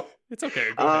 You know. It's okay.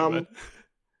 Go ahead,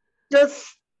 bud.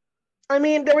 I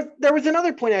mean, there was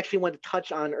another point I actually wanted to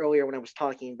touch on earlier when I was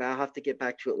talking, but I'll have to get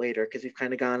back to it later because we've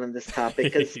kind of gone on this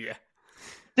topic. Because Yeah.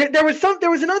 there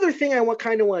was another thing I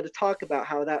kind of wanted to talk about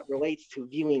how that relates to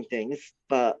viewing things,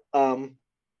 but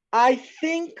I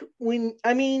think when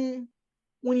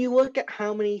you look at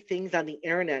how many things on the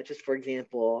internet, just for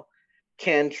example,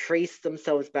 can trace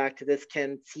themselves back to this,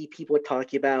 can see people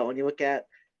talking about, when you look at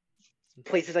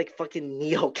places like fucking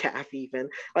NeoCaf even,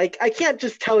 like I can't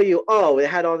just tell you, oh, it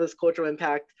had all this cultural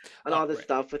impact on all this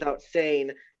stuff without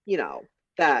saying, you know,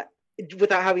 that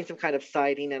without having some kind of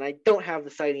citing, and I don't have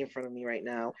the citing in front of me right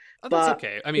now. Oh, but that's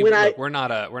okay. I mean, look, we're not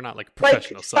like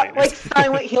professional citers.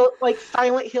 Like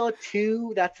Silent Hill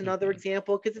 2, that's another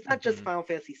example, because it's not just Final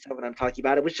Fantasy VII I'm talking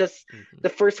about. It was just the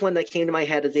first one that came to my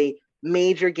head as a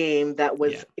major game that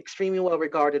was extremely well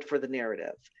regarded for the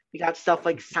narrative. We got stuff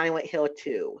like Silent Hill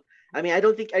 2. I mean, I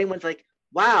don't think anyone's like,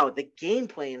 wow, the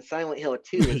gameplay in Silent Hill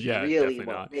 2 is really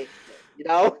what makes it, you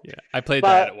know? Yeah, I played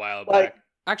that a while back.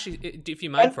 Actually, if you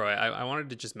mind, Froy, I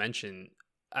wanted to just mention,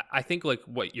 I think like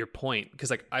what your point, because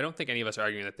like I don't think any of us are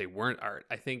arguing that they weren't art.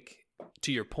 I think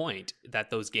to your point that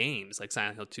those games like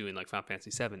Silent Hill 2 and like Final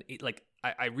Fantasy 7,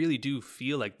 I really do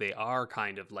feel like they are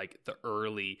kind of like the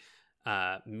early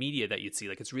media that you'd see.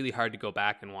 Like it's really hard to go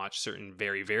back and watch certain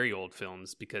very, very old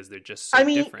films because they're just so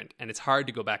different, and it's hard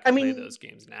to go back and play those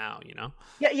games now, you know?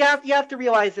 Yeah, you have to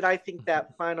realize that I think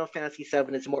that Final Fantasy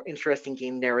VII is a more interesting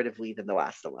game narratively than The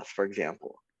Last of Us, for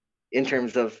example, in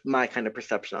terms of my kind of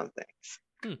perception on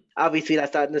things. Obviously,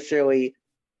 that's not necessarily.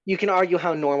 You can argue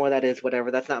how normal that is, whatever.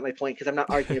 That's not my point because I'm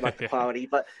not arguing about the quality,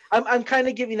 but I'm kind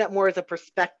of giving that more as a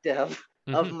perspective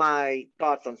of my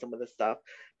thoughts on some of this stuff.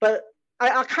 But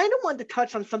I kind of wanted to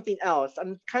touch on something else.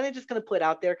 I'm kind of just going to put it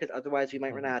out there because otherwise we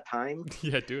might run out of time.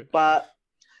 Yeah, do it. But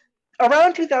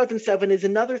around 2007 is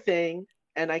another thing,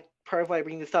 and part of why I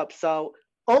bring this up. So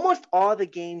almost all the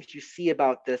games you see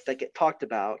about this that get talked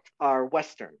about are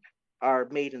Western, are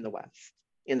made in the West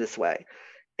in this way.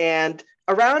 And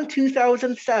around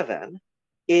 2007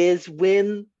 is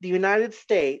when the United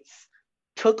States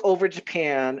took over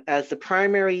Japan as the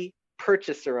primary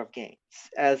purchaser of games,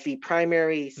 as the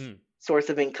primary source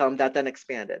of income that then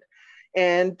expanded.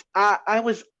 And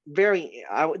this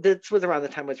was around the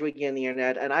time I was reading on the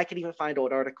internet, and I could even find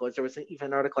old articles. There was even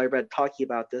an article I read talking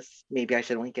about this. Maybe I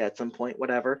should link it at some point,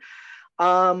 whatever.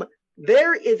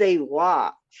 There is a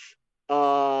lot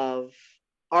of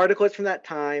articles from that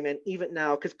time, and even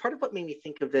now, because part of what made me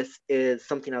think of this is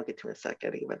something I'll get to in a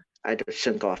second, even. I just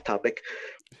shouldn't go off topic.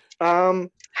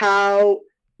 How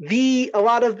a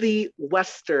lot of the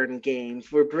Western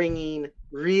games were bringing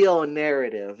real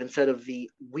narrative instead of the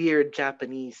weird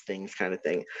Japanese things kind of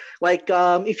thing. Like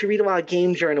if you read a lot of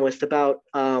game journalists about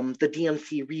the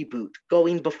DMC reboot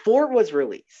going before it was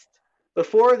released,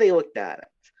 before they looked at it,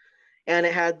 and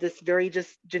it had this very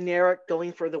just generic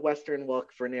going for the Western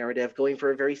look for narrative, going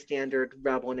for a very standard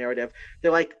Rebel narrative.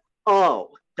 They're like, oh,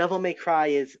 Devil May Cry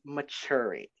is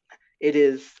maturing. It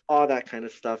is all that kind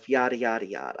of stuff, yada, yada,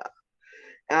 yada.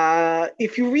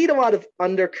 If you read a lot of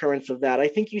undercurrents of that, I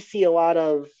think you see a lot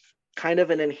of kind of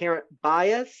an inherent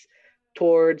bias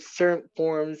towards certain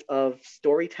forms of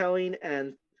storytelling.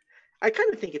 And I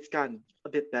kind of think it's gotten a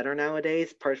bit better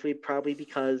nowadays, partially probably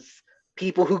because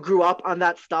people who grew up on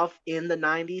that stuff in the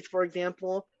 90s, for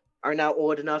example, are now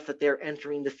old enough that they're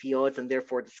entering the fields and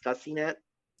therefore discussing it.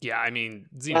 Yeah, I mean,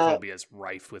 xenophobia is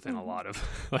rife within a lot of,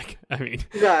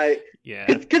 Right. Yeah.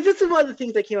 Because this is one of the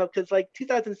things that came up, because,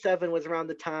 2007 was around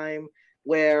the time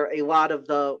where a lot of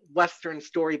the Western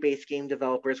story-based game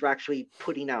developers were actually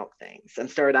putting out things and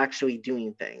started actually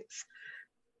doing things.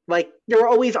 There were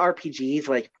always RPGs,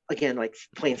 like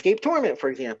Planescape Torment, for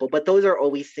example, but those are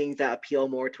always things that appeal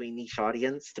more to a niche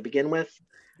audience to begin with.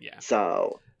 Yeah.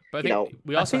 So, but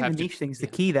we also have the niche thing's the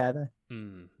key there,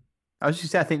 though. I was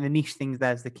just saying, I think the niche thing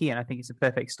there's the key, and I think it's a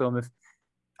perfect storm of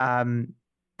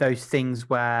those things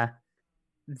where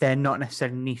they're not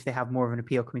necessarily niche, they have more of an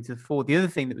appeal coming to the fore. The other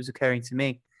thing that was occurring to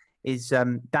me is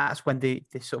that's when the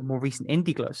sort of more recent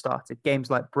indie glow started. Games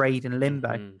like Braid and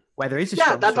Limbo, where there is a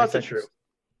strong that's story also focus. true.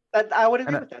 I would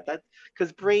agree with that. That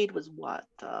because Braid was what?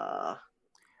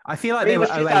 I feel like Braid they were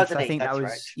was 08. 2008, I think that that's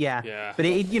was right. Yeah. But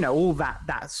it, all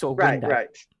that sort of Right, window. right.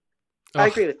 I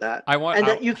agree with that.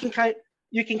 I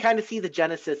you can kind of see the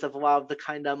genesis of a lot of the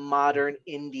kind of modern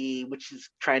indie, which is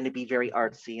trying to be very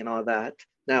artsy and all that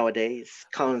nowadays,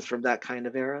 comes from that kind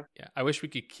of era. Yeah, I wish we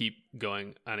could keep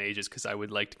going on ages because I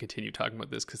would like to continue talking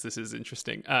about this because this is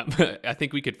interesting. I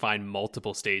think we could find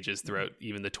multiple stages throughout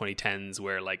even the 2010s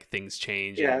where like things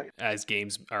change as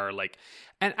games are like,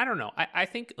 and I don't know. I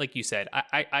think like you said,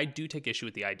 I do take issue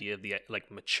with the idea of the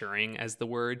like maturing as the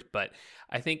word, but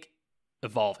I think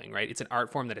evolving, right? It's an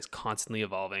art form that is constantly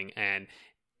evolving and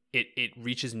it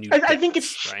reaches new I think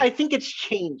depths, right? I think it's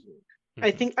changing.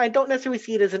 I don't necessarily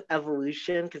see it as an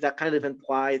evolution because that kind of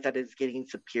implies that it's getting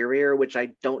superior, which I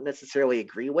don't necessarily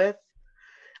agree with.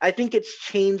 I think it's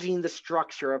changing the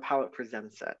structure of how it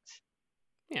presents it.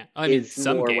 Yeah, I mean,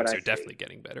 some games are definitely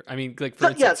getting better. I mean, like for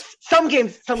instance, yes, some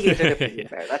games are definitely getting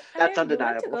better. That's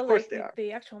undeniable. Of course, they are.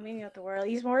 The actual meaning of the world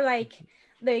is more like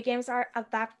the games are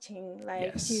adapting,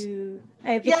 like to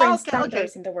different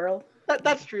standards in the world.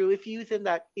 That's true. If you use in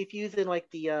like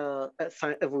the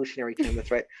evolutionary term, that's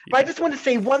right. But I just want to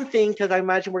say one thing because I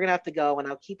imagine we're gonna have to go, and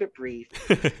I'll keep it brief.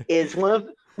 Is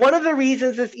one of the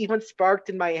reasons this even sparked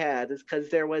in my head is because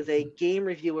there was a game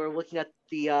reviewer looking at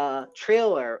the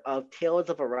trailer of Tales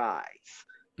of Arise.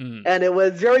 And it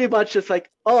was very much just like,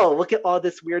 oh, look at all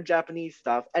this weird Japanese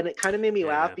stuff. And it kind of made me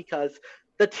laugh because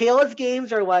the Tales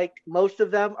games are like, most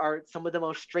of them are some of the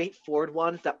most straightforward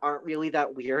ones that aren't really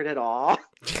that weird at all.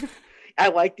 I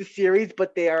like the series,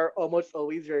 but they are almost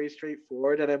always very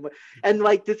straightforward. And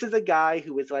like, this is a guy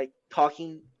who was like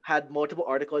had multiple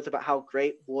articles about how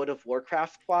great World of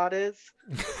Warcraft's plot is.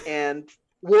 And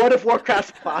World of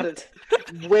Warcraft's plot is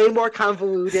way more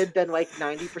convoluted than like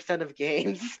 90% of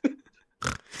games.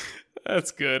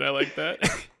 That's good. I like that.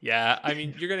 Yeah, I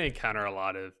mean, you're going to encounter a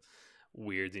lot of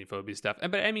weird xenophobia stuff.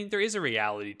 But I mean, there is a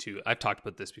reality to, I've talked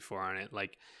about this before on it.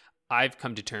 Like, I've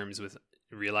come to terms with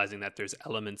realizing that there's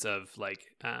elements of like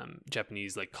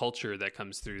Japanese like culture that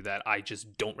comes through that I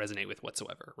just don't resonate with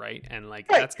whatsoever, right? And like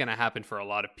that's going to happen for a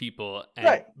lot of people,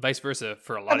 and vice versa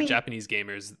for a lot of Japanese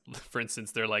gamers. For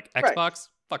instance, they're like Xbox,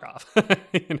 fuck off,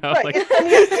 you know. Like, I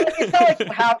mean,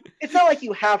 it's not like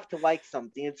you have to like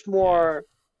something. It's more,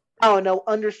 I don't know,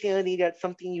 understanding that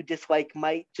something you dislike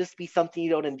might just be something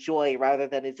you don't enjoy rather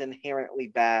than it's inherently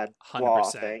bad flaw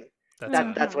thing.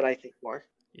 That's what I think more.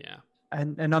 Yeah.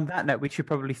 And on that note, we should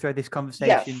probably throw this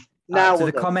conversation to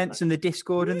the comments and the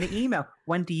Discord and the email.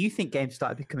 When do you think games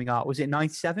started becoming art? Was it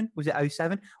 97? Was it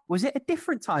 07? Was it a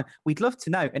different time? We'd love to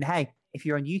know. And hey, if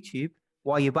you're on YouTube,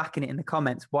 while you're backing it in the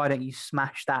comments, why don't you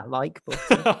smash that like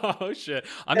button? Oh shit!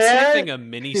 I'm sniffing a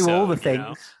mini-sode. Do all the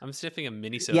things. I'm sniffing a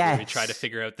mini-sode where we try to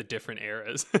figure out the different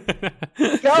eras.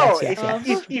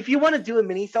 If you want to do a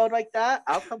mini-sode like that,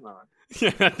 I'll come on.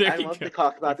 Yeah, I love to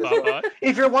talk about this.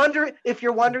 If you're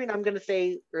wondering, I'm going to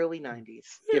say early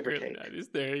 90s, give or take.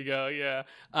 90s. There you go. Yeah.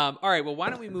 All right. Well, why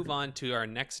don't we move on to our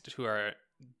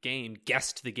game,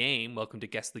 Guess the Game. Welcome to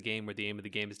Guess the Game, where the aim of the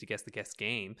game is to guess the guest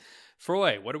game.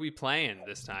 Froy, what are we playing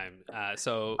this time?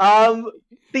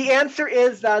 The answer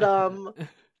is that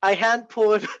I hadn't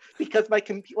pulled, because my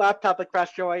laptop had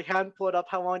crashed, so I hadn't pulled up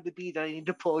How Long to Beat. I need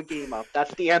to pull a game up.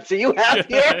 That's the answer you have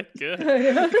here.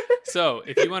 Good. So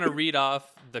if you want to read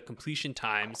off the completion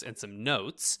times and some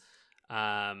notes,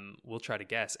 we'll try to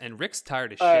guess. And Rick's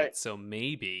tired of shit, so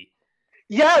maybe.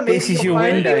 Yeah, maybe this is your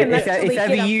window.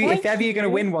 If ever you're going to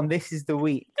win one, this is the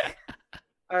week.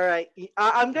 All right.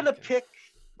 I'm going to pick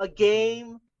a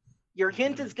game. Your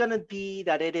hint is going to be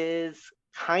that it is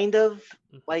kind of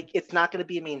like, it's not going to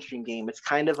be a mainstream game. It's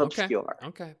kind of obscure.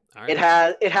 Okay. All right.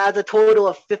 It has a total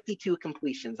of 52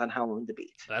 completions on How Long to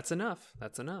Beat. That's enough.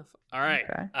 All right.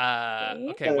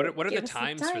 Okay. What are the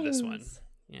times for this one?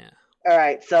 Yeah. All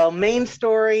right. So main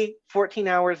story, 14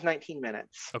 hours, 19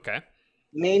 minutes. Okay.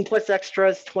 Main plus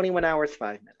extras, 21 hours,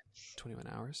 5 minutes. 21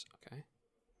 hours. Okay.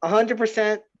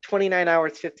 100%, 29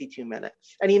 hours, 52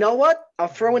 minutes. And you know what? I'll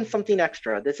throw in something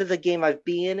extra. This is a game I've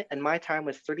been in, and my time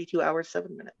was 32 hours,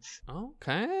 7 minutes.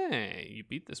 Okay. You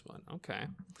beat this one. Okay.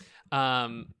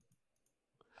 Can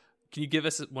you give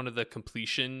us one of the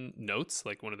completion notes,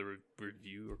 like one of the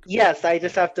review? Yes, I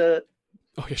just have to.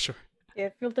 Oh, yeah, sure. Yeah,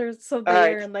 filters so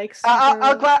there and like. Super...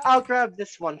 I'll grab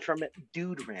this one from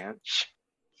Dude Ranch.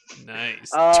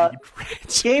 Nice.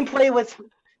 Gameplay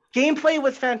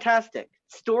was fantastic.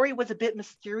 Story was a bit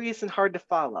mysterious and hard to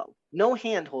follow. No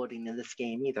hand holding in this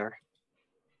game either.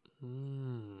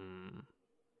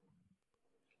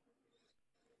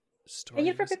 Can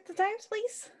you repeat the times,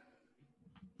 please?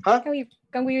 Huh?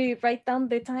 Can we write down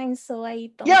the times so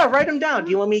I don't? Yeah, write them down.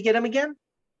 Do you want me to get them again?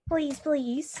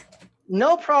 Please.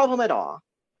 No problem at all.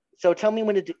 So tell me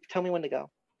when to go.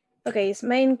 Okay, it's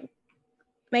main is...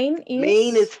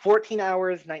 Main is 14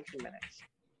 hours, 19 minutes.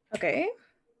 Okay.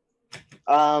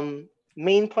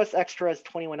 Main plus extra is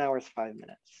 21 hours, 5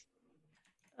 minutes.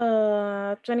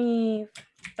 20...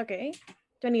 Okay.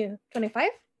 25?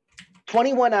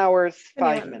 21 hours,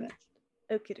 5 21. minutes.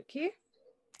 Okay.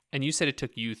 And you said it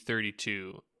took you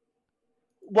 32.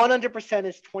 100%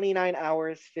 is 29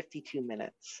 hours, 52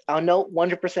 minutes. I'll note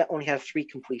 100% only has 3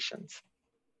 completions.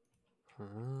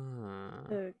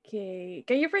 Okay.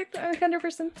 Can you repeat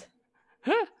 100%?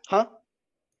 Huh?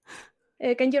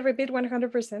 Can you repeat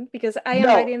 100%? Because I am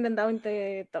No. writing them down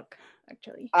the doc,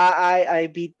 actually. I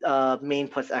beat main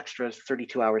plus extras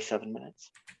 32 hours, 7 minutes.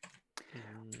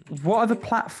 What are the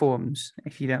platforms,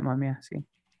 if you don't mind me asking?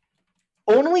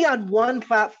 Only on one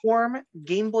platform,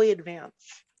 Game Boy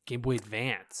Advance. Game Boy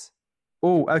Advance.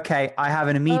 Oh, okay. I have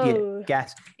an immediate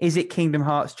guess. Is it Kingdom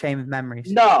Hearts Chain of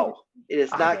Memories? No, it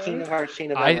is not Okay. Kingdom Hearts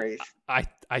Chain of Memories.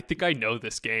 I think I know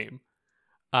this game.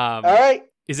 All right,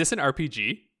 Is this an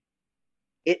RPG?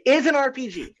 it is an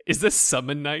RPG. Is this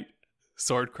Summon Knight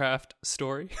Swordcraft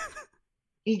story?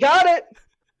 He got it.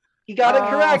 He got it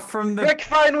correct. From the Rick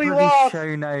finally bloody lost.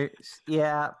 show notes.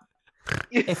 Yeah.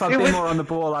 If I'd It been was- more on the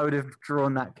ball, I would have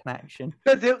drawn that connection.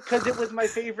 Because it was my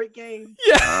favorite game.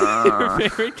 Yeah, your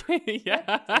favorite game.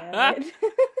 Yeah. Damn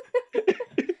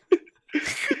it.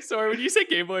 Sorry, when you said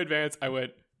Game Boy Advance, I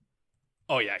went,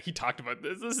 "Oh yeah, he talked about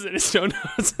this. This is in his show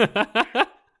notes."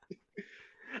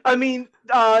 I mean,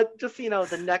 just so you know,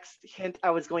 the next hint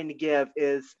I was going to give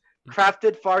is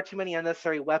crafted far too many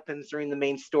unnecessary weapons during the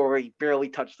main story, barely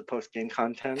touched the post-game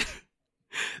content.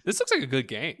 This looks like a good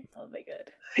game. Oh my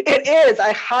god. It is.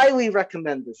 I highly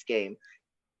recommend this game.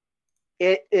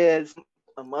 It is,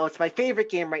 well, it's my favorite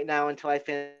game right now until I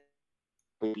finish.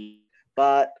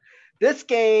 But this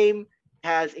game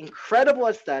has incredible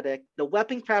aesthetic. The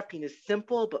weapon crafting is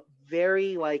simple but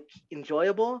very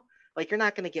enjoyable. You're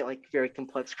not going to get very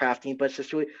complex crafting, but it's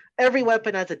just really every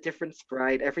weapon has a different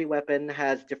sprite. Every weapon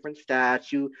has different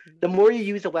stats. The more you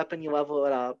use a weapon, you level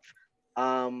it up.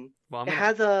 Well, It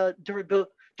has a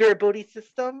durability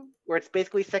system where it's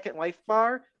basically second life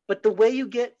bar, but the way you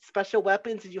get special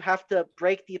weapons is you have to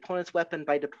break the opponent's weapon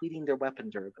by depleting their weapon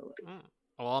durability.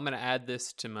 Well, I'm gonna add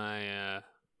this to my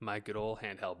my good old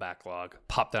handheld backlog.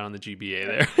 Pop that on the GBA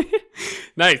there.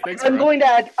 Nice, thanks. I'm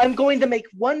going to make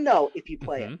one note if you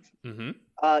play it.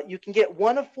 Mm-hmm. You can get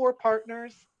one of 4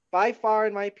 partners. By far,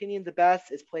 in my opinion, the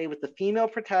best is play with the female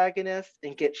protagonist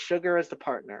and get Sugar as the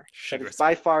partner. Sugar That is is-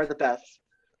 by far the best.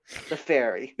 The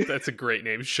fairy. That's a great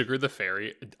name, Sugar the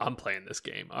Fairy. I'm playing this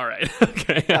game. All right.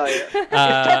 Okay. Oh,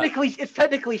 yeah. It's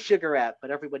technically Sugarette, but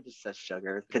everyone just says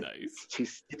Sugar because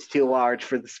Nice. it's too large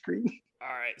for the screen. All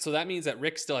right. So that means that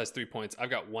Rick still has 3 points. I've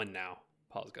got 1 now.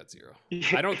 Paul's got 0.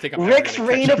 I don't think I'm ever Rick's gonna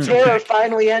reign catch of up to terror Rick.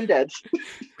 finally ended.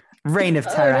 Reign of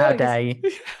Oh, Terror, no, how he's- dare you?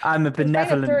 I'm a The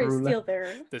benevolent dinosaur is ruler. still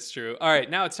there. That's true. All right.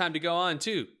 Now it's time to go on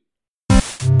to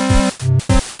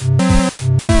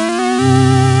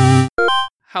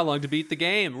How Long to Beat the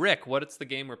Game. Rick, what's the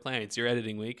game we're playing? It's your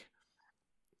editing week.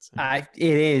 It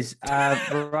is.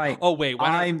 Right. Oh, wait.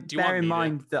 Do you Bear want in me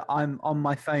mind that I'm on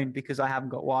my phone because I haven't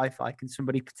got Wi-Fi. Can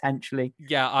somebody potentially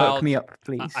Yeah, hook me up,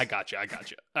 please? I got you.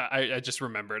 I just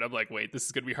remembered. I'm like, wait, this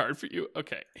is going to be hard for you.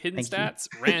 Okay. Hidden Thank you. stats,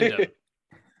 random.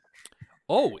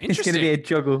 Oh, It's interesting. going to be a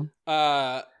juggle.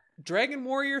 Dragon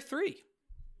Warrior 3.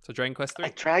 So Dragon Quest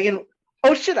 3.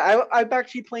 Oh shit! I'm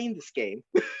actually playing this game.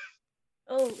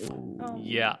 Oh.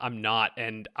 Yeah, I'm not.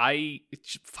 And I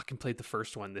fucking played the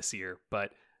first one this year,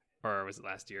 or was it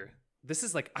last year? This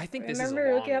is I think this is a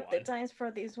Remember long looking up the one. times for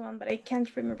this one, but I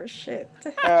can't remember shit.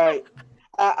 All right.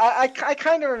 I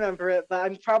kind of remember it,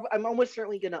 but I'm almost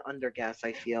certainly gonna underguess.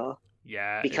 I feel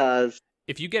Yeah. because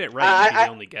If you get it right, you'd be I-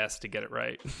 the only guest to get it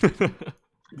right.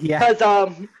 Yeah.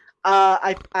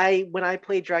 when I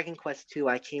played Dragon Quest 2,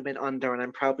 I came in under, and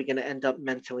I'm probably gonna end up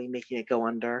mentally making it go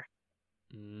under.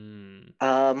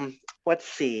 Let's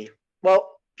see. Well,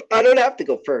 I don't have to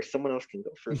go first. Someone else can go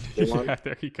first if they want. Yeah,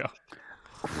 there you go.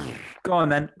 Go on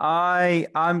then.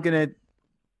 I'm gonna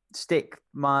stick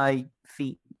my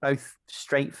feet both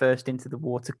straight first into the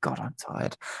water. God, I'm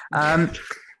tired.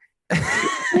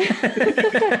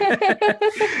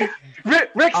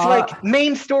 Rick's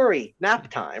main story, nap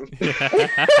time.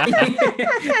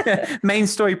 Main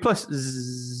story plus.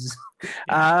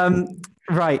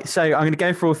 Right, so I'm going to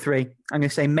go for all three. I'm going to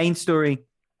say main story,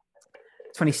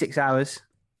 26 hours.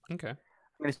 Okay. I'm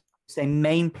going to say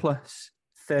main plus,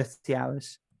 30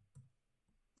 hours.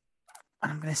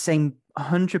 And I'm going to say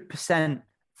 100%,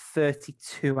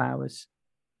 32 hours.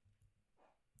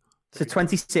 So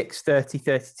 26, 30,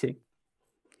 32.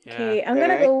 Yeah. Okay, I'm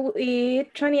gonna go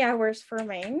with 20 hours for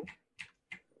main.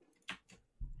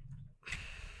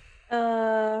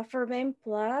 For main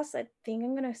plus, I think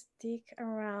I'm gonna stick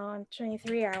around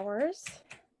 23 hours.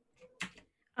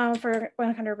 For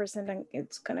 100%,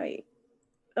 it's gonna be.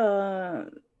 I'm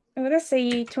gonna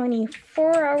say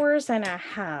 24 hours and a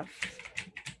half.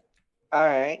 All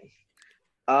right.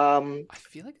 I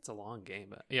feel like it's a long game,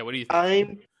 but yeah. What do you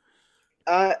think?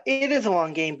 It is a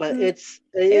long game, but Mm.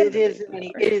 it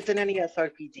is an NES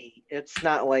RPG. It's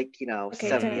not like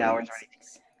 70 hours or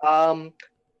anything.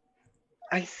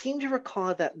 I seem to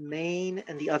recall that main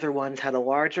and the other ones had a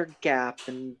larger gap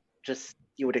than just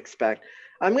you would expect.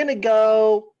 I'm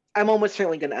almost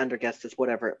certainly gonna underguess this.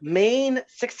 Whatever. Main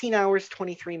 16 hours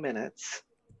 23 minutes.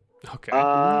 Okay.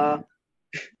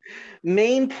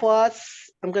 Main plus,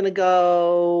 I'm gonna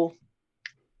go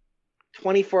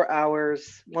 24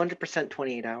 hours, 100%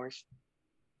 28 hours.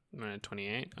 I'm gonna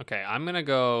 28. Okay, I'm gonna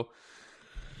go.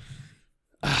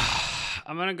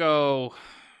 I'm gonna go.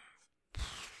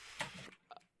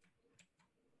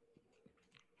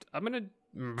 I'm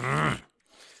gonna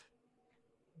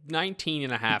 19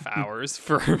 and a half hours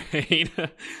for main.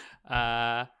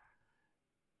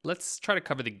 Let's try to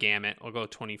cover the gamut. I'll go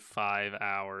 25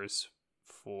 hours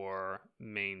for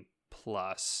main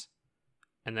plus.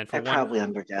 And then for I probably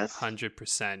underguessed.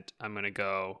 100%, I'm going to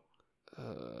go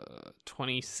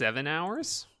 27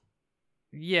 hours.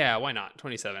 Yeah, why not?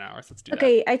 27 hours. Let's do that.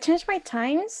 Okay, I changed my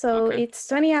time, so Okay. it's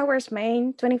 20 hours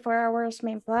main, 24 hours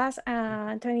main plus,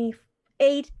 and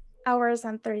 28 hours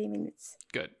and 30 minutes.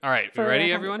 Good. All right. You for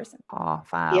ready, everyone? 100%.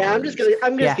 Half hours. Yeah, I'm just gonna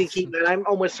Yes. keep it. I'm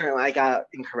almost certain I got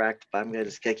incorrect, but I'm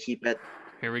just gonna keep it.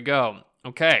 Here we go.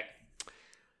 Okay.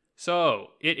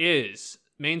 So it is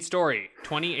main story,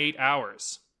 28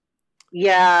 hours.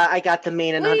 Yeah, I got the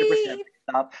main and 100% Whee!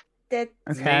 up. That's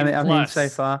Okay, Main I'm in plus. so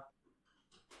far.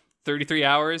 33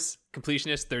 hours.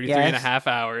 Completionist, 33 and a Yes. half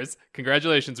hours.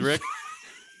 Congratulations, Rick.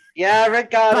 Yeah,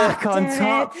 Rick got Back on Damn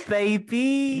top, it.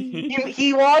 baby.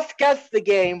 He lost guess the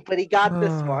game, but he got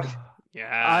this one.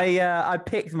 Yeah. I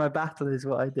picked my battle, is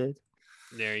what I did.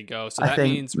 There you go. So I that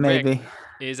think means Rick maybe.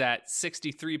 is at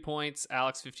 63 points,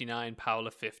 Alex 59, Paula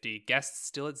 50. Guests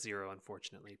still at 0,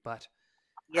 unfortunately. But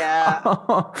Yeah.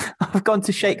 I've gone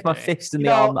to shake my Okay. fist in the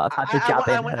arm that I've had the jab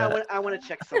in. I want to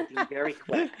check something very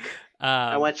quick.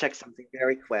 I want to check something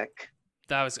very quick.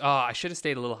 that was I should have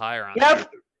stayed a little higher on Yep. that,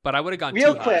 but I would have gone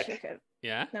Real too quick. high.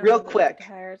 Yeah. Real quick.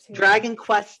 Dragon. Dragon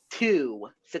Quest 2,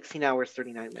 16 hours,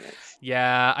 39 minutes.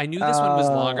 Yeah, I knew this one was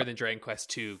longer than Dragon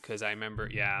Quest 2 because I remember.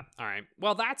 Yeah, all right.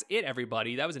 Well, that's it,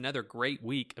 everybody. That was another great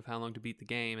week of How Long to Beat the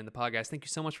Game and the podcast. Thank you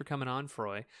so much for coming on,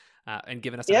 Froy, and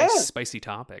giving us a nice spicy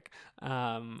topic.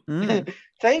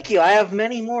 Thank you. I have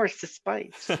many more to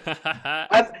spice.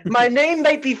 My name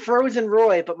might be Frozen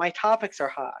Roy, but my topics are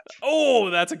hot. Oh,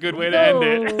 that's a good way to end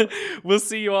it. We'll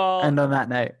see you all And on that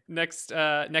note,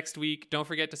 next week. Don't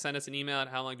forget to send us an email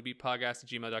at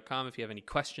howlongtobeatpodcast@gmail.com if you have any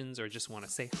questions or just want to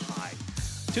say hi.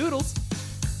 Toodles.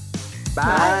 bye.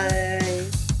 Bye.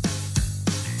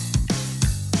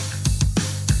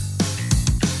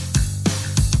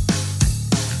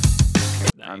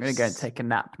 I'm going to go and take a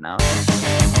nap now.